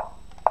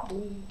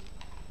 Boom.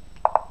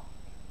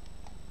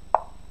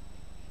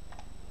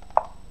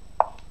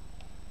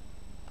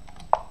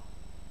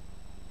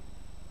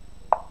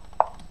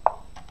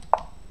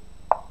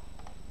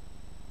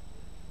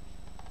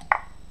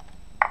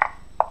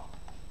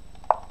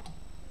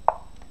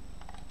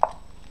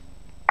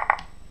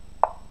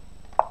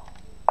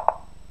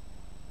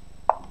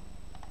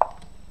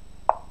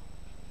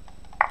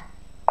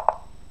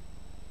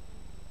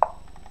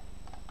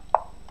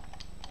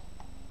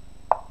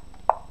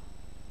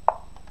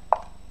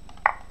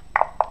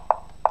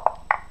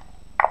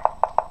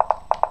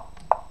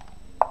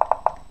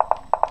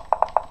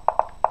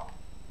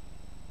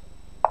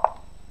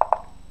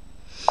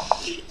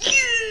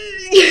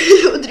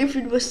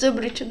 It was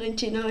Sabrito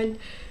 99.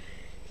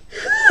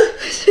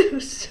 So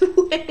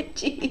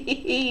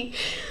sweaty.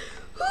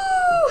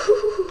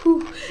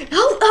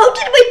 How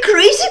did my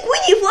crazy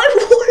queen e5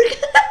 work?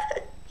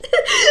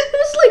 It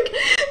was like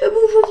a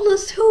move of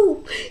lost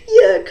hope.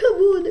 Yeah, come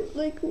on, I'm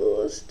like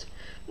lost.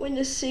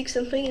 -6,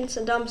 I'm playing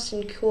Saddam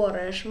Sin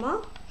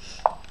Quaresma.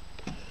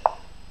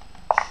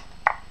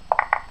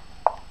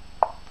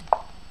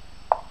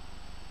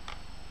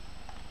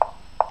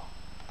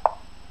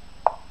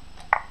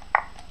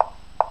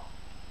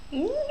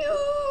 No,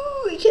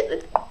 I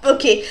cannot.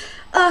 Okay,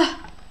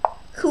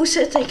 who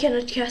said I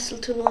cannot castle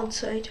to one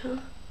side, huh?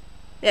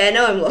 Yeah, I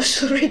know I'm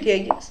lost already, I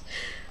guess.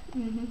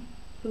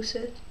 Who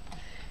said?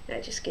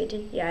 No, just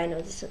kidding. Yeah, I know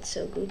this is not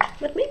so good,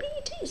 but maybe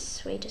it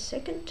is. Wait a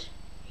second.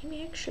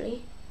 Maybe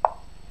actually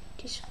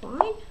it is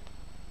fine.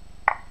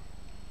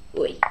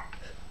 Oi.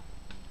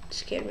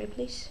 Scare me,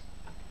 please.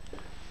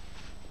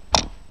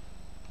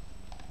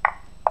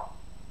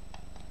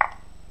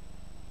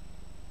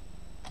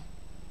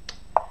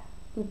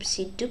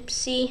 Oopsie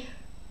doopsie.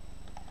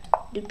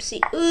 Doopsie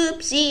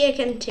oopsie, I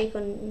can take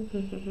on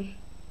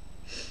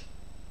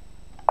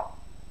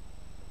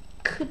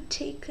could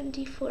take on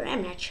d4.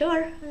 I'm not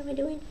sure. What am I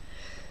doing?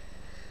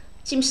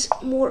 Seems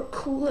more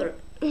cooler.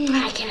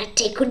 I cannot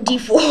take on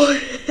d4.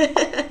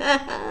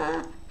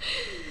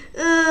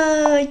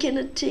 I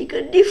cannot take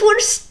on d4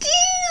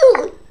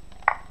 still.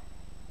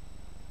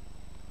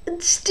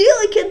 And still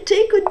I can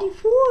take on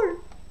d4.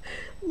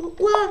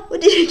 What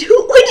did I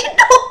do? I didn't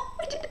know.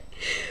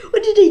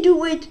 What did I do?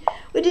 Wait,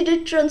 why did I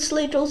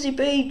translate all the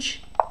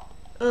page?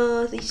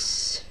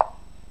 This.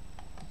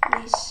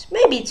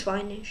 Maybe it's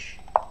fine-ish.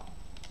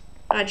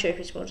 Not sure if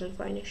it's more than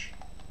fine-ish.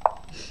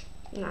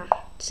 Nah,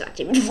 it's not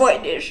even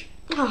fine-ish.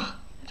 Ah,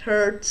 it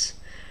hurts.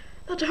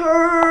 That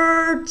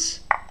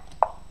hurts.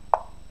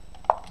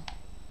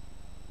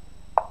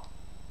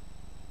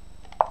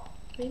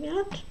 Maybe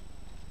not.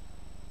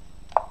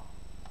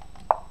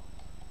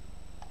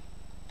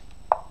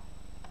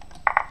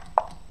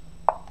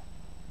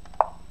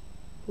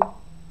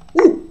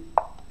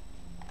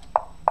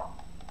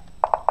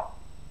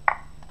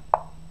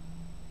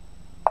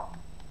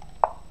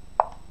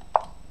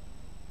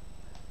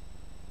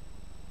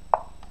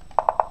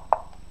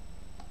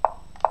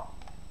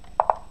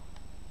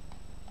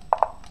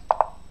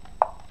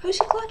 How's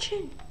he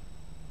clutching?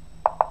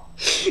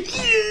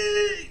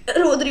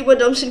 Rodri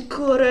Madame Sin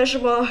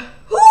Quaresma. How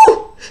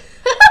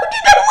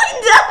did I win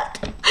that?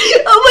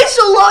 How am I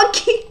so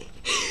lucky?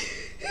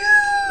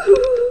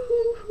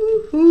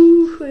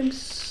 I'm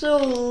so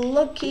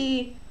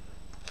lucky.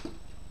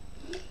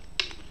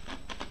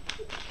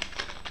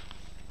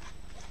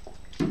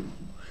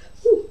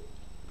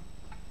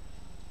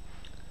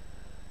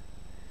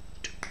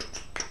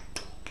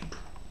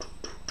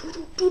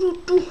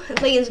 I'm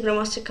playing against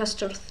Grandmaster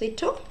Castor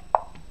Theta.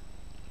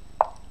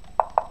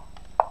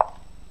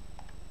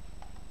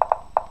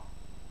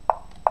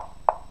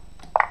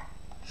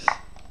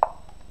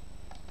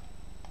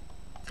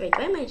 Wait,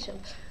 why am I so?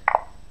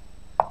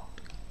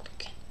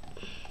 Okay.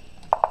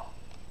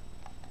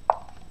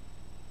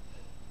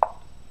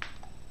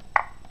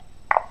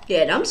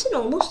 Yeah, Damson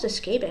almost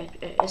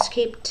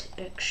escaped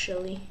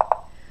actually.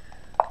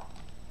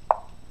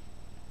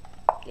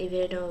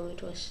 Even though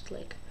it was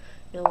like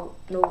no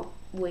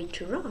way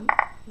to run,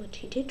 but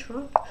he did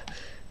run,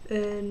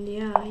 and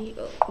yeah, he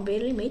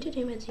barely made it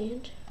him at the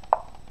end.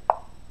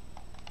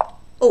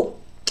 Oh,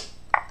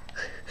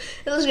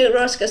 that was good.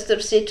 Rosscaster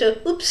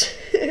Seto. Oops,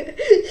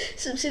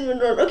 something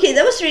went wrong. Okay,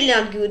 that was really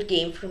not a good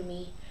game for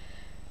me.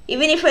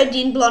 Even if I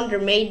didn't blunder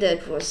made,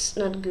 that was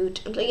not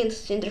good. I'm playing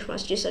against International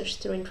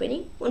Grandmaster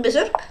 20. One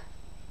berserk.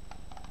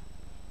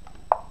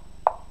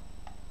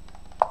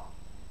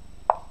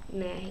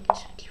 Nah, I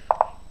guess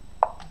 24.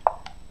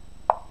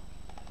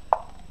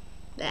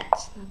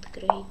 That's not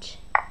great.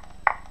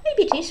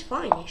 Maybe it is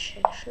fine-ish,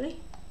 actually.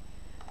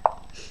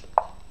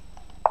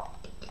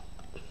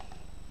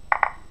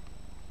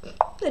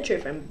 Not sure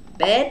if I'm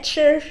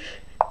better.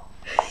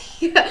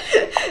 Yeah,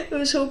 I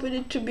was hoping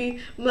it to be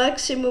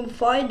maximum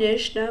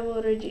fine-ish. Now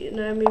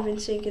I'm even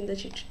thinking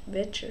that it's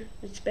better.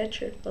 It's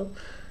better. Oh,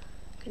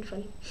 kind of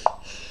funny.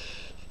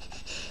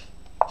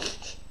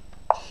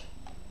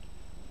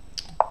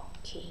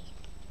 Okay.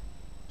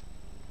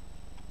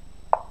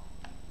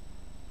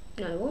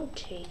 No, I won't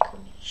take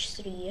on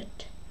h3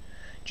 yet.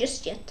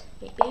 Just yet.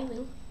 Maybe I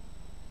will.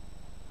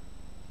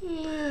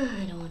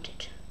 Nah, I don't want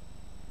it.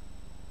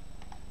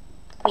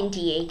 Queen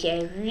d8,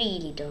 I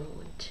really don't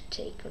want to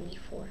take on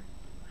e4.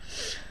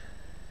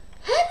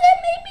 And that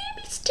may be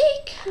a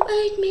mistake,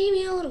 but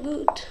maybe all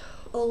good.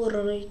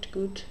 Alright,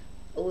 good.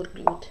 All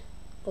good.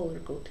 All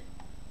good.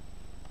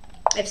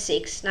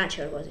 f6, not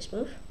sure about this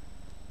move.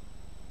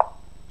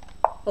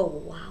 Oh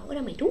wow, what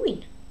am I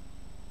doing?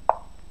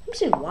 I'm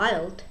so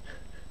wild.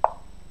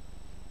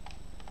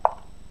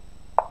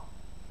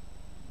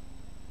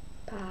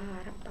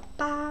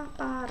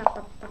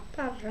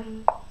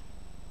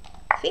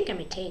 I think I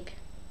may take.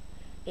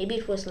 Maybe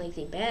it was like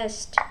the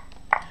best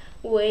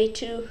way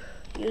to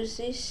use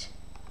this.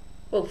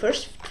 Well,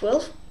 first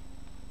 12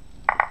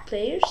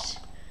 players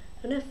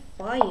on a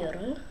fire,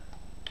 huh?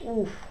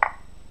 Ooh.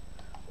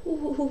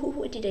 Ooh,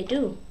 what did I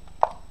do?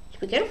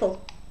 Be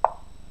careful.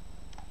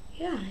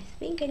 Yeah, I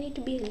think I need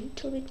to be a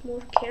little bit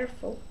more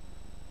careful.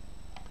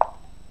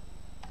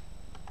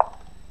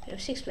 I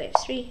have 6 play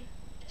f3.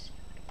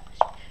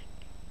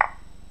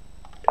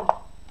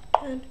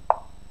 Done.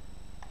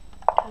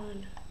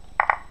 Done.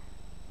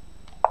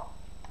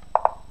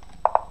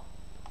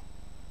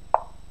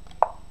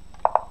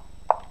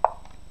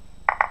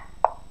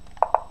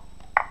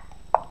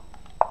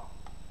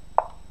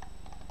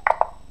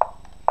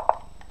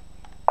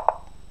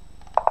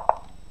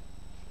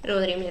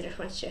 Another image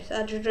reference to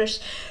Address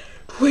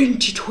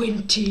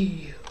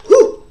 2020.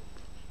 Woo!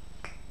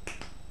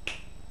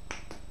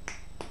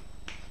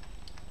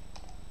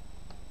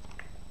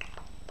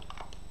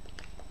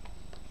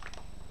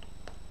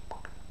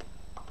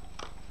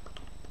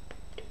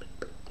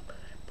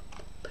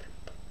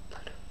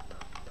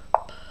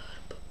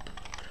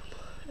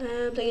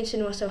 Playing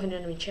cinema stuff in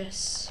enemy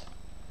chess.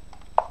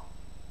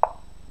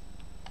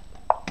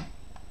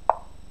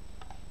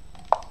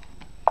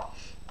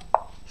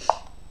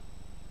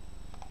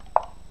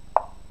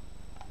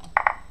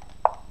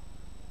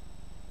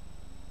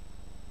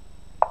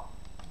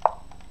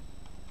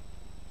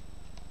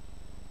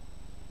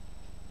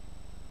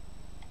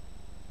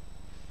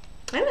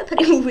 I'm not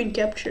putting moving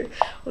capture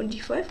on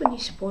d5 when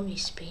his pawn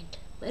is pinned.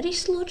 Where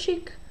is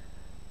logic?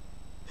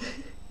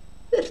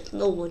 There's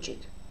no logic.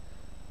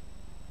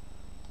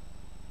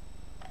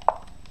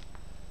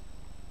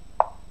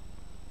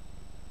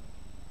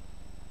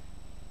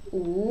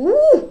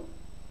 Ooh!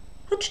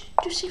 How did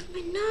you save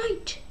my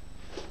knight?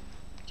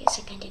 Guess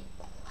I kinda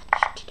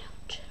clutched it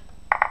out.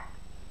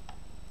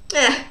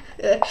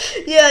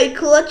 Yeah, I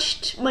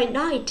clutched my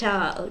knight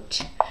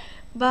out.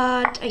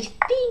 But I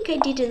think I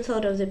didn't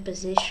thought of the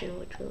position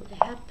what will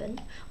happen.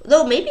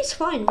 Though maybe it's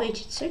fine.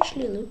 Wait, it's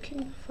actually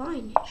looking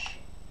fine-ish.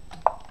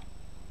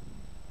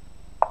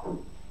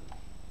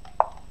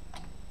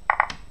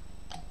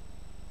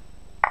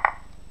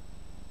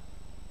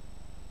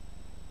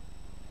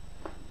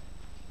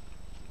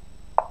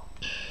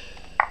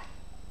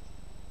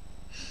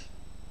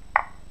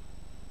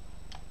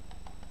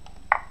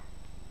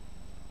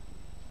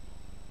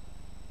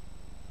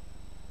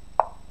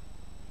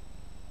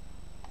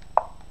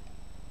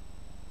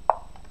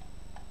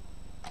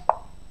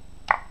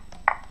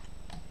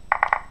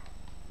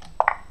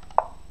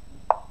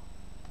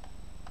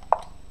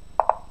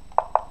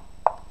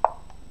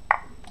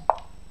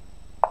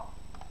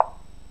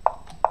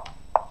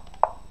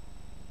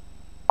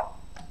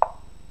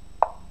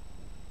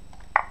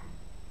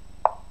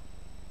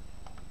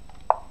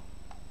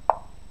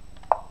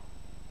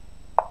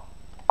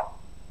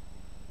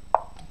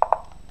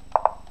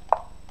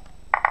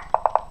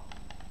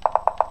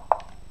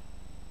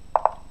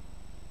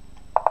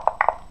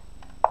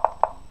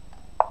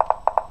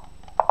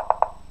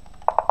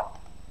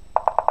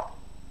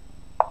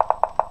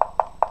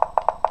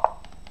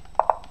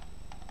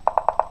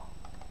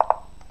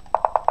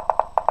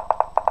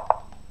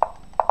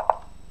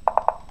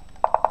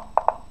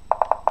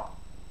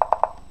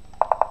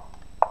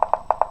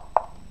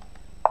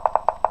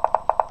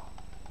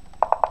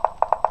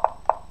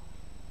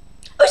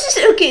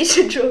 Okay,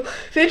 so true.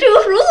 50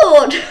 overall or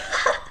what?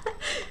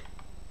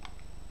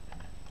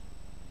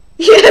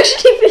 Yeah,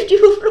 actually 50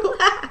 overall.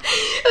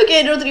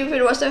 Okay, no 3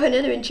 for was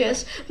 100 in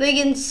chess. Playing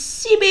in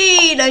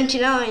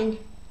CB99.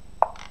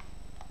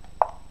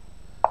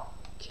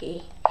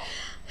 Okay.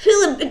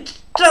 Feel a bit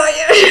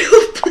tired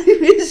of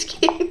previous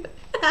game.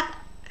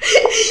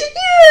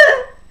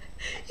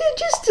 Yeah,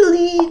 just a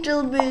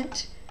little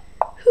bit.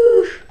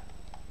 Whew.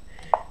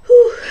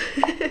 Whew.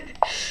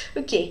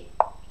 Okay,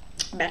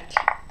 back.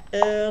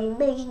 And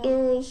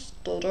business.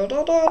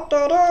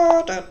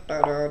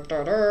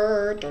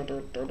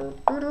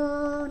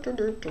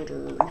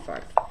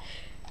 Five.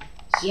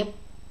 Yep.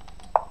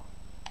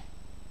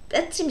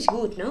 That seems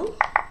good, no?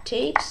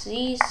 Takes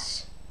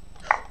these.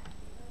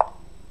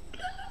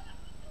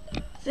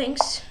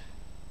 Thanks.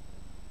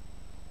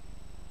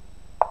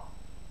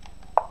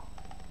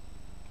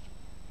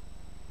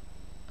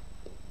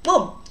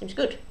 Boom! Seems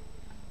good.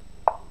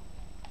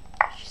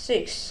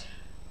 6.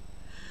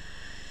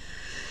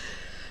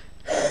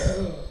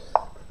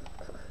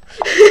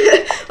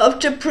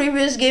 After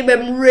previous game,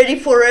 I'm ready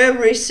for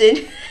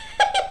everything.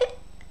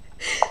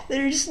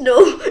 There is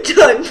no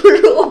time for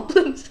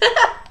problems.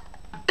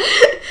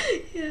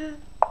 Yeah.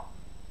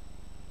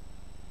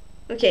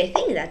 Okay, I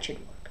think that should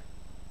work.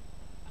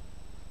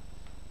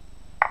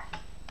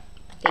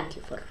 Thank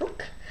you for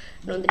rook.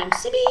 London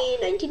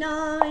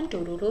CB99.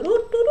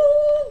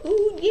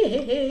 Good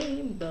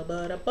game. Ba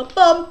ba da ba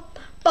bum.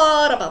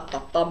 Ba da ba ba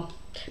bum.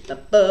 Ba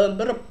ba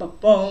ba da ba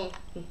bum.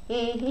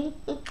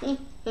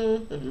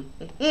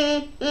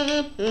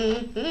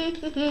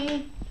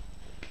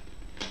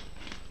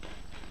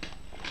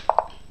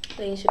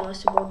 Playing should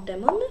about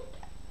them on it.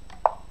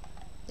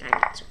 I'm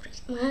not so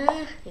crazy.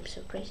 I'm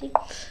so crazy.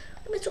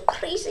 I'm so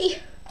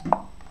crazy.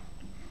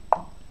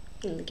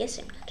 I guess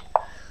I'm not.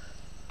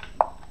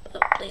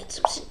 But I played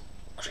something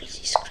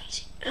crazy.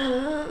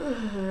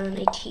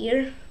 Knight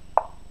here.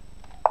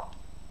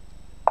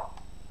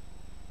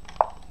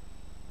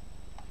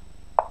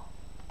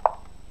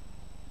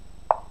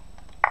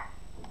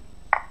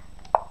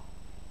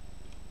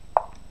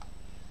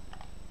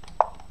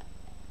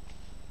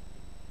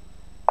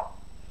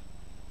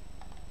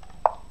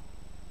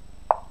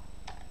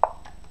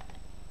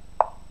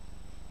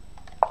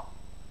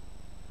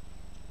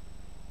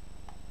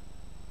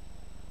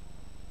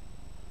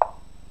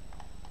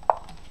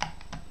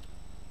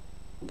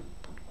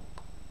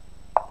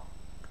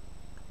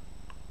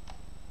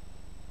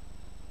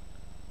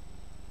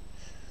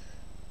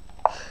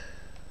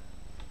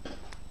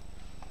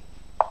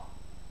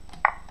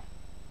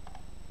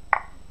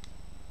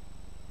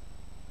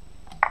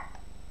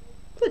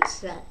 What's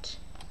that?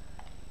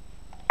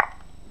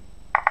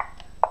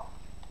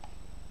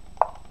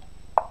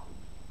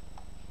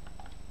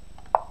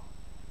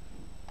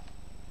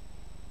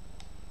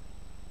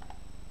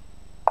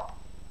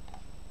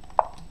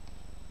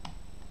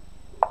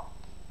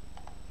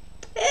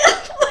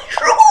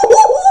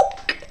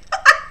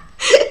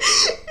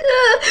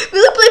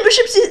 Will I play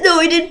bishop c6? No,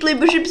 I didn't play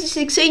bishop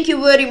c6. Thank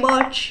you very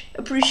much.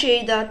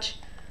 Appreciate that.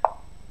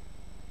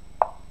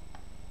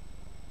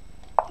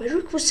 My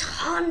rook was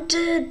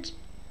hunted.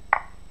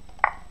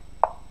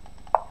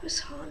 I was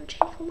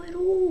hunting for my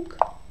rook.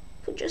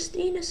 For just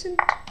the innocent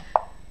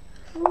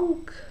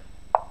rook.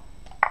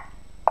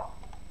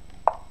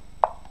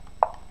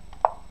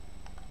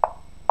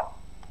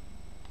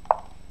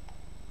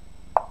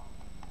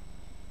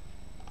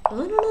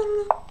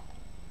 No.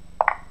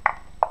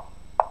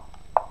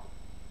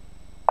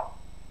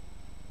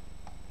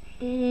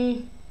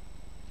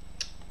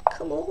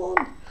 Come on.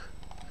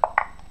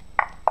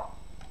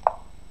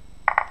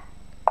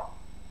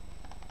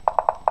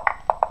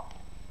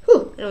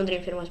 Whew, I don't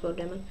dream very much about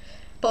them.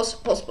 Pause.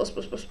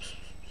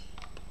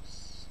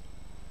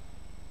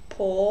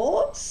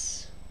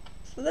 Pause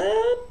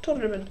the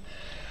tournament.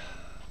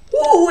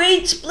 Ooh,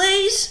 8th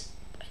place.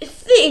 I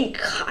think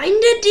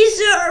kinda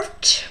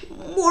deserved,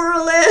 more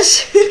or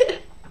less.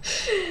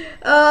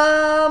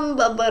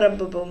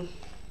 Ba-ba-da-ba-boom.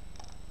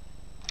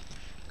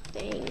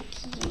 Thank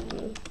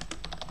you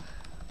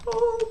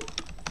all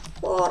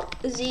for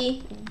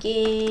the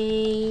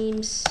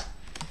games.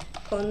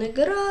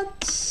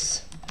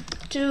 Congrats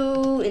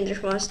to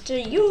International Grandmaster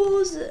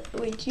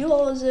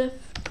Joseph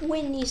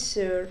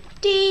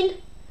 2013.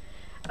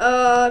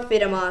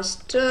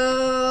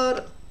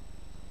 Master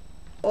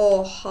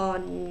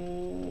Ohanyan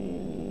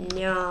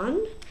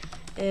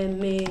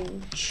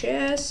in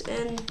chess,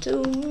 and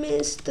to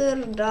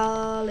Mr.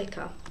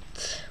 Daleka.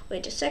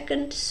 Wait a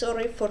second,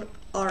 sorry for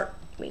our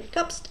main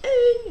cups,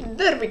 and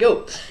there we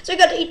go. So I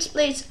got 8th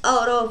place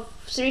out of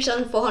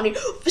 3,400.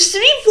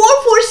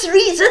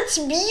 3,443, that's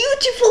a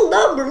beautiful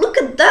number. Look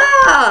at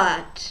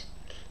that.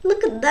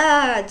 Look at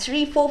that,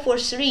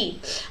 3,443.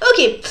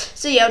 Okay,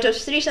 so yeah, out of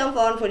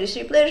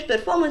 3,443 players,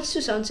 performance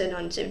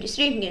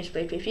 2,773, games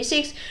played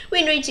 56,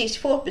 win rate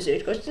 64,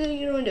 percent cost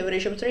 0, and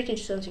average of rating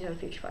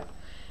 2,655.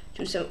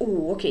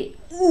 Oh, okay.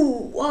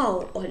 Ooh,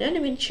 wow. All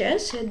enemy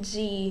chess had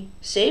the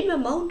same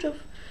amount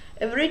of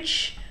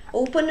average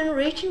Opening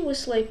rating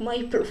was like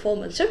my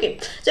performance. Okay,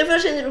 so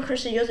first in the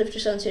Christian Joseph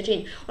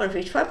 2013,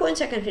 155 points.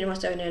 Second,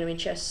 Master Enemy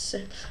Chess,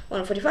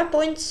 145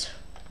 points.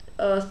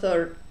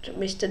 Third,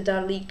 Mr.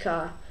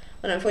 Dalika,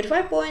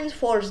 145 points.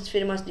 Fourth,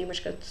 Master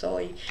Dimashka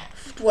Tsoi,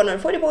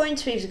 140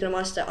 points. Fifth,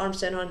 Grandmaster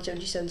Armstead,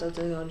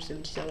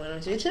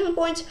 177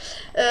 points.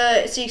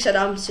 Sixth,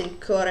 Adamson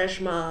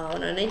Koreshma,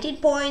 119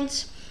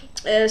 points.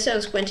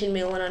 7th, Quentin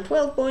Mill,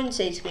 112 points.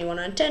 8th, me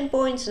 110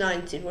 points.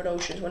 9th, Edward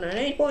Oceans,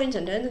 108 points.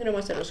 And 10th,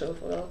 Grandmaster also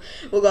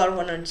Ugar,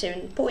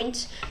 107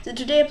 points. So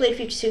today I played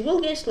 56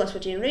 goal games, plus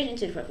 14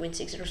 ratings, 35 wins,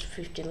 6 draws,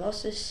 15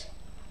 losses.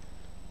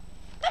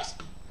 Nice.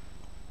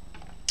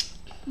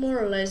 More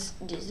or less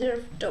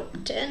deserved top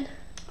 10.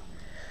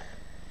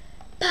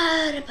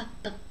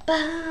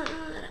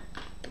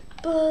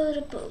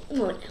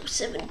 More than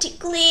 70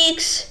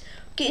 clicks.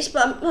 Okay,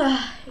 spam.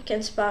 I can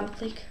spam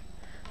click.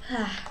 It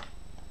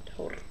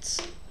hurts.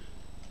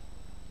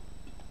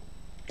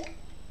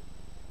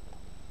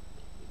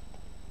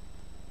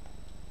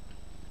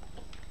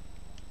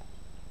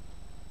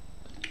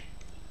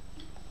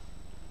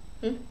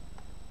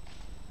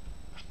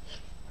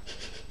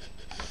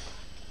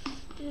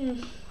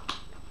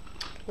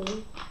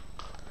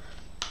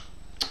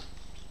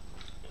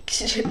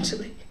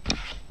 Accidentally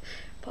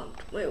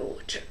pumped my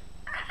water.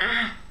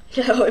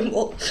 Now I'm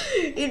all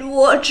in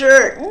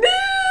water. No!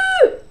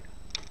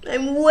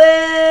 I'm wet.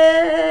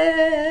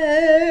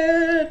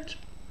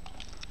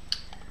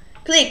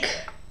 Click,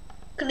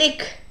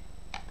 click,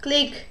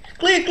 click,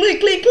 click, click, click,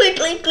 click, click,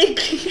 click, click.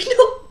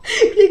 No,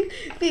 click,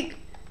 click,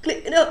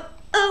 click. No.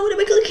 Oh, what am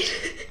I clicking?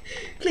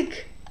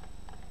 Click,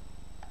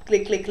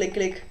 click, click, click,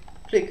 click,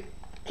 click,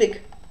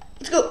 click.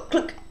 Let's go.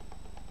 Click,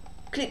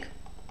 click,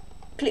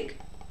 click,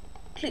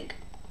 click,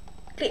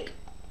 click,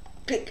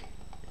 click,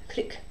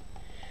 click.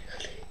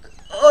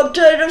 Oh, I'm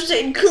tired of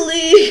saying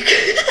click.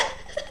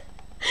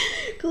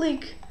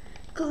 Click,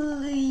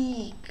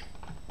 click,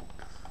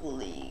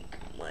 click.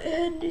 My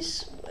hand is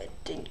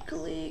sweating.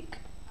 Click,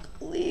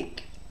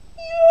 click.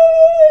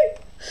 Yay!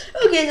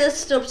 Okay,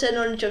 that's top 10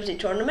 on each of the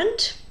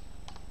tournament.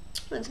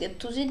 Let's get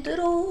to the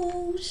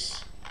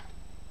draws.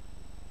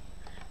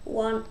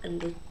 1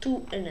 and then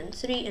 2 and then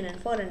 3 and then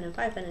 4 and then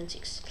 5 and then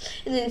 6.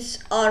 And then it's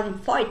Arm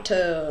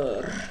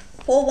Fighter.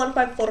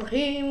 4-1-5 for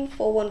him,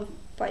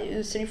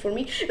 4-1-5-3 for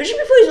me. But just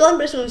before his one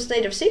best was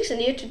knight of 6 and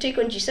he had to take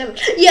on g7.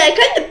 Yeah, I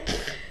kind of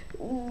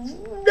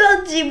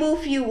not the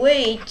move you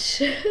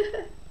wait.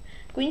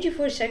 Queen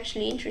g4 is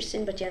actually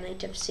interesting, but yeah, knight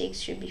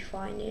f6 should be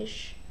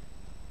fine-ish.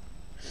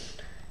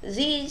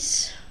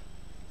 These,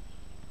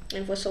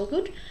 it was all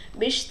good.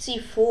 Bishop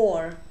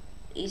c4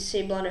 is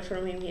a blunder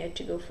from him. He had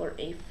to go for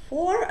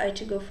a4. I had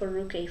to go for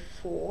rook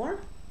a4.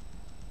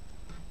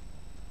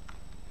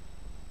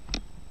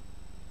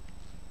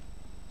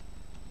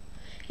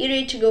 Here I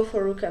had to go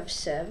for rook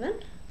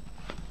f7.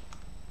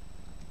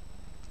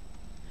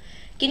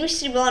 King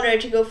h3 blunder, I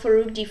had to go for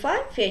rook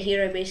d5. Yeah,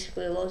 here I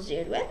basically lost the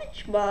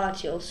advantage,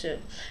 but he also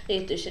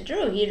gave this a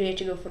draw. Here I had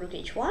to go for rook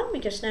h1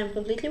 because now I'm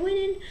completely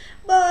winning,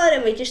 but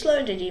I'm way too slow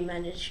and I didn't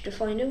manage to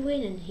find a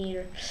win in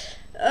here.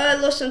 I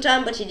lost some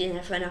time, but he didn't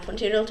have enough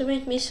material to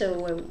make me,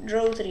 so I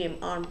draw the game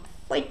Arm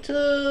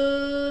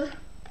Fighter.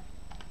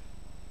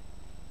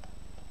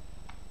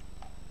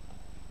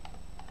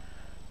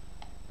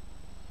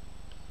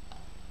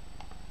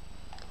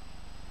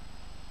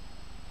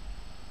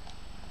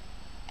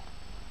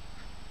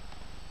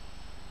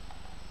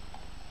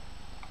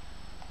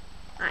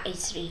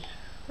 A3.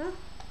 Huh?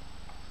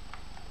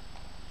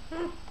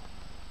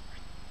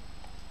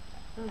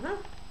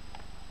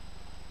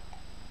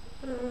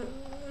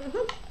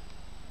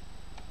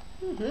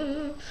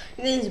 Then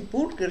it's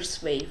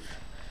Burger's wave.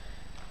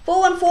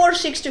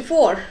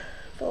 4-1-4-6-4.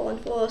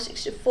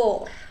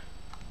 4-1-4-6-4.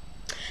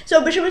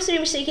 So bishop f3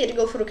 mistake, he had to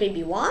go for rook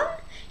b1.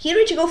 Here he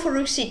had to go for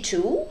rook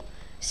c2.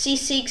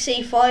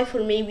 c6, a5,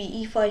 or maybe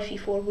e5,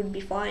 e4 would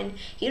be fine.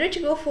 Here I had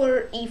to go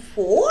for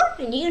e4,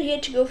 and here he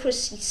had to go for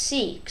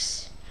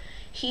c6.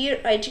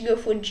 Here I had to go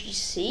for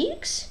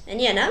g6,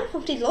 and yeah, now I'm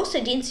completely lost.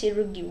 I didn't see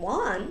rook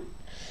d1.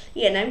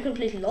 Yeah, now I'm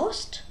completely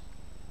lost.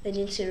 I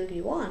didn't see rook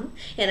d1,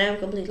 and now I'm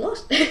completely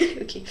lost.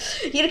 Okay,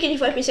 here king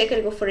g5 means I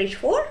can go for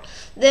h4.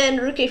 Then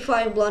rook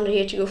a5 blunder,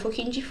 here to go for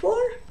king g4.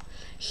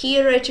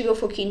 Here I had to go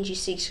for king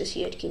g6 because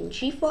he had king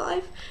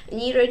g5, and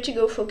here I had to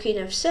go for king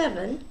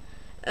f7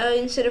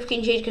 instead of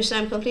king g8 because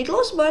I'm completely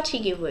lost. But he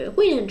gave away a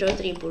queen and draw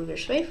 3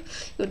 Burger's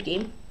wave. Good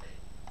game.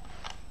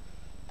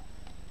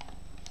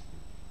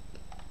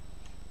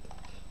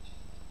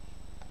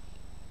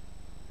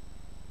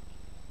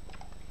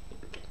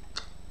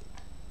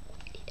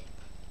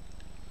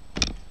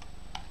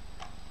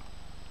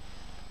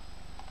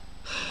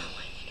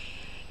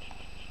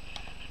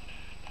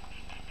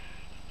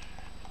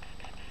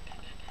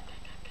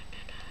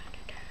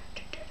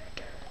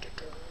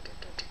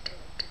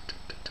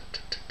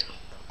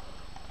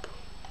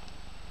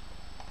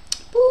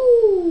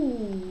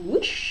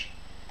 Push.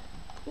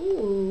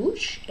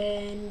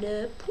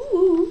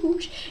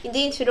 In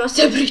the end, we lost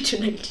every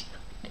tonight.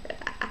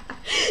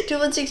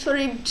 2-1-6 for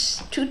him,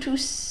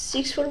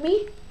 2-2-6 for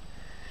me.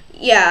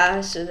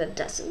 Yeah, so that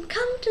doesn't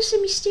count as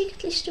a mistake,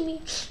 at least to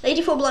me. Knight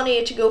e4 blunder, he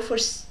had to go for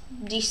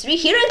d3.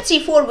 Here at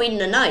c4 win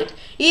the knight.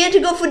 He had to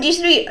go for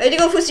d3. I had to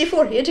go for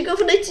c4. He had to go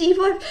for knight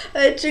c5. I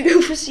had to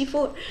go for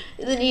c4.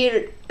 And then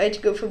here I had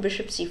to go for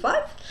bishop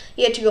c5.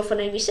 He had to go for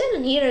knight b7.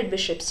 And here at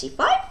bishop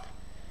c5.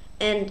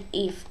 And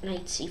if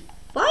knight c5.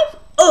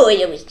 Oh,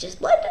 yeah, we just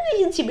blinded. I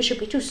didn't see bishop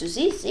e2. So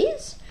this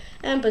is.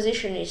 And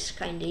position is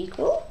kind of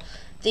equal.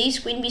 This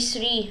queen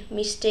b3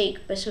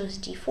 mistake, bishop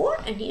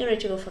d4, and here I had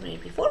to go for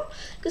knight b4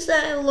 because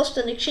I lost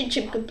an exchange.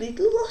 I'm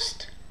completely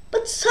lost.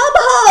 But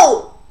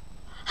somehow,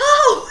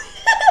 how?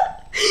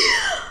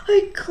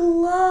 I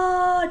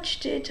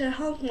clutched it. I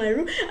hung my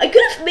rook. I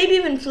could have maybe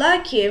even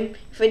flagged him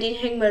if I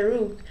didn't hang my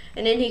rook,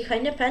 and then he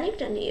kind of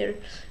panicked. And here,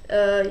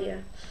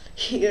 yeah,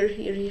 here.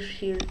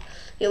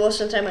 He lost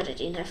some time, but I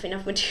didn't have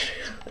enough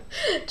material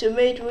to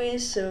mate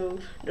with. So,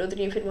 no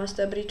dream fit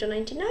master Brito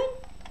 99.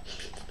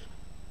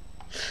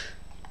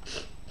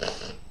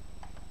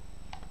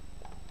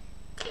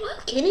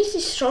 Well, king is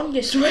the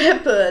strongest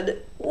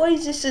weapon. Why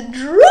is this a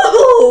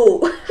draw?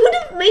 Would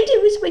have made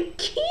it with my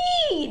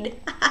king.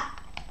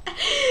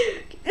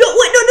 No,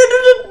 wait,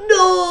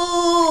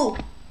 no.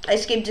 I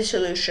skipped the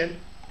solution.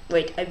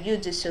 Wait, I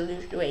viewed the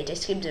solution. Wait, I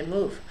skipped the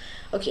move.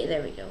 Okay,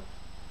 there we go.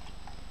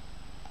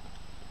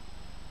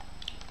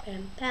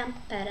 And then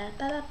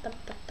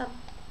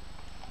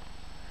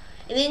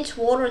it's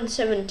war on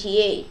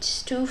 78.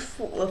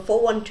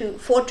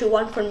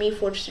 4-1-2-4-2-1 for me,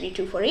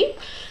 4-3-2 for him.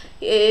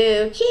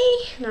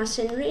 Okay,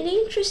 nothing really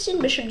interesting.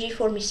 Bishop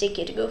g4 mistake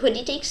here to go for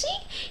d takes c.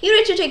 You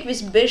had to take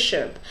this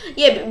bishop.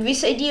 Yeah, but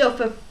this idea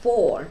of a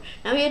 4.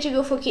 Now we had to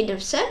go for king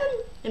f7,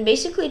 and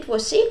basically it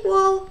was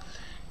equal.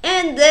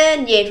 And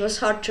then, yeah, it was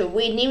hard to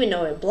win, even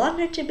though I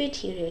blundered a bit.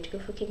 Here he had to go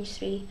for king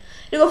e3.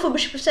 To go for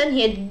bishop f7,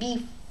 he had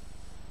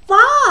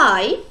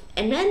b5,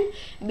 and then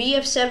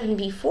bf7,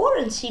 b4,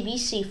 and cb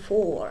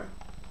c4.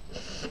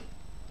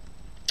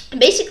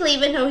 Basically,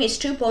 even though he's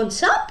 2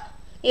 pawns up,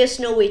 he has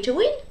no way to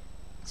win.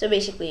 So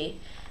basically,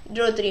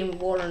 draw 3 and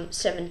war on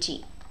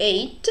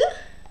 78. I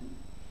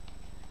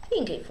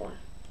think a4.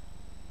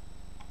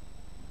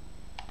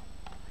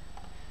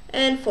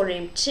 And for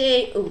him,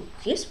 oh,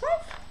 he has 5?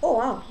 Oh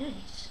wow, yeah,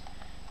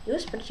 he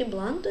was pretty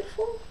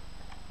blunderful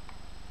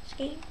this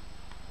game.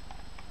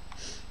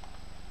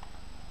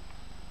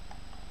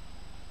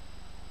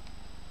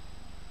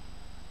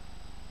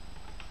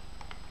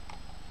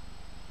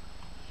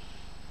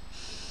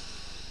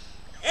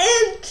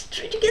 And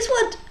guess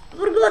what?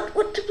 Forgot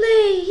what to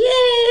play.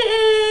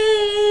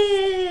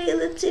 Yay!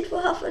 Let's sit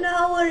for half an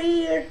hour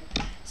here.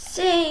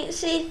 Say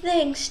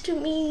thanks to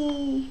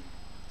me.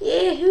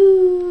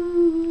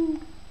 Yahoo!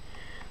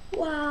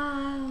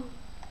 Wow,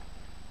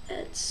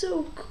 that's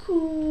so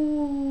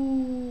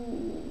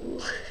cool.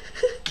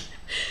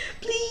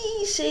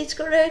 Please say it's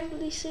correct.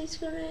 Please say it's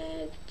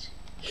correct.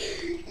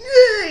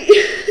 Yay!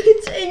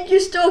 It's Angel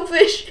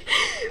Stockfish.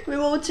 We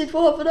won't sit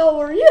for half an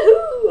hour.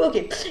 Yahoo!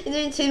 Okay, and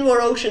then it's in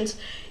War Oceans.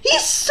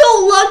 He's so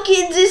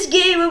lucky in this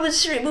game. It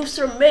was 3 moves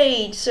from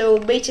mate. So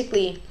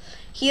basically,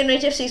 here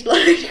knight f6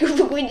 blunder to go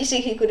for queen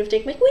d6. He could have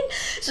taken my queen.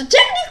 So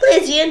technically,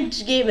 at the end,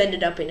 the game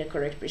ended up in a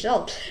correct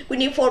result.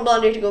 Queen e4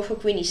 blunder to go for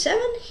queen e7.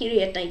 Here he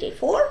had knight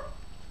a4.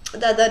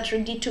 That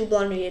d2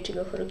 blunder, he had to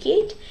go for rook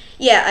e8.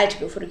 Yeah, I had to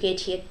go for rook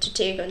e8. He had to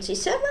take on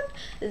c7.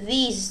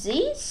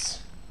 These.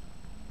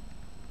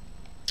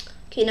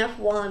 King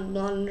f1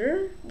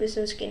 blunder.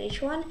 Business king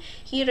h1.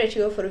 Here I had to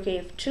go for rook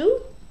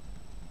f2.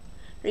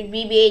 Rook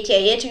bb8, yeah,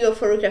 you had to go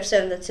for rook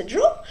f7, that's a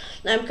draw.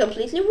 Now I'm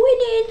completely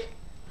winning.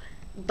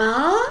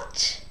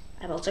 But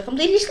I'm also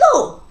completely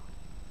slow.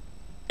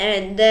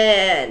 And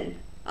then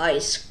I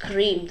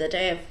screamed that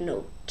I have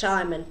no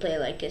time and play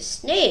like a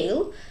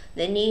snail.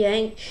 Then he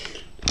hang.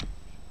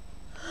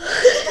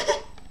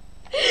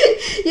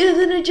 Yeah,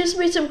 then I just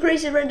made some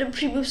crazy random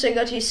pre-moves. I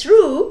got his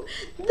rook.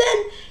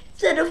 Then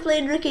instead of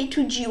playing rook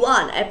a2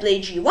 g1, I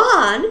play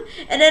g1,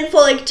 and then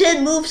for like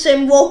 10 moves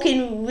I'm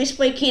walking with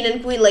my king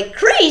and queen like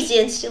crazy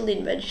and still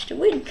didn't manage to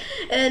win.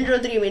 And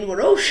Rodrigo in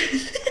War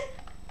Oceans.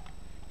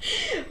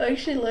 I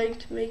actually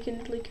liked making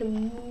it like a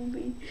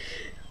movie.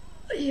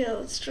 Yeah,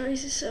 let's try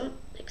this out.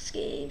 Next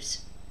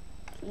games.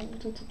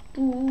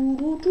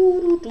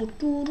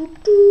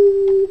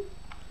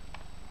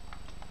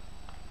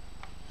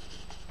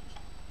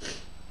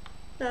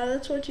 Now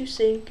that's what you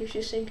think if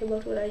you think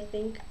about what I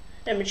think.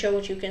 I'm not sure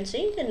what you can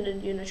think, and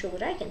then you're not sure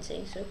what I can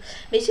think. So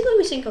basically,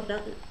 we think of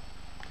nothing.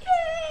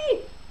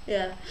 Yay!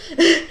 Yeah.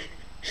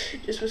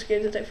 Just was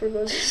scared that I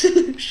forgot the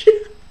solution.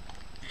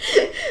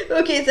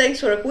 Okay,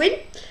 thanks for a queen.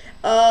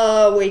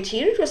 Wait,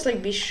 here it was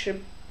like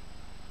bishop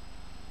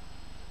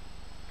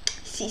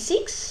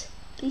c6.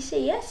 Please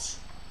say yes.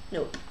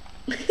 Nope.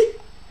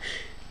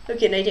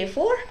 Okay, knight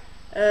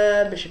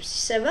a4. Bishop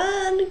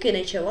c7. King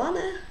h1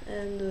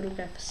 and rook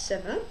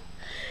f7.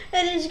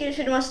 And in this game,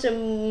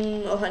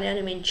 Cherniaiev of an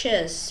enemy in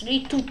chess.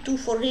 3-2-2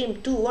 for him,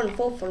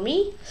 2-1-4 for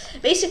me.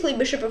 Basically,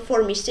 bishop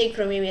f4 mistake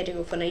from him. He had to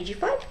go for knight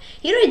g5.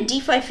 Here at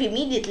d5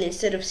 immediately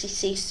instead of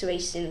c6 to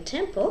waste in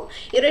tempo.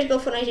 Here I had to go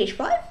for knight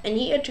h5, and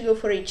he had to go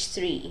for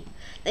h3.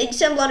 Knight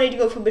d7, I had to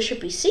go for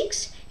bishop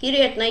e6. Here he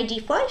had knight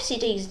d5, c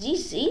takes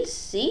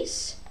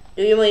these.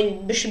 Do you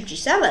mean bishop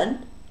g7?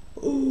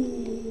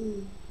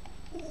 Ooh,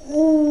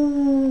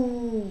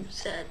 ooh,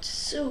 that's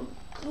so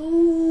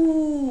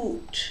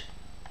good.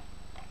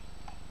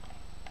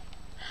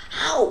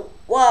 How?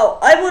 Wow,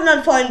 I would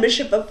not find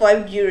bishop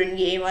f5 during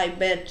game, I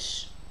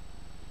bet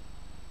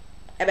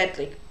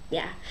like,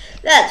 yeah,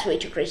 that's way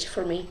too crazy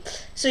for me.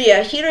 So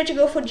yeah, here I had to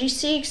go for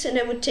g6 and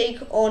I would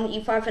take on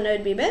e5 and I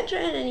would be better,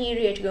 and then here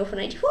I had to go for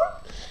knight e4,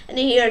 and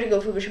then here I had to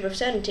go for bishop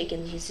f7 and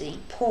taking his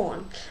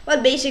pawn.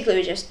 But basically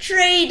we just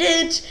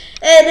traded,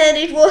 and then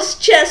it was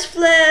chess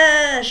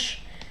flash.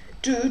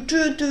 I'm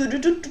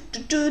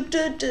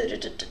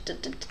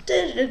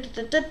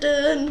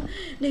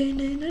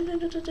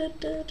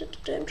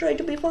trying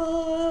to be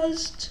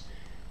fast.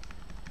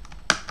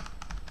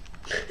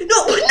 No,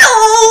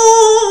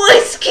 I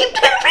skipped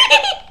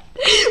everything.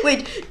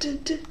 Wait.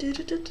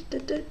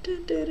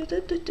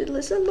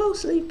 Listen, no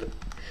sleep.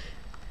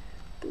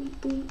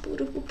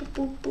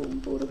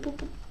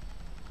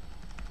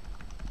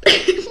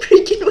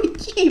 Breaking my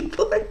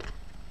keyboard.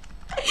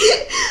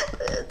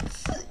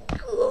 Let's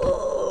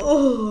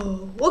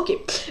go. Okay,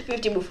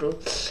 50 move rule.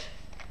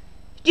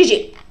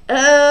 GG.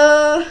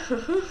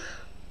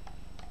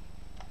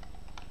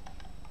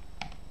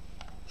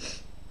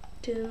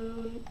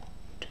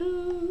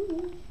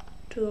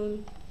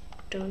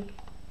 Done.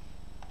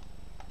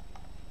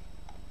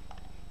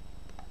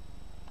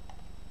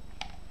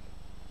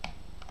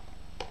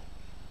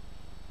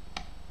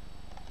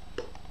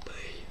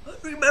 I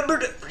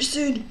remembered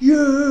everything.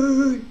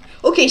 Yay!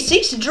 Okay,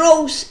 6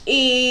 draws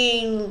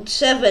in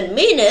 7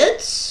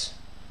 minutes.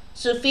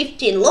 So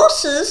 15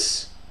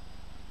 losses.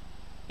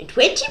 In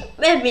 20?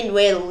 I mean,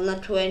 well,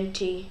 not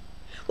 20.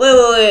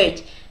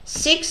 Wait.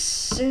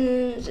 6.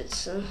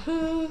 That's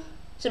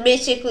So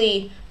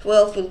basically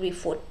 12 will be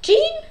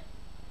 14.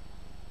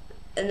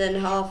 And then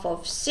half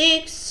of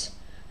 6.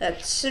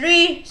 That's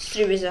 3.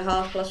 3 is a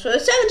half plus 4.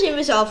 17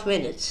 is half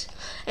minutes.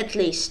 At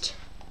least.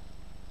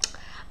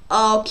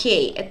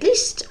 Okay, at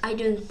least I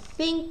don't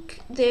think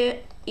there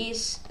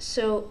is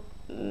so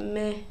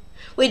meh.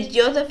 Wait,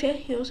 Joseph, yeah,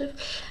 Joseph.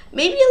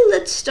 Maybe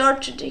let's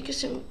start today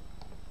because what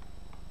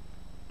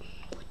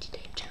did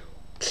I do?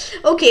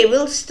 Okay,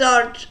 we'll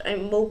start.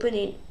 I'm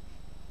opening.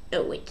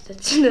 Oh wait,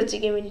 that's not a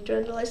game we need to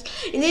analyze.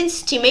 In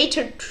this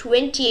Estimator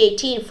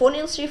 2018,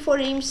 4-0-3 for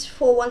him,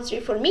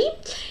 4-1-3 for me.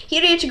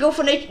 Here I had to go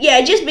for knight. Yeah,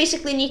 I just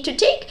basically need to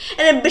take, and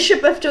then bishop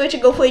f2 I had to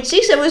go for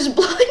h6. I was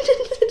blind,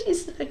 and then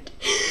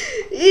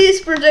he's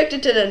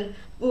protected, and then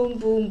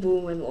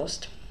boom, and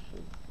lost.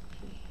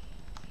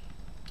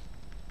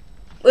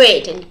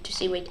 Wait, I need to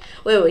see. Wait,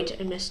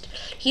 I missed.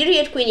 Here he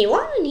had queen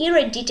e1, and here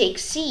I d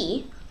takes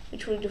c,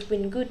 which would have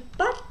been good,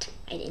 but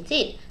I didn't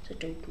see it. So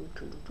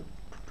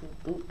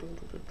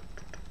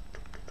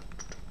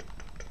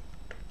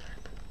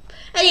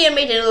and here I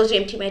made another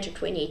Estimator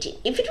 2018.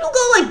 If it will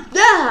go like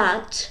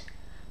that,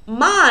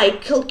 my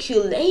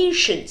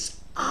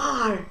calculations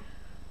are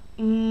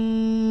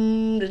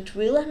that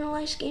we'll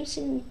analyze games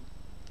in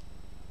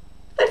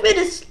 5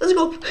 minutes. Let's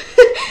go.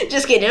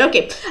 Just kidding.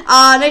 Okay.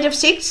 Knight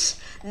f6,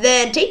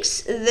 then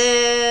takes,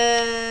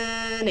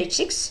 then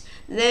h6,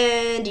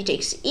 then d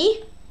takes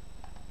e.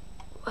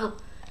 Well,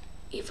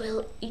 if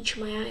I'll itch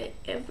my eye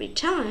every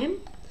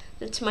time,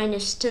 that's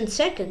minus 10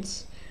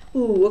 seconds.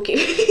 Ooh, okay.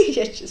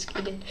 Yeah, just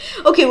kidding.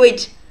 Okay,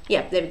 wait.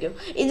 Yeah, there we go.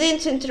 In the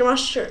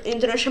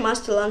International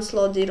Master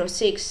Lancelot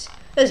 06.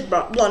 That's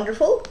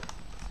blunderful.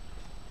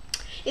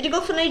 Did you go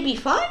for knight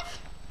b5? What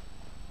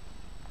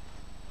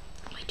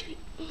am I doing?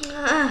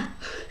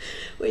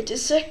 Wait a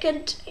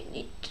second. I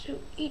need to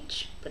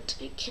itch, but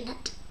I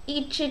cannot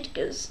itch it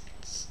because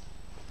it's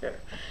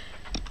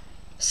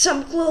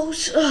some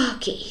close.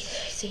 Okay,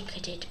 I think I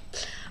did.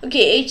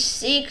 Okay,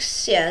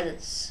 h6. Yeah,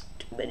 that's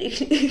too many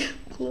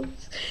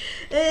close.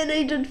 And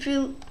I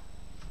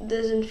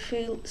doesn't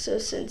feel so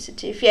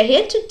sensitive. Yeah, he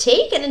had to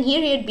take, and then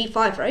here he had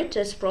b5, right?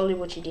 That's probably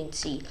what you didn't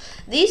see.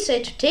 This I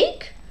had to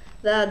take.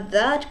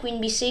 That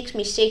queen b6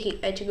 mistake.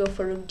 I had to go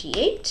for rook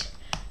d8.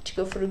 To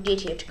go for rook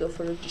d8, he had to go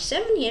for rook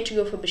d7. He had to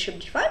go for bishop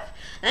d5,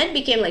 and it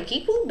became like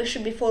equal.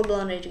 Bishop b4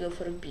 blind. I had to go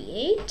for rook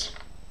b8.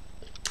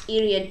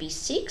 Here he had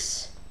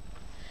b6.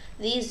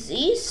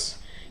 These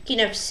king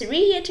f3.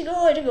 He had to go.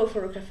 I had to go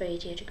for rook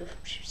f8. He had to go for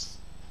bishop.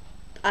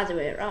 Other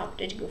way around.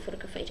 I had to go for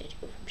rook f8. I had to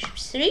go for bishop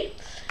 3.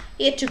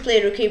 He had to play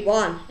rook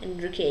a1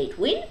 and rook a8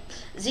 win.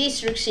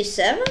 This rook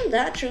c7.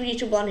 That rook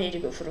d2 blind. I had to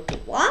go for rook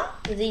a1.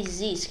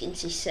 This king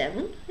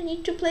c7. I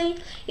need to play.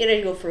 Here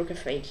I go for rook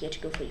f8. He had to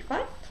go for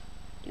e5.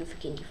 Go for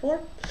king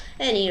d4.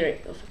 And here I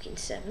go for king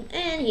 7.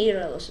 And here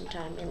I lost some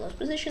time in lost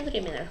position. 3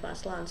 minutes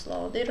past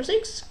Lancelot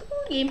 06.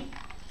 Good game.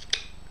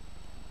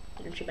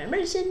 Didn't remember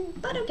medicine,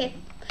 but okay.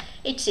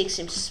 h6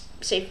 seems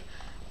safe.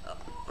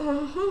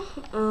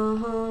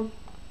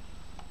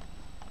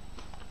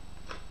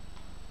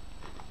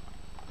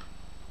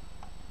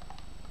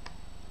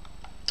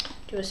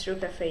 It was rook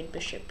f8,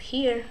 bishop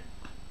here.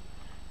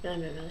 No,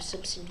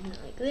 something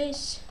like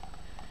this.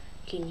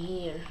 King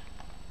here.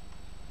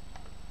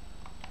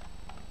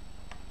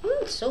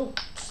 It's so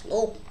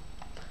slow.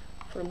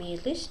 For me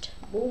at least.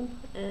 Boom,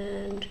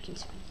 and king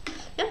c7.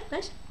 Yeah,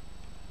 nice.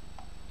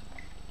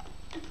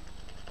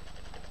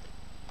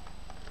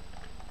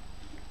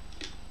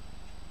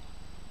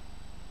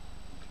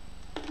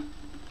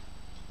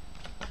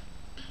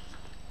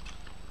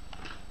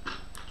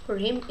 For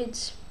him,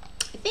 it's,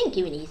 I think,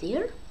 even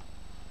easier.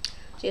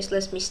 Just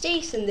less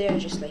mistakes and there,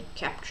 just like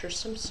capture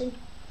something.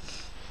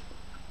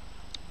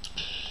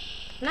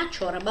 Not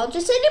sure about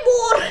this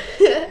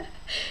anymore.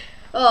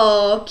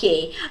 Oh,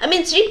 okay. I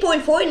mean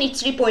 3.4 and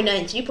it's 3.9,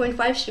 3.5,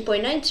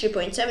 3.9,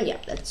 3.7. Yeah,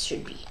 that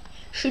should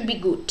be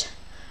good.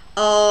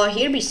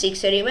 Here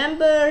b6, I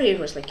remember. Here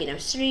was like king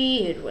f3.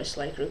 Here was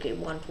like rook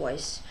a1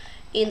 twice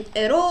in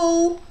a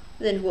row.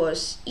 Then it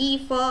was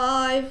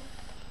e5.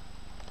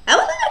 That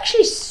wasn't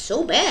actually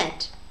so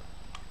bad.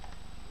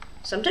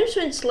 Sometimes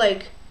when it's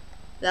like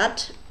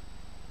that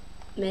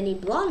many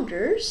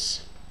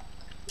blunders,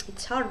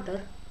 it's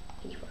harder.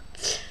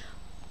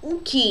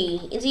 Okay,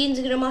 in the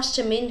International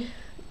Grandmaster min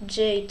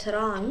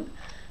J-Tran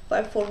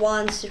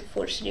 541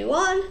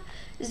 431.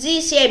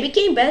 This, yeah,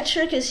 became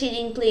better because he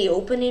didn't play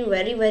opening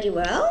very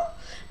well.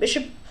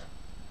 Bishop,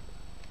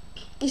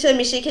 he said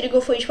mistake, I had to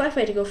go for h5, I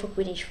had to go for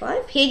queen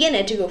h5. He again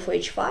had to go for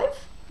h5.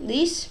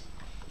 This,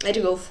 I had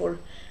to go for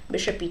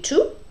bishop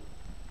e2.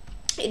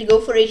 I had to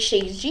go for h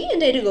takes g,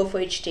 and I had to go for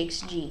h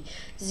takes g.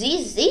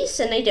 This,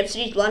 and knight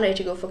f3 is one, I had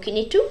to go for king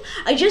e2.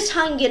 I just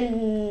hung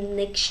an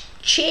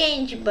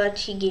exchange, but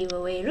he gave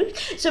away rook.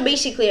 So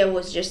basically I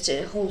was just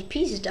a whole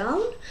piece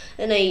down,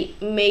 and I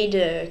made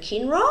a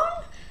king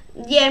run.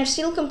 Yeah, I'm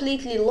still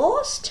completely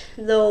lost,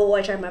 though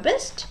I tried my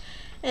best.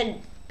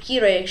 And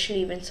here I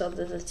actually even thought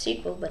that that's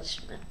equal, but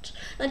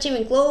not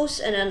even close.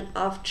 And then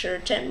after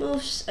 10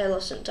 moves, I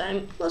lost some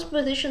time, lost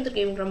position. The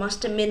game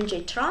Grandmaster Min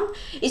J-Tran.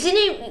 Is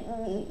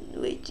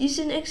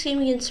it next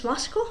game against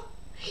Moscow?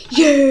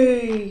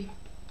 Yay!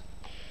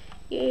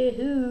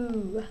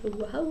 Yahoo!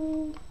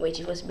 Wahoo! Wait,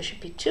 it was bishop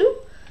e2,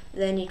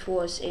 then it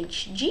was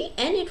hg,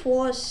 and it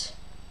was,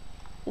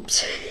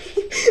 oops,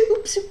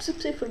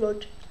 oops, I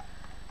forgot.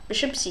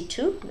 Bishop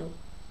c2, no.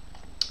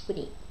 Queen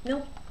e,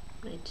 no.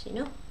 Knight c,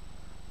 no.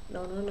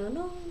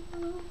 No.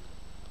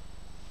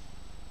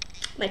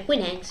 My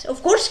queen hangs.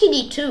 Of course, king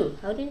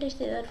e2. How didn't I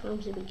say that from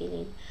the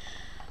beginning?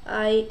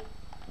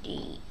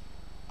 IDK.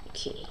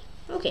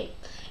 Okay.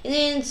 And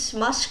then it's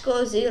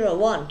Moscow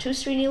 0-1.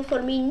 2-3-0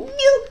 for me.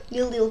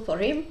 Nil for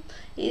him.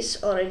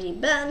 He's already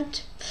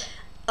banned.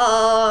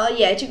 Yeah, I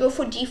had to go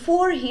for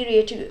d4. Here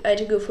I had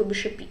to go for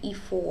bishop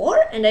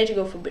e4. And I had to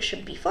go for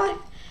bishop b5.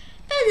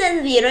 And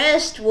then the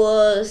rest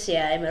was,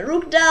 yeah, I'm a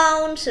rook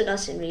down. So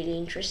nothing really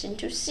interesting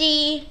to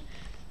see.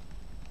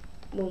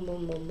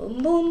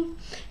 Boom.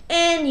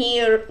 And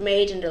here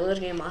made in the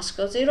little game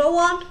Moscow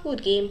 0-1.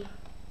 Good game.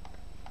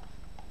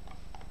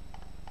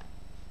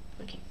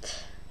 Okay.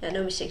 Yeah,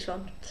 no mistakes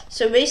one.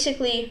 So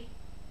basically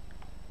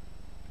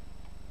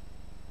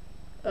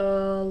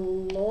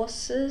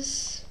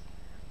losses.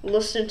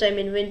 Lost some time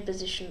in win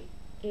position.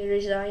 He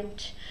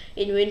resigned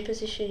in win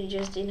position, he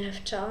just didn't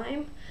have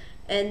time.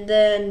 And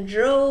then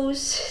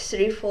draws,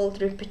 threefold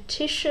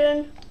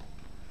repetition,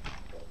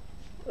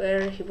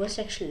 where he was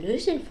actually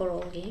losing for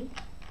all game.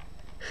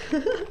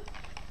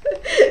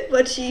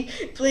 But he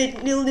played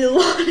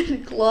 0-1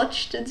 and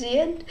clutched at the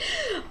end.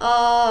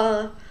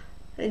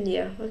 And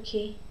yeah,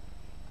 okay.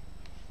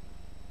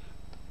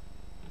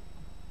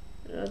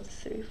 Another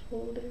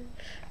three-folder.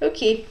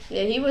 Okay,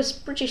 yeah, he was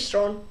pretty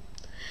strong.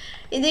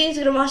 In the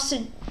International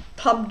Grandmaster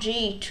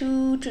PUBG,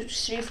 2 to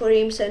 3 for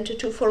him, center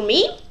 2 for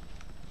me.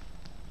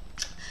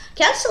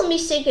 Cancel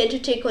mistake, I had to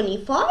take on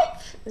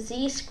e5.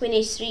 This queen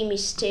h3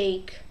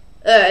 mistake,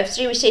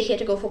 f3 mistake, he had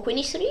to go for queen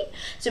e3.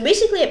 So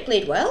basically I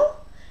played well.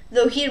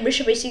 Though here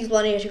bishop a6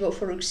 blind, I had to go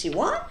for rook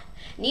c1.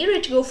 And here I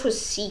had to go for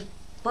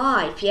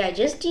c5. Yeah, I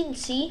just didn't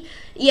see.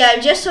 Yeah, I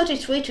just thought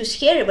it's way too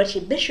scary, but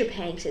here bishop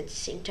hangs at the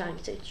same time,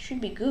 so it should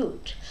be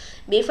good.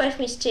 b5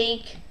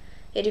 mistake,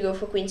 I had to go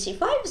for queen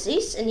c5,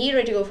 this, and here I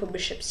had to go for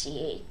bishop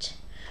c8.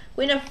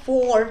 Queen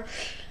f4.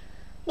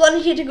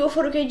 Blind, he had to go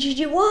for rook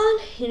g1,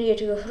 here he had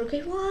to go for rook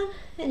a1,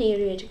 and here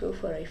he had to go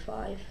for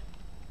a5.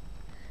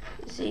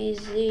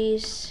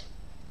 This.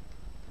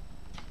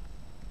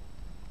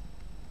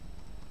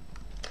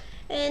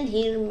 And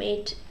here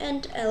mate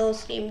and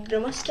LiveStream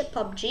Grandmaster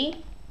PUBG.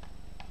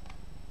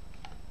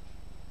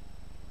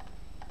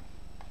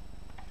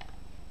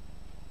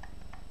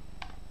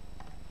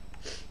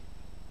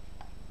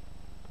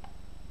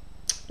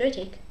 Do I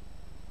take?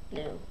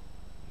 No.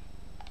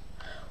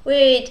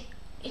 Wait,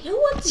 you know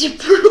what the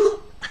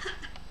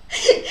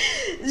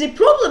the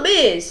problem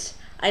is?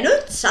 I know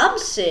it's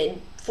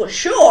something for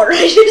sure.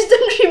 I just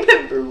don't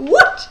remember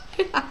what.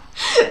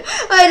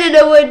 I don't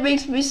know what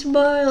makes me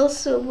smile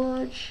so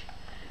much.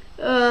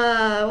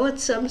 What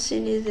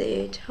something is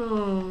it?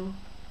 Oh,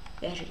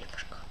 I really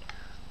forgot.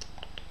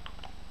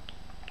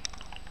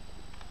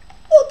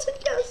 What's a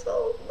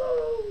castle?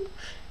 No.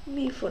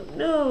 b4,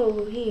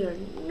 no, here,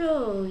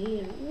 no,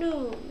 here,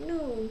 no,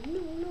 no, no,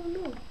 no,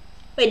 no.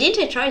 Wait,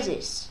 didn't I try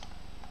this?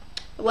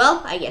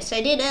 Well, I guess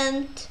I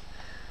didn't.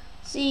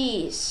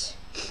 These.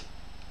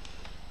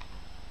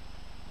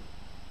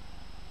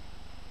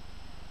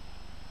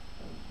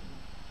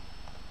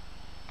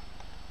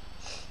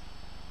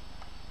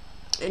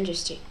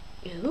 Interesting.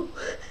 No.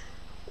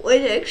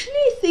 Wait, actually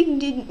I think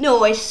didn't.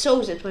 No, I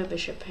saw that my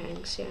bishop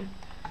hangs, yeah.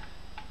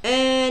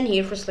 And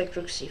here for like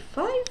rook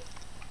c5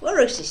 or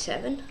rook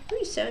c7.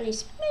 Rook c7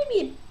 is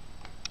maybe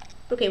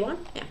rook a1,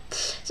 yeah,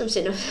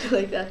 something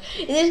like that.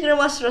 In this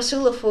Grandmaster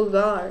Rasulov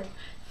Vulgar.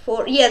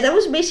 Yeah, that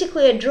was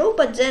basically a draw,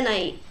 but then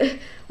I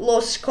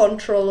lost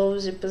control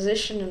of the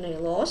position and I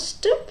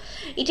lost.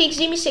 It takes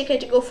the mistake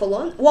to go for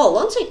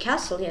Lonside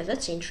Castle, yeah,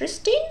 that's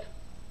interesting.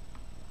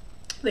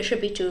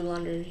 Bishop e2,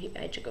 London,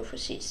 I had to go for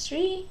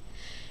c3.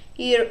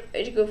 Here I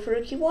had to go for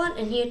rook e1,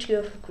 and here to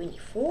go for queen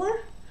e4.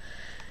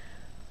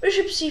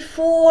 Bishop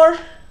c4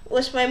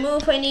 was my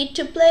move I need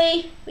to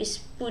play. We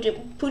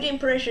put in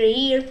pressure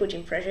here,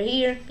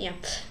 yeah.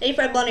 And if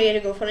I blunder, I had to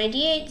go for knight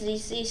d8,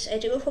 this, I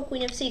had to go for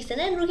queen f6, and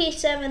then rook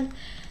a7.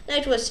 Now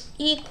it was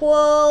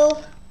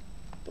equal.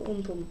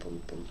 Boom, boom,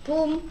 boom, boom,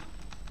 boom.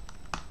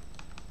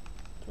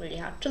 Really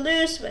hard to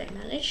lose, but I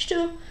managed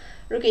to.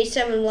 Rook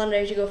a7 blunder, I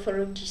had to go for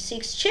rook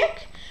d6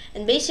 check.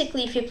 And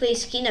basically, if you play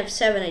king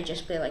f7, I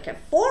just play like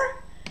f4.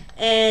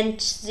 And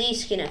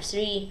this king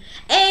f3,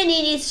 and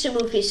he needs to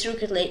move his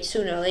rook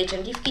sooner or later.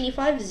 And if king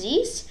e5,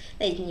 this,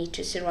 they need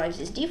to survive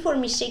this d4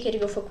 mistake. I had to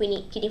go for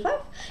king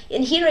e5,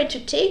 and here I had to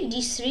take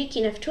d3,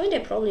 king f2, and I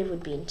probably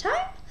would be in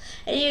time.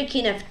 And here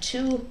king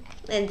f2,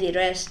 and the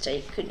rest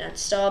I could not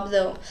stop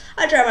though.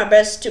 I try my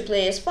best to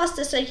play as fast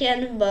as I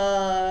can,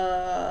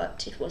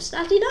 but it was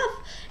not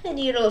enough. And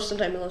here I lost some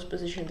time in lost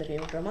position. The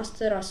game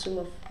Grandmaster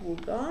Rasulov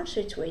Vulgar,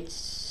 so it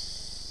waits.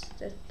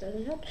 That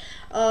doesn't help.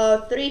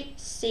 3,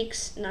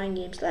 6, 9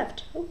 games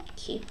left.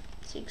 Okay,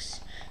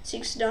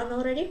 6 done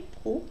already.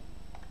 Cool.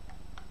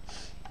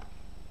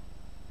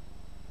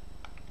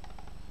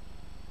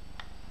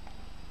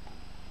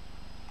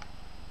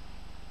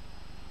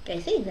 I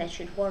think that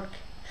should work.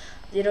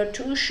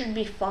 0-2 should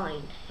be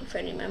fine, if I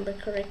remember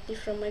correctly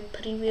from my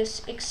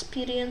previous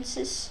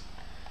experiences.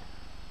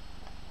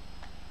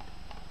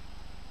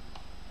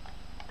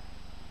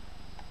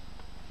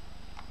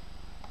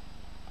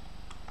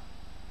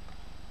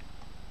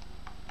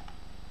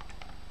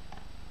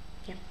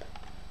 Yep.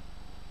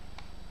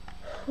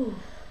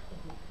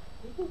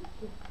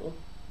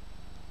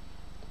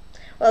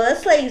 Well,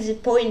 that's like the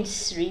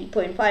 0.3,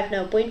 0.5.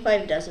 No,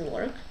 0.5 doesn't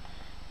work.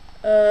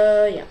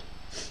 Yeah.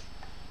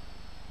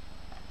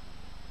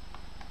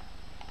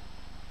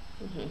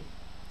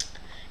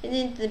 And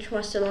then the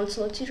Master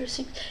Lancelot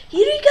 06.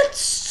 Here he got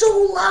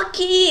so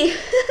lucky!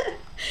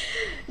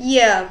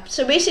 Yeah,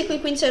 so basically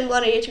queen 7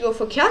 blunder, I had to go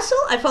for castle.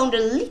 I found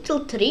a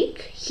little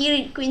trick.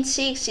 Here queen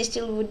 6, he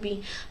still would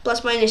be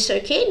plus minus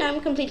okay. Now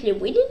I'm completely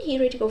winning.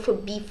 Here I had to go for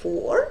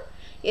b4.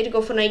 Here to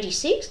go for knight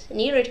d6. And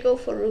here I had to go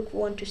for rook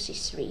 1 to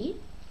c3.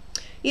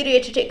 Here I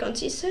had to take on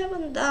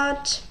c7,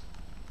 that.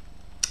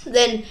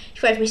 Then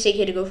if I have mistake, I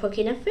had to go for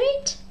king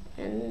f8.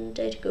 And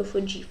I had to go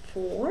for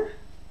g4.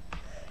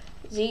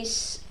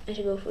 This, I had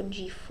to go for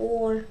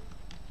g4.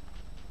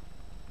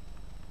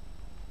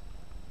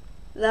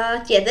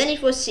 That, yeah, then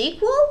it was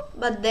equal,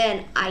 but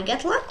then I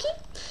got lucky.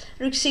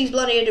 Rook 6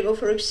 blunder, I had to go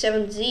for rook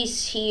 7.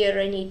 This, here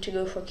I need to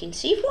go for king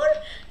c4.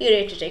 Here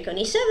I had to take on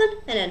e7,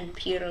 and then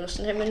here I lost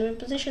time in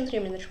position. 3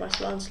 minutes was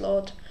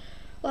Lancelot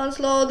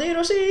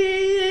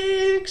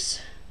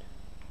 06.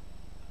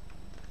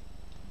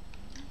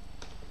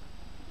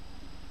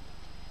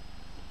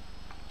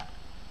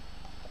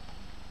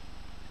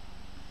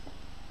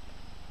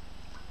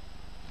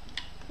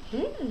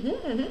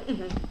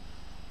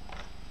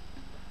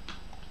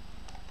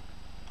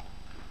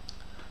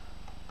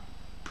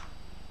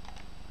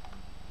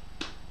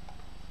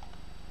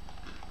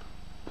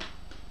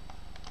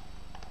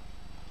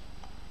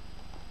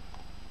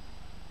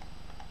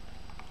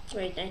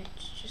 Wait, I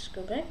just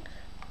go back.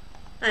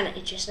 Ah, no,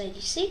 it's just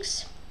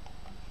 96.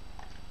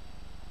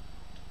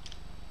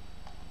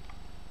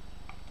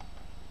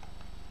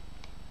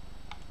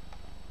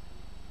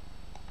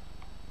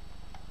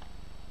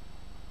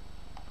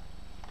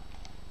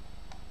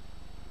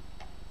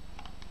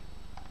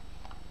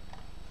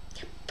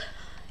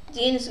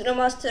 The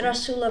Grandmaster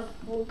Rasulov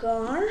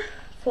Vulgar.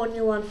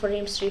 4-1 for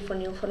him,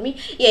 3-4 for me.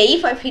 Yeah,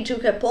 e5 he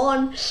took a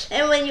pawn,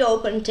 and when your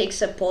opponent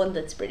takes a pawn,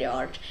 that's pretty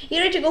hard.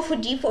 Here I had to go for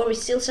d4 with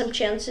still some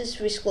chances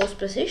with close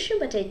position,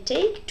 but I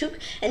took,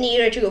 and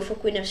here I had to go for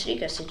queen f3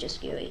 because I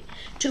just gave away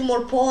 2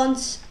 more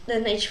pawns.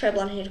 Then h5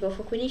 blunder, I had to go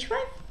for queen h5.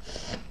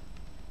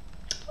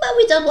 But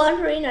without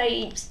blundering,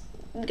 I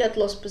got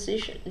lost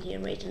position here,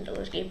 mate, in the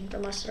last game.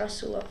 Grandmaster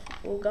Rasulov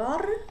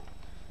Vulgar.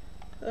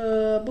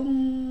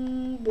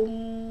 Boom, boom,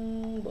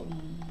 boom, boom.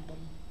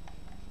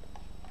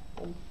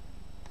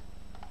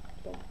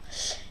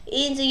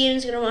 In the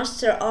game's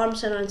Grandmaster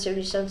Arms and Answer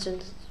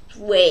Resistance.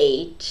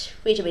 Wait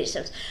a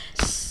minute.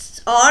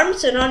 arm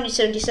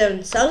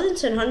 777,000,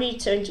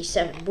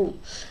 777. Boom.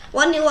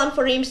 1-1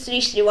 for him,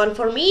 3-3-1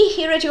 for me.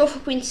 Here I go for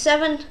queen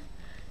 7.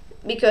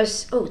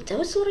 Because, oh, that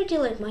was already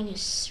like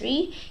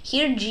 -3.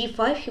 Here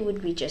g5, he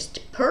would be just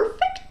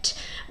perfect.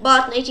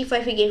 But knight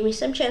e5, he gave me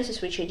some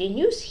chances which I didn't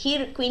use.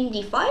 Here queen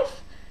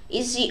d5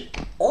 is the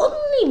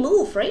only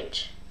move,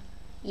 right?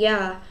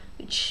 Yeah,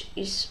 which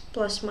is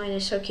plus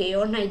minus, okay,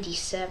 or knight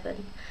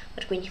d7.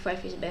 But queen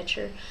d5 is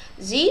better.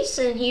 This,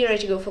 and here I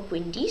had to go for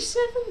queen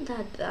d7,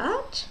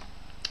 that.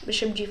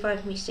 Bishop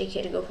g5, mistake,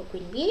 here to go for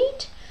queen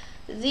b8.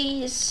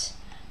 This,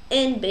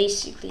 and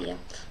basically, yeah,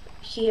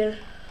 here.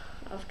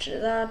 After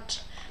that,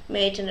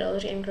 mate and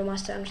International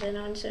Grandmaster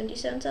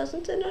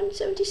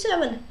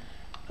 177,777.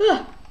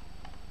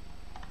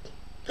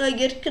 I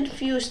get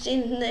confused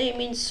in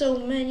naming so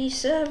many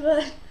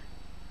 7.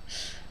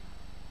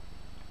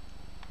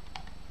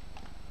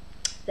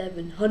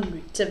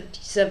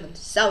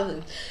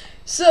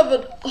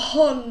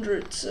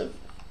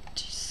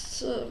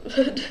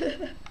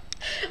 777,777.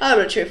 I'm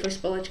not sure if I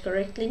spell it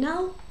correctly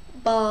now,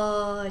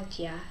 but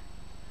yeah.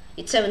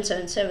 It's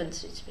 777,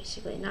 so it's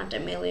basically not a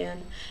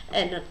million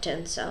and not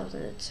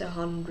 10,000, it's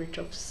 100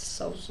 of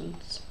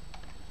thousands.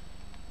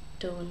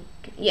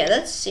 Yeah,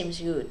 that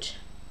seems good.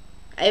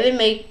 I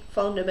even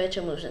found a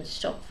better move than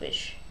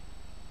Stockfish.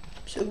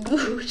 So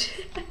good.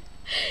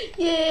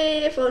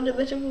 Yay, I found a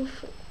better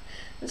move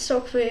than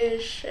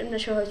Stockfish. I'm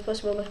not sure how it's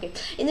possible, but okay.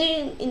 In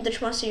the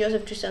Grandmaster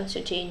Joseph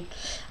 2013,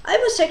 I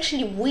was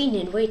actually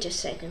winning. Wait a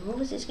second, what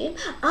was this game?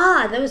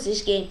 Ah, that was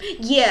this game.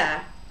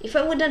 Yeah. If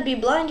I would not be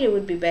blind, it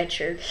would be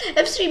better.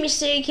 f3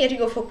 mistake, here to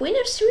go for queen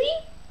f3.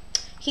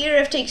 Here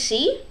f takes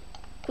c.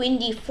 Queen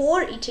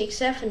d4, e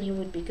takes f, and he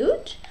would be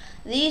good.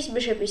 This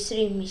bishop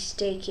e3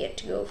 mistake, here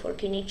to go for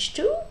king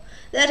h2.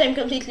 That I'm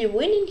completely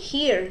winning.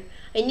 Here,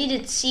 I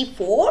needed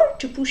c4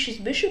 to push his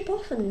bishop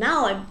off, and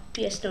now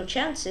he has no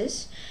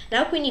chances.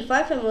 Now queen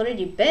e5, I'm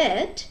already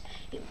bad.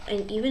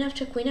 And even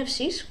after queen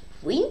f6,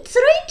 queen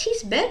threat,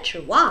 he's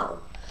better. Wow.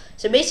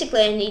 So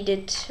basically I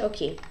needed,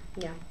 okay,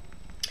 yeah.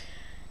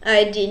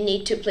 I didn't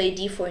need to play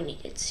d4, I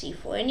needed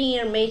c4. And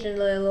here, mate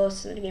and I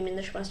lost in the game in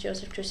the International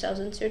Joseph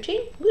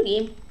 2013. Good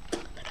game.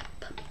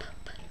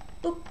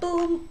 Boom,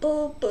 boom,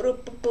 boom, boom,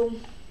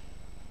 boom.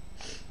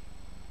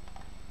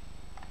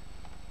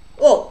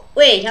 Oh,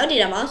 wait, how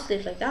did I mouse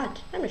live like that?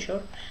 I'm not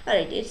sure.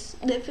 Alright, it is,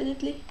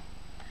 definitely.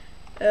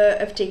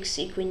 F takes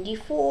c, queen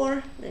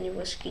d4, then it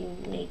was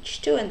king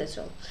h2, and that's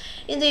all.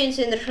 In the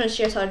end, the French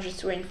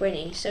Sergeants were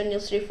winning.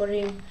 7-3 for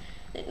him.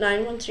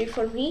 9-1-3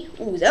 for me.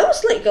 Ooh, that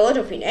was like a lot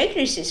of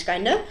inaccuracies,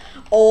 kinda.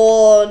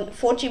 On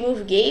 40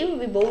 move game,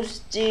 we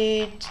both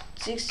did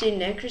 16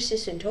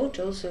 inaccuracies in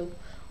total, so,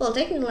 well,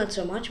 technically not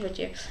so much, but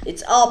yeah,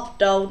 it's up,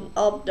 down,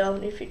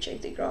 if you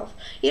check the graph.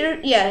 Here,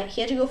 yeah, he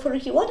had to go for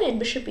rook e1, and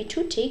bishop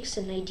e2 takes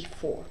a knight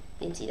d4.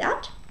 Didn't see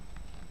that.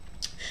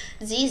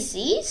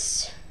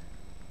 This.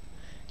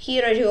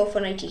 Here I had to go for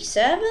knight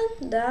e7,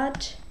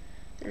 that,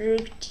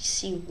 rook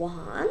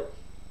c1.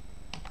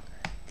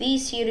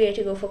 This here I had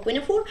to go for queen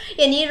f4,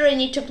 and here I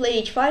need to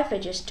play h5. I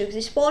just took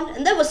this pawn,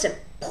 and that was a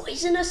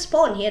poisonous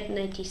pawn. He had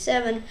knight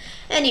e7,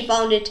 and he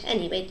found it, and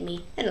he made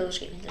me, and I was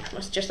getting that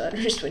was just under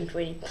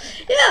 20.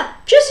 Yeah,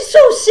 chess is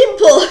so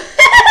simple.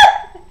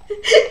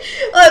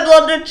 I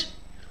blundered,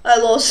 I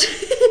lost.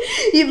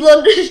 He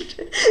blundered,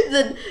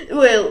 then,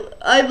 well,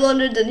 I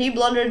blundered, then he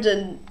blundered,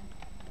 then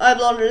I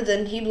blundered,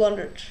 then he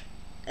blundered,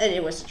 and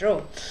it was a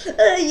draw.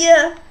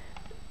 Yeah.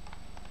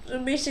 So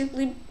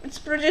basically, it's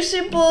pretty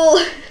simple.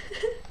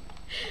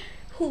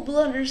 Who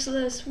blunders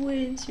less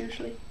wins,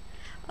 usually.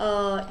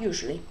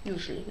 Usually,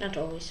 not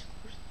always.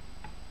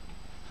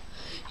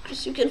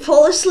 Because you can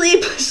fall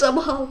asleep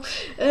somehow,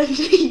 and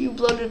you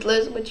blundered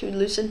less, but you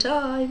lose in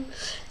time.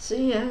 So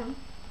yeah.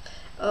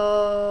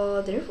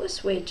 There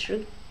was, wait,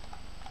 rook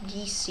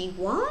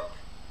dc1?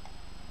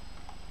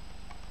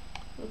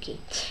 Okay.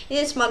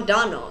 It's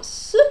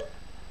McDonald's.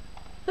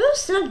 That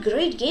was not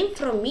great game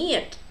from me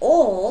at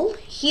all.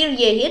 Here,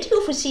 yeah, he had to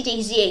go for c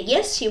takes z, I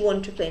guess. He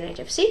wanted to play knight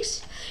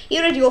f6.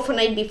 Here I had to go for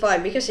knight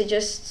b5 because I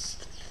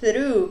just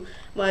threw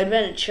my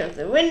advantage out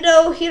the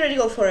window. Here I had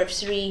to go for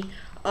f3.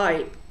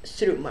 I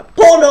threw my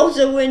pawn out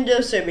the window,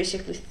 so I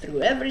basically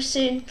threw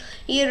everything.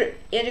 Here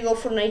I had to go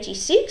for knight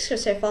e6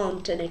 because I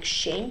found an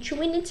exchange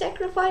win in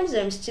sacrifice.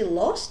 I'm still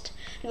lost.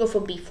 I go for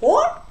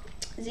b4.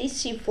 This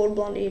c4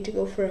 blunder, I had to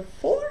go for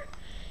f4.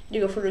 You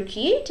go for rook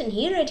e8, and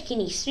here I had king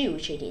e3,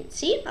 which I didn't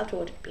see.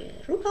 Afterward, it would be a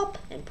rook up,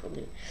 and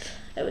probably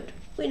I would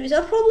win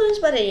without problems,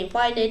 but I didn't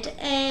find it,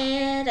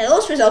 and I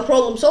lost without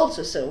problems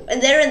also. So,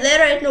 and there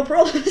I had no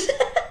problems.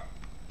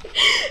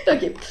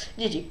 Okay,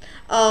 GG.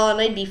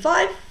 Knight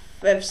b5,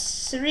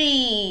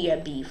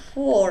 f3,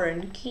 b4,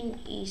 and king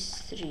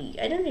e3.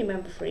 I don't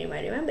remember for him.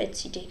 I remember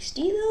it's c takes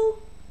d though.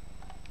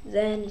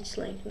 Then it's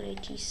like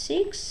knight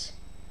e6.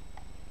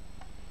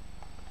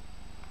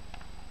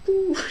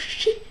 Ooh,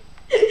 shit.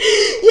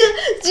 Yeah,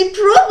 the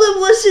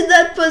problem was in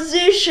that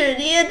position.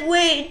 He had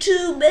way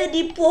too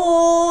many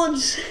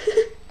pawns.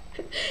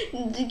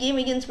 In the game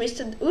against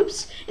Mr.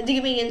 Oops. In the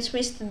game against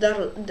Mr.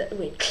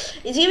 Wait.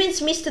 In the game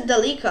against Mr.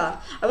 Dalika,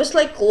 I was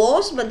like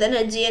close, but then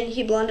at the end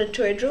he blundered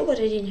to a draw, but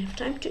I didn't have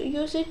time to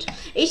use it.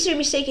 H3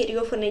 mistake, I had to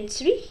go for knight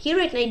 3. Here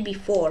at knight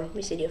b4,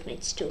 mistake of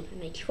knights 2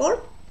 and knight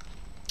 4.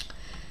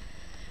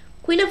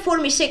 Queen f4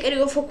 mistake, I had to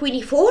go for queen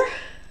e4.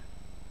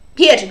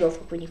 Here to go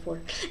for queen e4.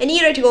 And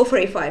here I had to go for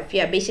a5.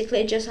 Yeah, basically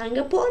I just hung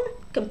a pawn,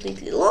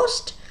 completely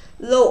lost.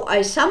 Though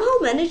I somehow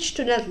managed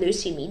to not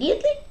lose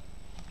immediately.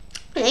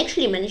 I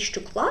actually managed to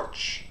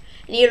clutch.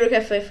 And here rook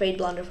f5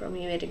 blunder from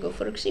him, I had to go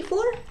for rook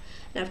c4.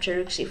 And after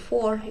rook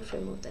c4, if I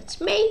move, that's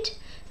mate.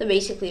 So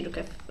basically rook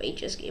f8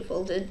 just gave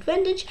all the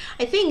advantage.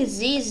 I think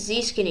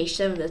this king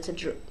h7, that's a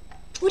draw.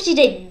 What did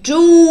I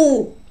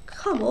do?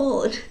 Come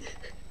on.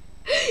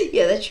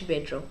 Yeah, that should be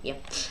a draw. Yeah.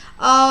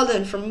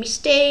 Then from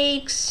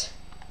mistakes.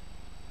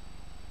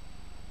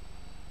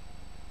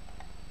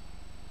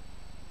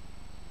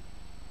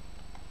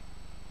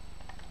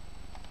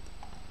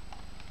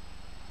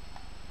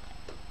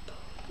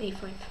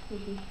 a5.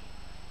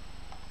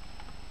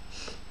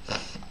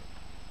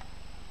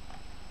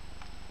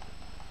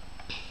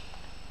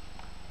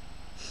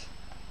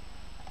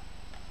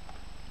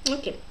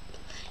 Okay.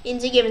 In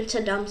the game it's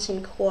a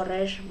dancing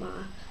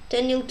Quaresma.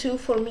 10-2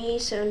 for me,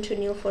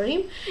 7-0 for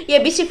him. Yeah,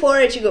 bc4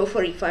 I had to go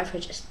for e5, I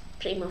just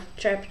pretty much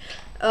trapped.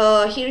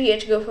 Here he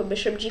had to go for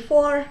bishop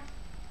g4.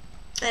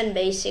 And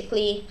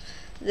basically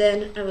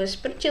then I was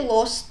pretty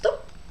lost.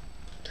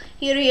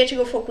 Here he had to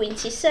go for queen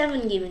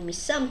c7, giving me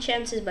some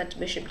chances, but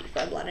bishop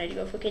d5 blind, I had to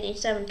go for king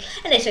h7,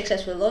 and I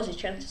successfully lost the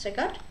chances I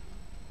got.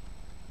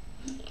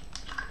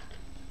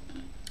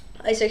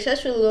 I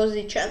successfully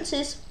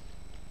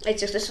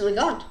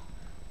got.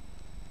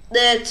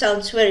 That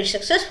sounds very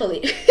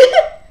successfully.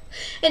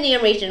 And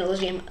here regional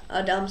game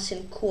Adams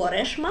in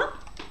Quaresma.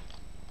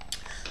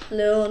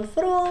 Learn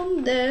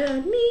from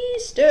their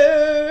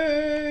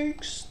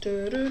mistakes.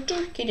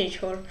 King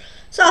h4.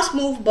 Sus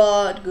move,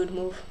 but good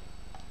move.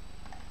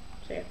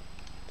 So yeah,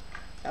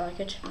 I like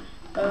it.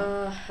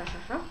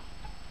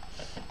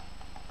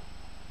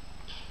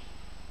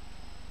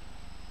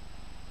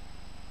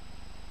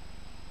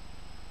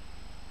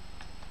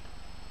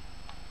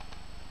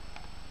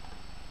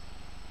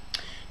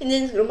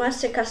 Indian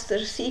Grandmaster caster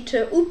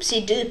c2,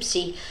 oopsie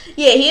doopsie.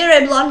 Yeah, here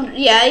I blundered.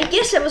 Yeah, I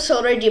guess I was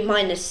already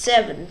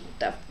 -7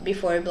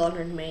 before I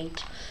blundered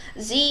mate.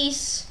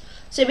 These.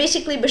 So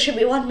basically, bishop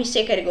e1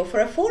 mistake, I had to go for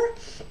a4.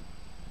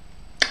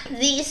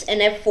 These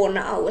and f4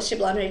 now. Was I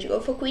blundered to go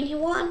for queen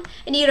e1.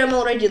 And here I'm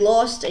already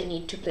lost. I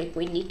need to play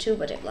queen e2,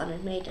 but I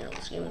blundered mate, and I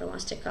was given a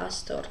master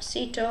caster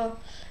c2.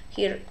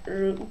 Here,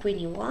 queen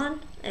e1.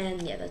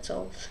 And yeah, that's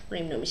all.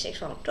 No mistakes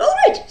found.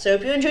 Alright, so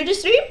if you enjoyed the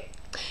stream.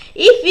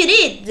 If you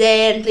did,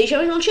 then please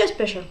show me on share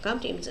special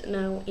teams.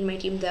 Now in my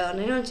team there are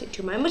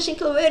 962 members. Thank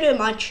you very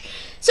much.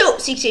 So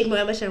 68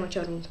 members and my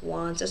channel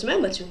once as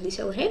members, so please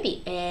feel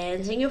happy.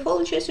 And thank you for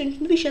all shares and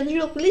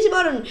notifications. Please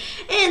button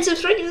and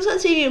subscribe to the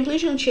channel and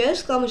please on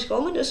shares, comment,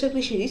 also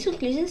please this on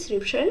please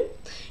description.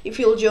 If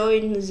you'll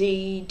join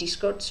the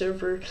Discord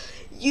server,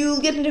 you'll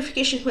get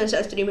notifications when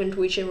I stream on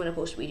Twitch and when I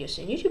post videos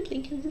on YouTube.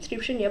 Link in the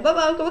description. Yeah, bye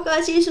bye. Come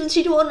back. See you soon.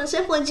 See you on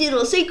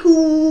 710. Say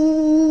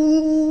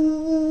cool.